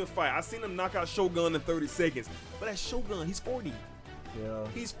Anthony Smith fight. I seen him knock out Shogun in 30 seconds. But that Shogun, he's 40. Yeah.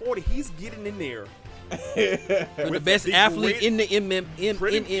 He's 40. He's getting in there. the best athlete in the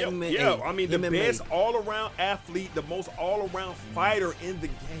MMA. Yeah, I mean the best all-around athlete, the most all-around fighter in the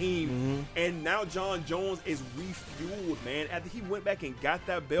game. Mm-hmm. And now John Jones is refueled, man. After he went back and got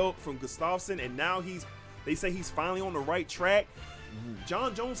that belt from Gustafsson, and now they say he's finally on the right track.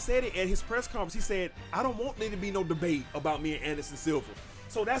 John Jones said it at his press conference. He said, I don't want there to be no debate about me and Anderson Silva.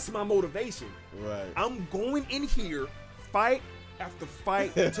 So that's my motivation. Right. I'm going in here, fight after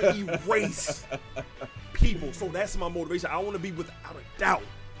fight, to erase people. So that's my motivation. I want to be, without a doubt,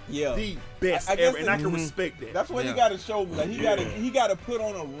 the best ever, and I can respect that. That's what he got to show me. Like he got to put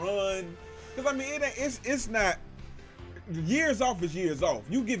on a run. Because I mean, it's not. Years off is years off.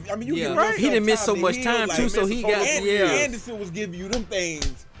 You give right. He didn't miss so much time too, so he got Anderson was giving you them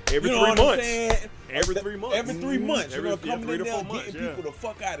things every 3 months. Every 3 months. Every 3 months. Every coming 3 in to there 4 months, getting people the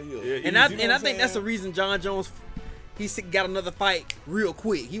fuck out of here. Yeah, and I think that's the reason John Jones he got another fight real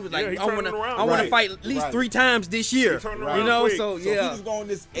quick. He was like, I want to fight at least 3 times this year. You know, quick. so he just going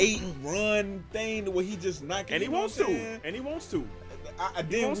this 8-run thing where he just knocking. And he wants to.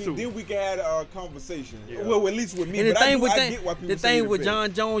 Then we can have a conversation. Yeah. Well, at least with me. And I get why people the thing with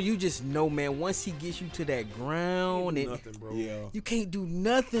John Jones, you just know, man. Once he gets you to that ground, nothing, bro. You can't do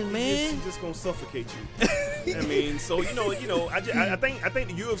nothing, man. He's just gonna suffocate you. I mean, so I think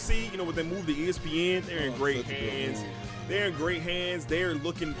the UFC, when they moved to ESPN, they're in great hands. They're in great hands. They're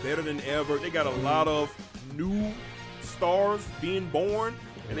looking better than ever. They got a lot of new stars being born,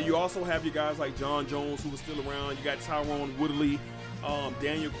 and then you also have your guys like John Jones, who was still around. You got Tyron Woodley.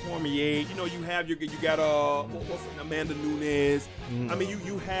 Daniel Cormier, you got Amanda Nunes. I mean,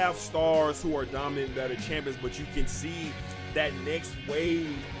 you have stars who are dominant that are champions, but you can see that next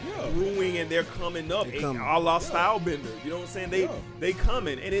wave brewing, and they're coming up, a la Stylebender. You know what I'm saying? They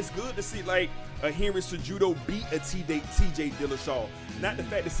coming, and it's good to see like a Henry Cejudo beat a TJ Dillashaw. Not the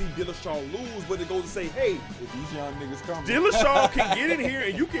fact to see Dillashaw lose, but it goes to say, hey, these young niggas coming. Dillashaw can get in here,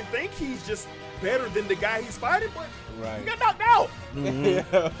 and you can think he's just better than the guy he's fighting, but he got knocked out.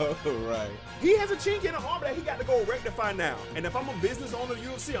 Right. He has a chink in the armor that he got to go rectify now. And if I'm a business owner of the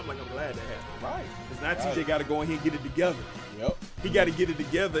UFC, I'm glad that happened. Right. Because now TJ got to go in here and get it together. Yep. He got to get it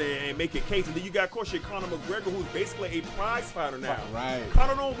together and make a case. And then you got, of course, your Conor McGregor, who's basically a prize fighter now. Right.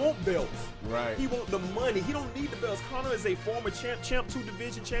 Conor don't want belts. Right. He want the money. He don't need the belts. Conor is a former champ,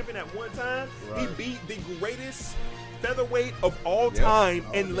 2-division champion at one time. Right. He beat the greatest featherweight of all time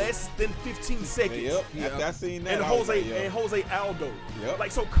in less than 15 seconds. After I seen that, and Jose Aldo. Yep.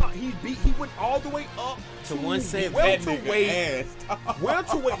 Like, so he went all the way up to 170.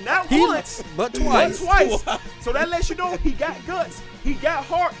 Welterweight, not once, but twice. So that lets you know he got guts. He got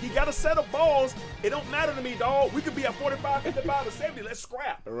heart. He got a set of balls. It don't matter to me, dog. We could be at 45, 55, or 70. Let's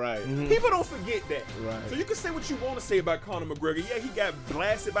scrap. Right. Mm-hmm. People don't forget that. Right. So you can say what you want to say about Conor McGregor. Yeah, he got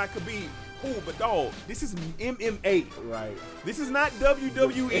blasted by Khabib. Cool, but dog, this is MMA. Right. This is not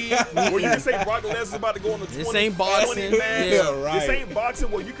WWE where you can say Brock Lesnar's about to go on a 20 This ain't boxing. This ain't boxing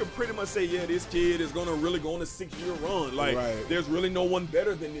where you can pretty much say, this kid is going to really go on a 6-year run. Like, there's really no one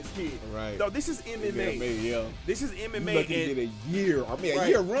better than this kid. Right. Dog, this is MMA. This is MMA. You get a year. I mean, a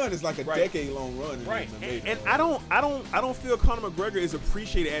year run is like a decade-long run. Right. And I don't feel Conor McGregor is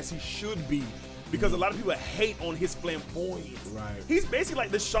appreciated as he should be. Because a lot of people hate on his flamboyance. Right. He's basically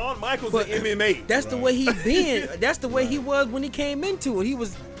like the Shawn Michaels of MMA. That's the way he been. That's the way he was when he came into it. He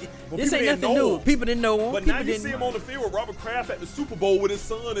was. This ain't nothing new. People didn't know him. But now you see him on the field with Robert Kraft at the Super Bowl with his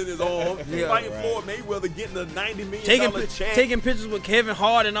son in his arm, fighting Floyd Mayweather, getting a $90 million check. Taking pictures with Kevin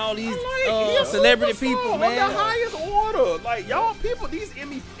Hart and all these celebrity people, man. On the highest order. Like, y'all people, these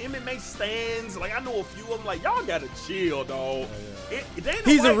MMA stands, like, I know a few of them, like, y'all gotta chill, dog.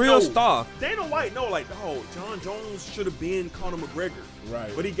 He's a real star. Dana White know, like, dog, John Jones should have been Conor McGregor.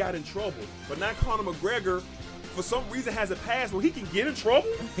 Right. But he got in trouble. But now Conor McGregor, for some reason, has a pass where he can get in trouble.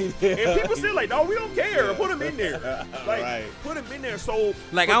 And people say, like, no, we don't care. Put him in there. Like, put him in there. So,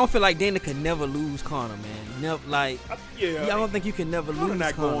 like, I don't feel like Dana could never lose Conor, man. Never, like, I don't think you can never lose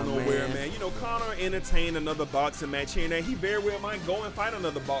not Conor, going nowhere, man. You know, Conor entertained another boxing match here and there. He very well might go and fight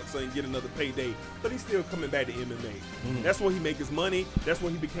another boxer and get another payday. But he's still coming back to MMA. That's where he make his money. That's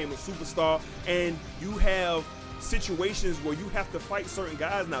where he became a superstar. And you have situations where you have to fight certain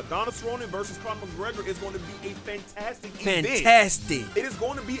guys. Now, Donald Cerrone versus Conor McGregor is going to be a fantastic event. It is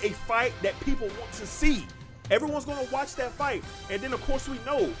going to be a fight that people want to see. Everyone's going to watch that fight. And then, of course, we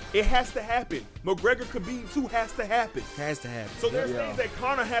know it has to happen. McGregor Khabib 2 has to happen. So there's things that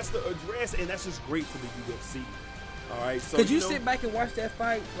Conor has to address, and that's just great for the UFC. All right. So could you sit back and watch that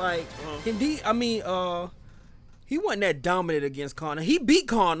fight? Like, he wasn't that dominant against Conor. He beat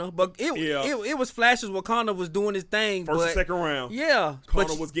Conor, but it was flashes where Conor was doing his thing. First and second round. Yeah.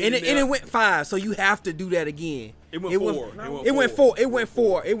 Conor was getting and it went 5, so you have to do that again. It went 4.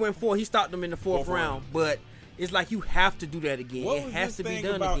 It went 4. He stopped him in the fourth round. But it's like you have to do that again. It has to be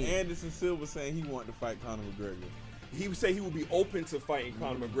done about again. Anderson Silva saying he wanted to fight Conor McGregor? He would say he would be open to fighting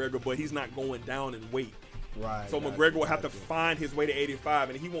Conor McGregor, but he's not going down in weight. Right. So McGregor will have to find his way to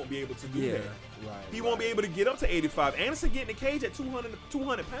 85, and he won't be able to do that. Right. He won't be able to get up to 85. Anderson get in the cage at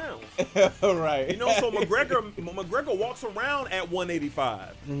 200 pounds. Right. You know, so McGregor walks around at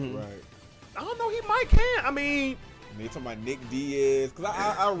 185. Mm-hmm. Right. I don't know. He might can. I mean, they talking about Nick Diaz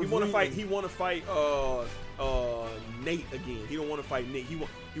because he want to fight. He want to fight Nate again. He don't want to fight Nick.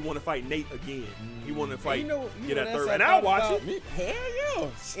 He want to fight Nate again. He want to fight. Get that third. And I'll watch it. Hell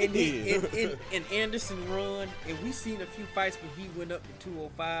yeah. In Anderson run, and we seen a few fights when he went up to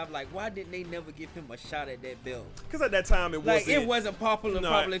 205. Like, why didn't they never give him a shot at that belt? Because at that time it wasn't popular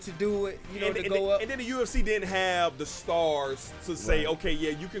to do it. To go up. And then the UFC didn't have the stars to say, okay,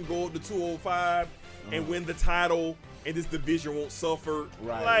 yeah, you can go up to 205 and win the title. And this division won't suffer.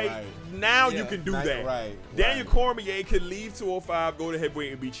 Now you can do that. Daniel Cormier can leave 205, go to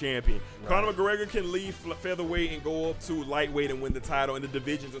heavyweight and be champion. Conor McGregor can leave featherweight and go up to lightweight and win the title, and the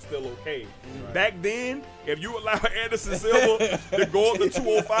divisions are still okay. Back then, if you allow Anderson Silva to go up to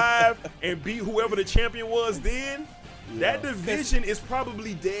 205 and beat whoever the champion was then, that division is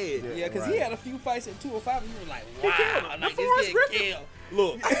probably dead. Yeah, because he had a few fights at 205 and you were like, wow, like this getting killed.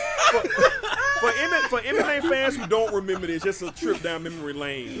 Look, for MMA fans who don't remember this, just a trip down memory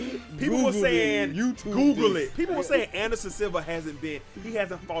lane. People were saying, Google it. People were saying Anderson Silva hasn't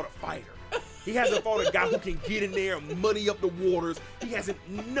fought a fighter. He hasn't fought a guy who can get in there and muddy up the waters. He's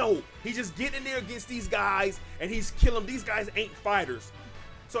just getting in there against these guys and he's killing them. These guys ain't fighters.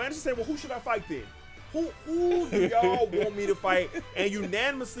 So Anderson said, well, who should I fight then? Who do y'all want me to fight? And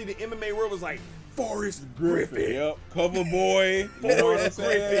unanimously, the MMA world was like, Forrest Griffin. Yep. Cover boy. Forrest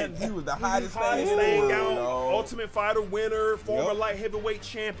Griffin. He was the hottest thing out. Ultimate Fighter winner, former light heavyweight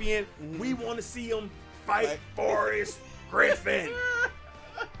champion. We want to see him fight Forrest Griffin.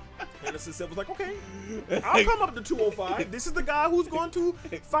 Anderson Silva was like, okay, I'll come up to 205. This is the guy who's going to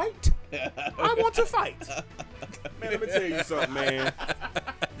fight. I want to fight. Man, let me tell you something, man.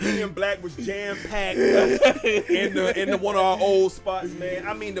 Union Black was jam-packed in the one of our old spots, man.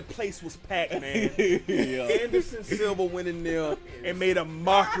 I mean, the place was packed, man. Anderson Silva went in there and made a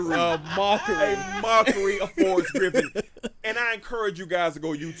mockery of Forrest Griffin. And I encourage you guys to go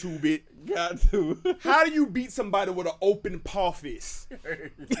YouTube it. Got to. How do you beat somebody with an open paw fist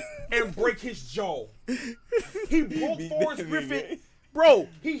and break his jaw? He broke Forrest Griffin. Bro,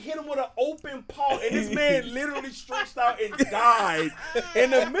 he hit him with an open paw, and this man literally stretched out and died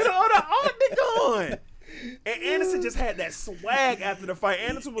in the middle of the octagon. And Anderson just had that swag after the fight.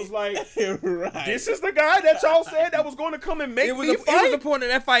 Anderson was like, this is the guy that y'all said that was going to come and make me fight? It was the point of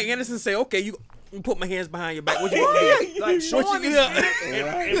that fight. Anderson said, okay, you put my hands behind your back. What you want to do? Like, showing his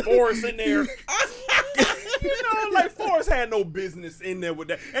and Forrest in there. Like Forrest had no business in there with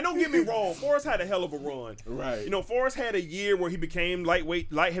that. And don't get me wrong, Forrest had a hell of a run. Right. Forrest had a year where he became light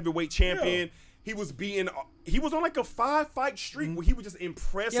heavyweight champion. Yeah. He was on like a 5-fight streak where he was just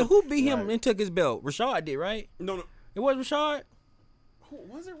impressive. Yeah, who beat him and took his belt? Rashad did, right? No. It was Rashad? Who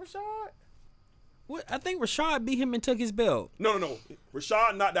was it, Rashad? What? I think Rashad beat him and took his belt. No.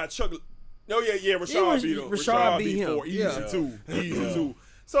 Rashad knocked out Chuck. No, yeah, Rashad beat him. Rashad beat him. Easy two.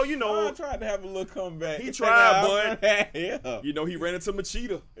 So, I tried to have a little comeback. He tried, but he ran into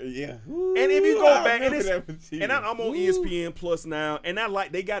Machida. Yeah. And if you go back, and I'm on ESPN Plus now, and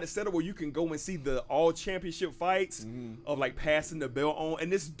they got it set up where you can go and see the all championship fights of like passing the belt on,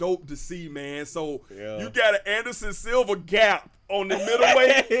 and it's dope to see, man. So you got an Anderson Silva gap on the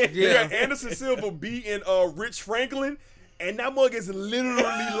middleweight. You got Anderson Silva beating Rich Franklin. And that mug is literally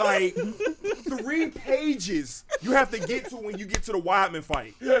like 3 pages you have to get to when you get to the Weidman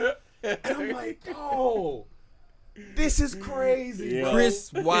fight. And I'm like, oh, this is crazy, bro. Chris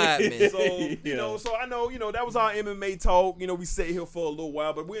Weidman. So I know, that was our MMA talk. We sat here for a little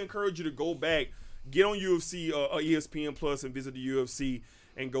while, but we encourage you to go back, get on UFC ESPN Plus and visit the UFC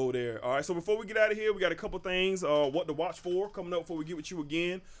and go there. All right, so before we get out of here, we got a couple things what to watch for coming up before we get with you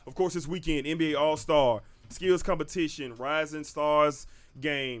again. Of course, this weekend, NBA All-Star skills competition, Rising Stars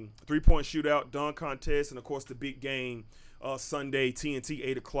game, 3-point shootout, dunk contest, and of course the big game Sunday, TNT,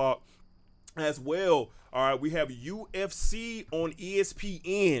 8 o'clock as well. All right, we have UFC on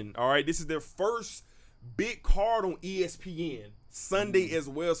ESPN. All right, this is their first big card on ESPN Sunday as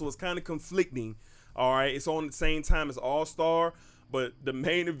well, so it's kind of conflicting. All right, it's on the same time as All-Star, but the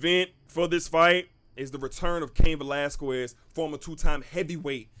main event for this fight is the return of Cain Velasquez, former 2-time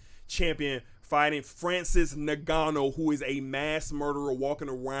heavyweight champion, fighting Francis Ngannou, who is a mass murderer walking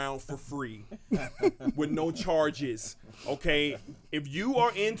around for free with no charges. Okay, if you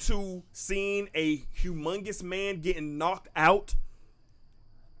are into seeing a humongous man getting knocked out,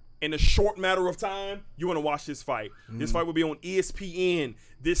 in a short matter of time, you want to watch this fight. This fight will be on ESPN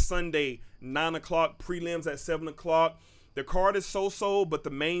this Sunday, 9 o'clock, prelims at 7 o'clock. The card is so-so, but the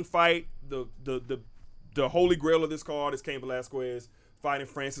main fight, the holy grail of this card is Cain Velasquez fighting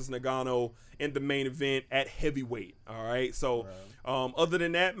Francis Ngannou in the main event at heavyweight. All right. So other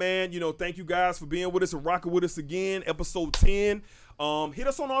than that, man, thank you guys for being with us and rocking with us again. Episode 10. Hit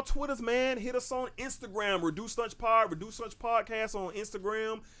us on our Twitters, man. Hit us on Instagram, Reduce Lunch Pod, Reduce Lunch Podcast on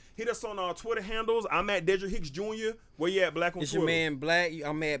Instagram. Hit us on our Twitter handles. I'm at Dedrick Hicks Jr. Where you at, Black on it's Twitter? It's your man, Black.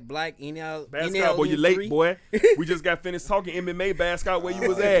 I'm at Black. Bascott, boy, you late, boy. We just got finished talking MMA, Bascott. Where you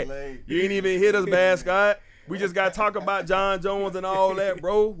was at? You ain't even hit us, Bascott. We just got to talk about John Jones and all that,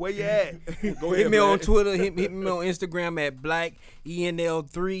 bro. Where you at? Go ahead, hit me man. on Twitter. Hit me on Instagram at Black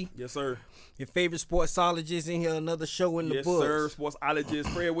ENL3. Yes, sir. Your favorite sportsologist in here. Another show in the books. Yes, sir. Sportsologist.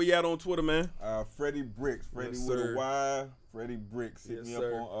 Fred, where you at on Twitter, man? Freddie Bricks. Freddie with a Y. Freddie Bricks. Hit me up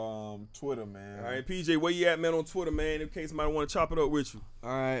on Twitter, man. All right, PJ, where you at, man, on Twitter, man, in case somebody want to chop it up with you? All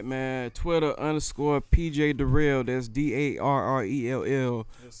right, man. Twitter _PJ Darrell. That's DARRELL.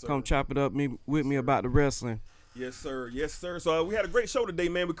 Yes, come chop it up with me about the wrestling. Yes, sir. Yes, sir. So we had a great show today,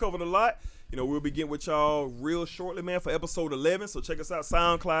 man. We covered a lot. We'll be getting with y'all real shortly, man, for episode 11. So check us out,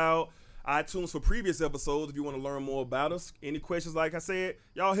 SoundCloud, iTunes for previous episodes if you want to learn more about us. Any questions, like I said,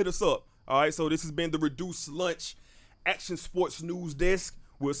 y'all hit us up. All right, so this has been the Reduced Lunch Action Sports News Desk.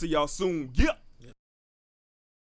 We'll see y'all soon. Yeah.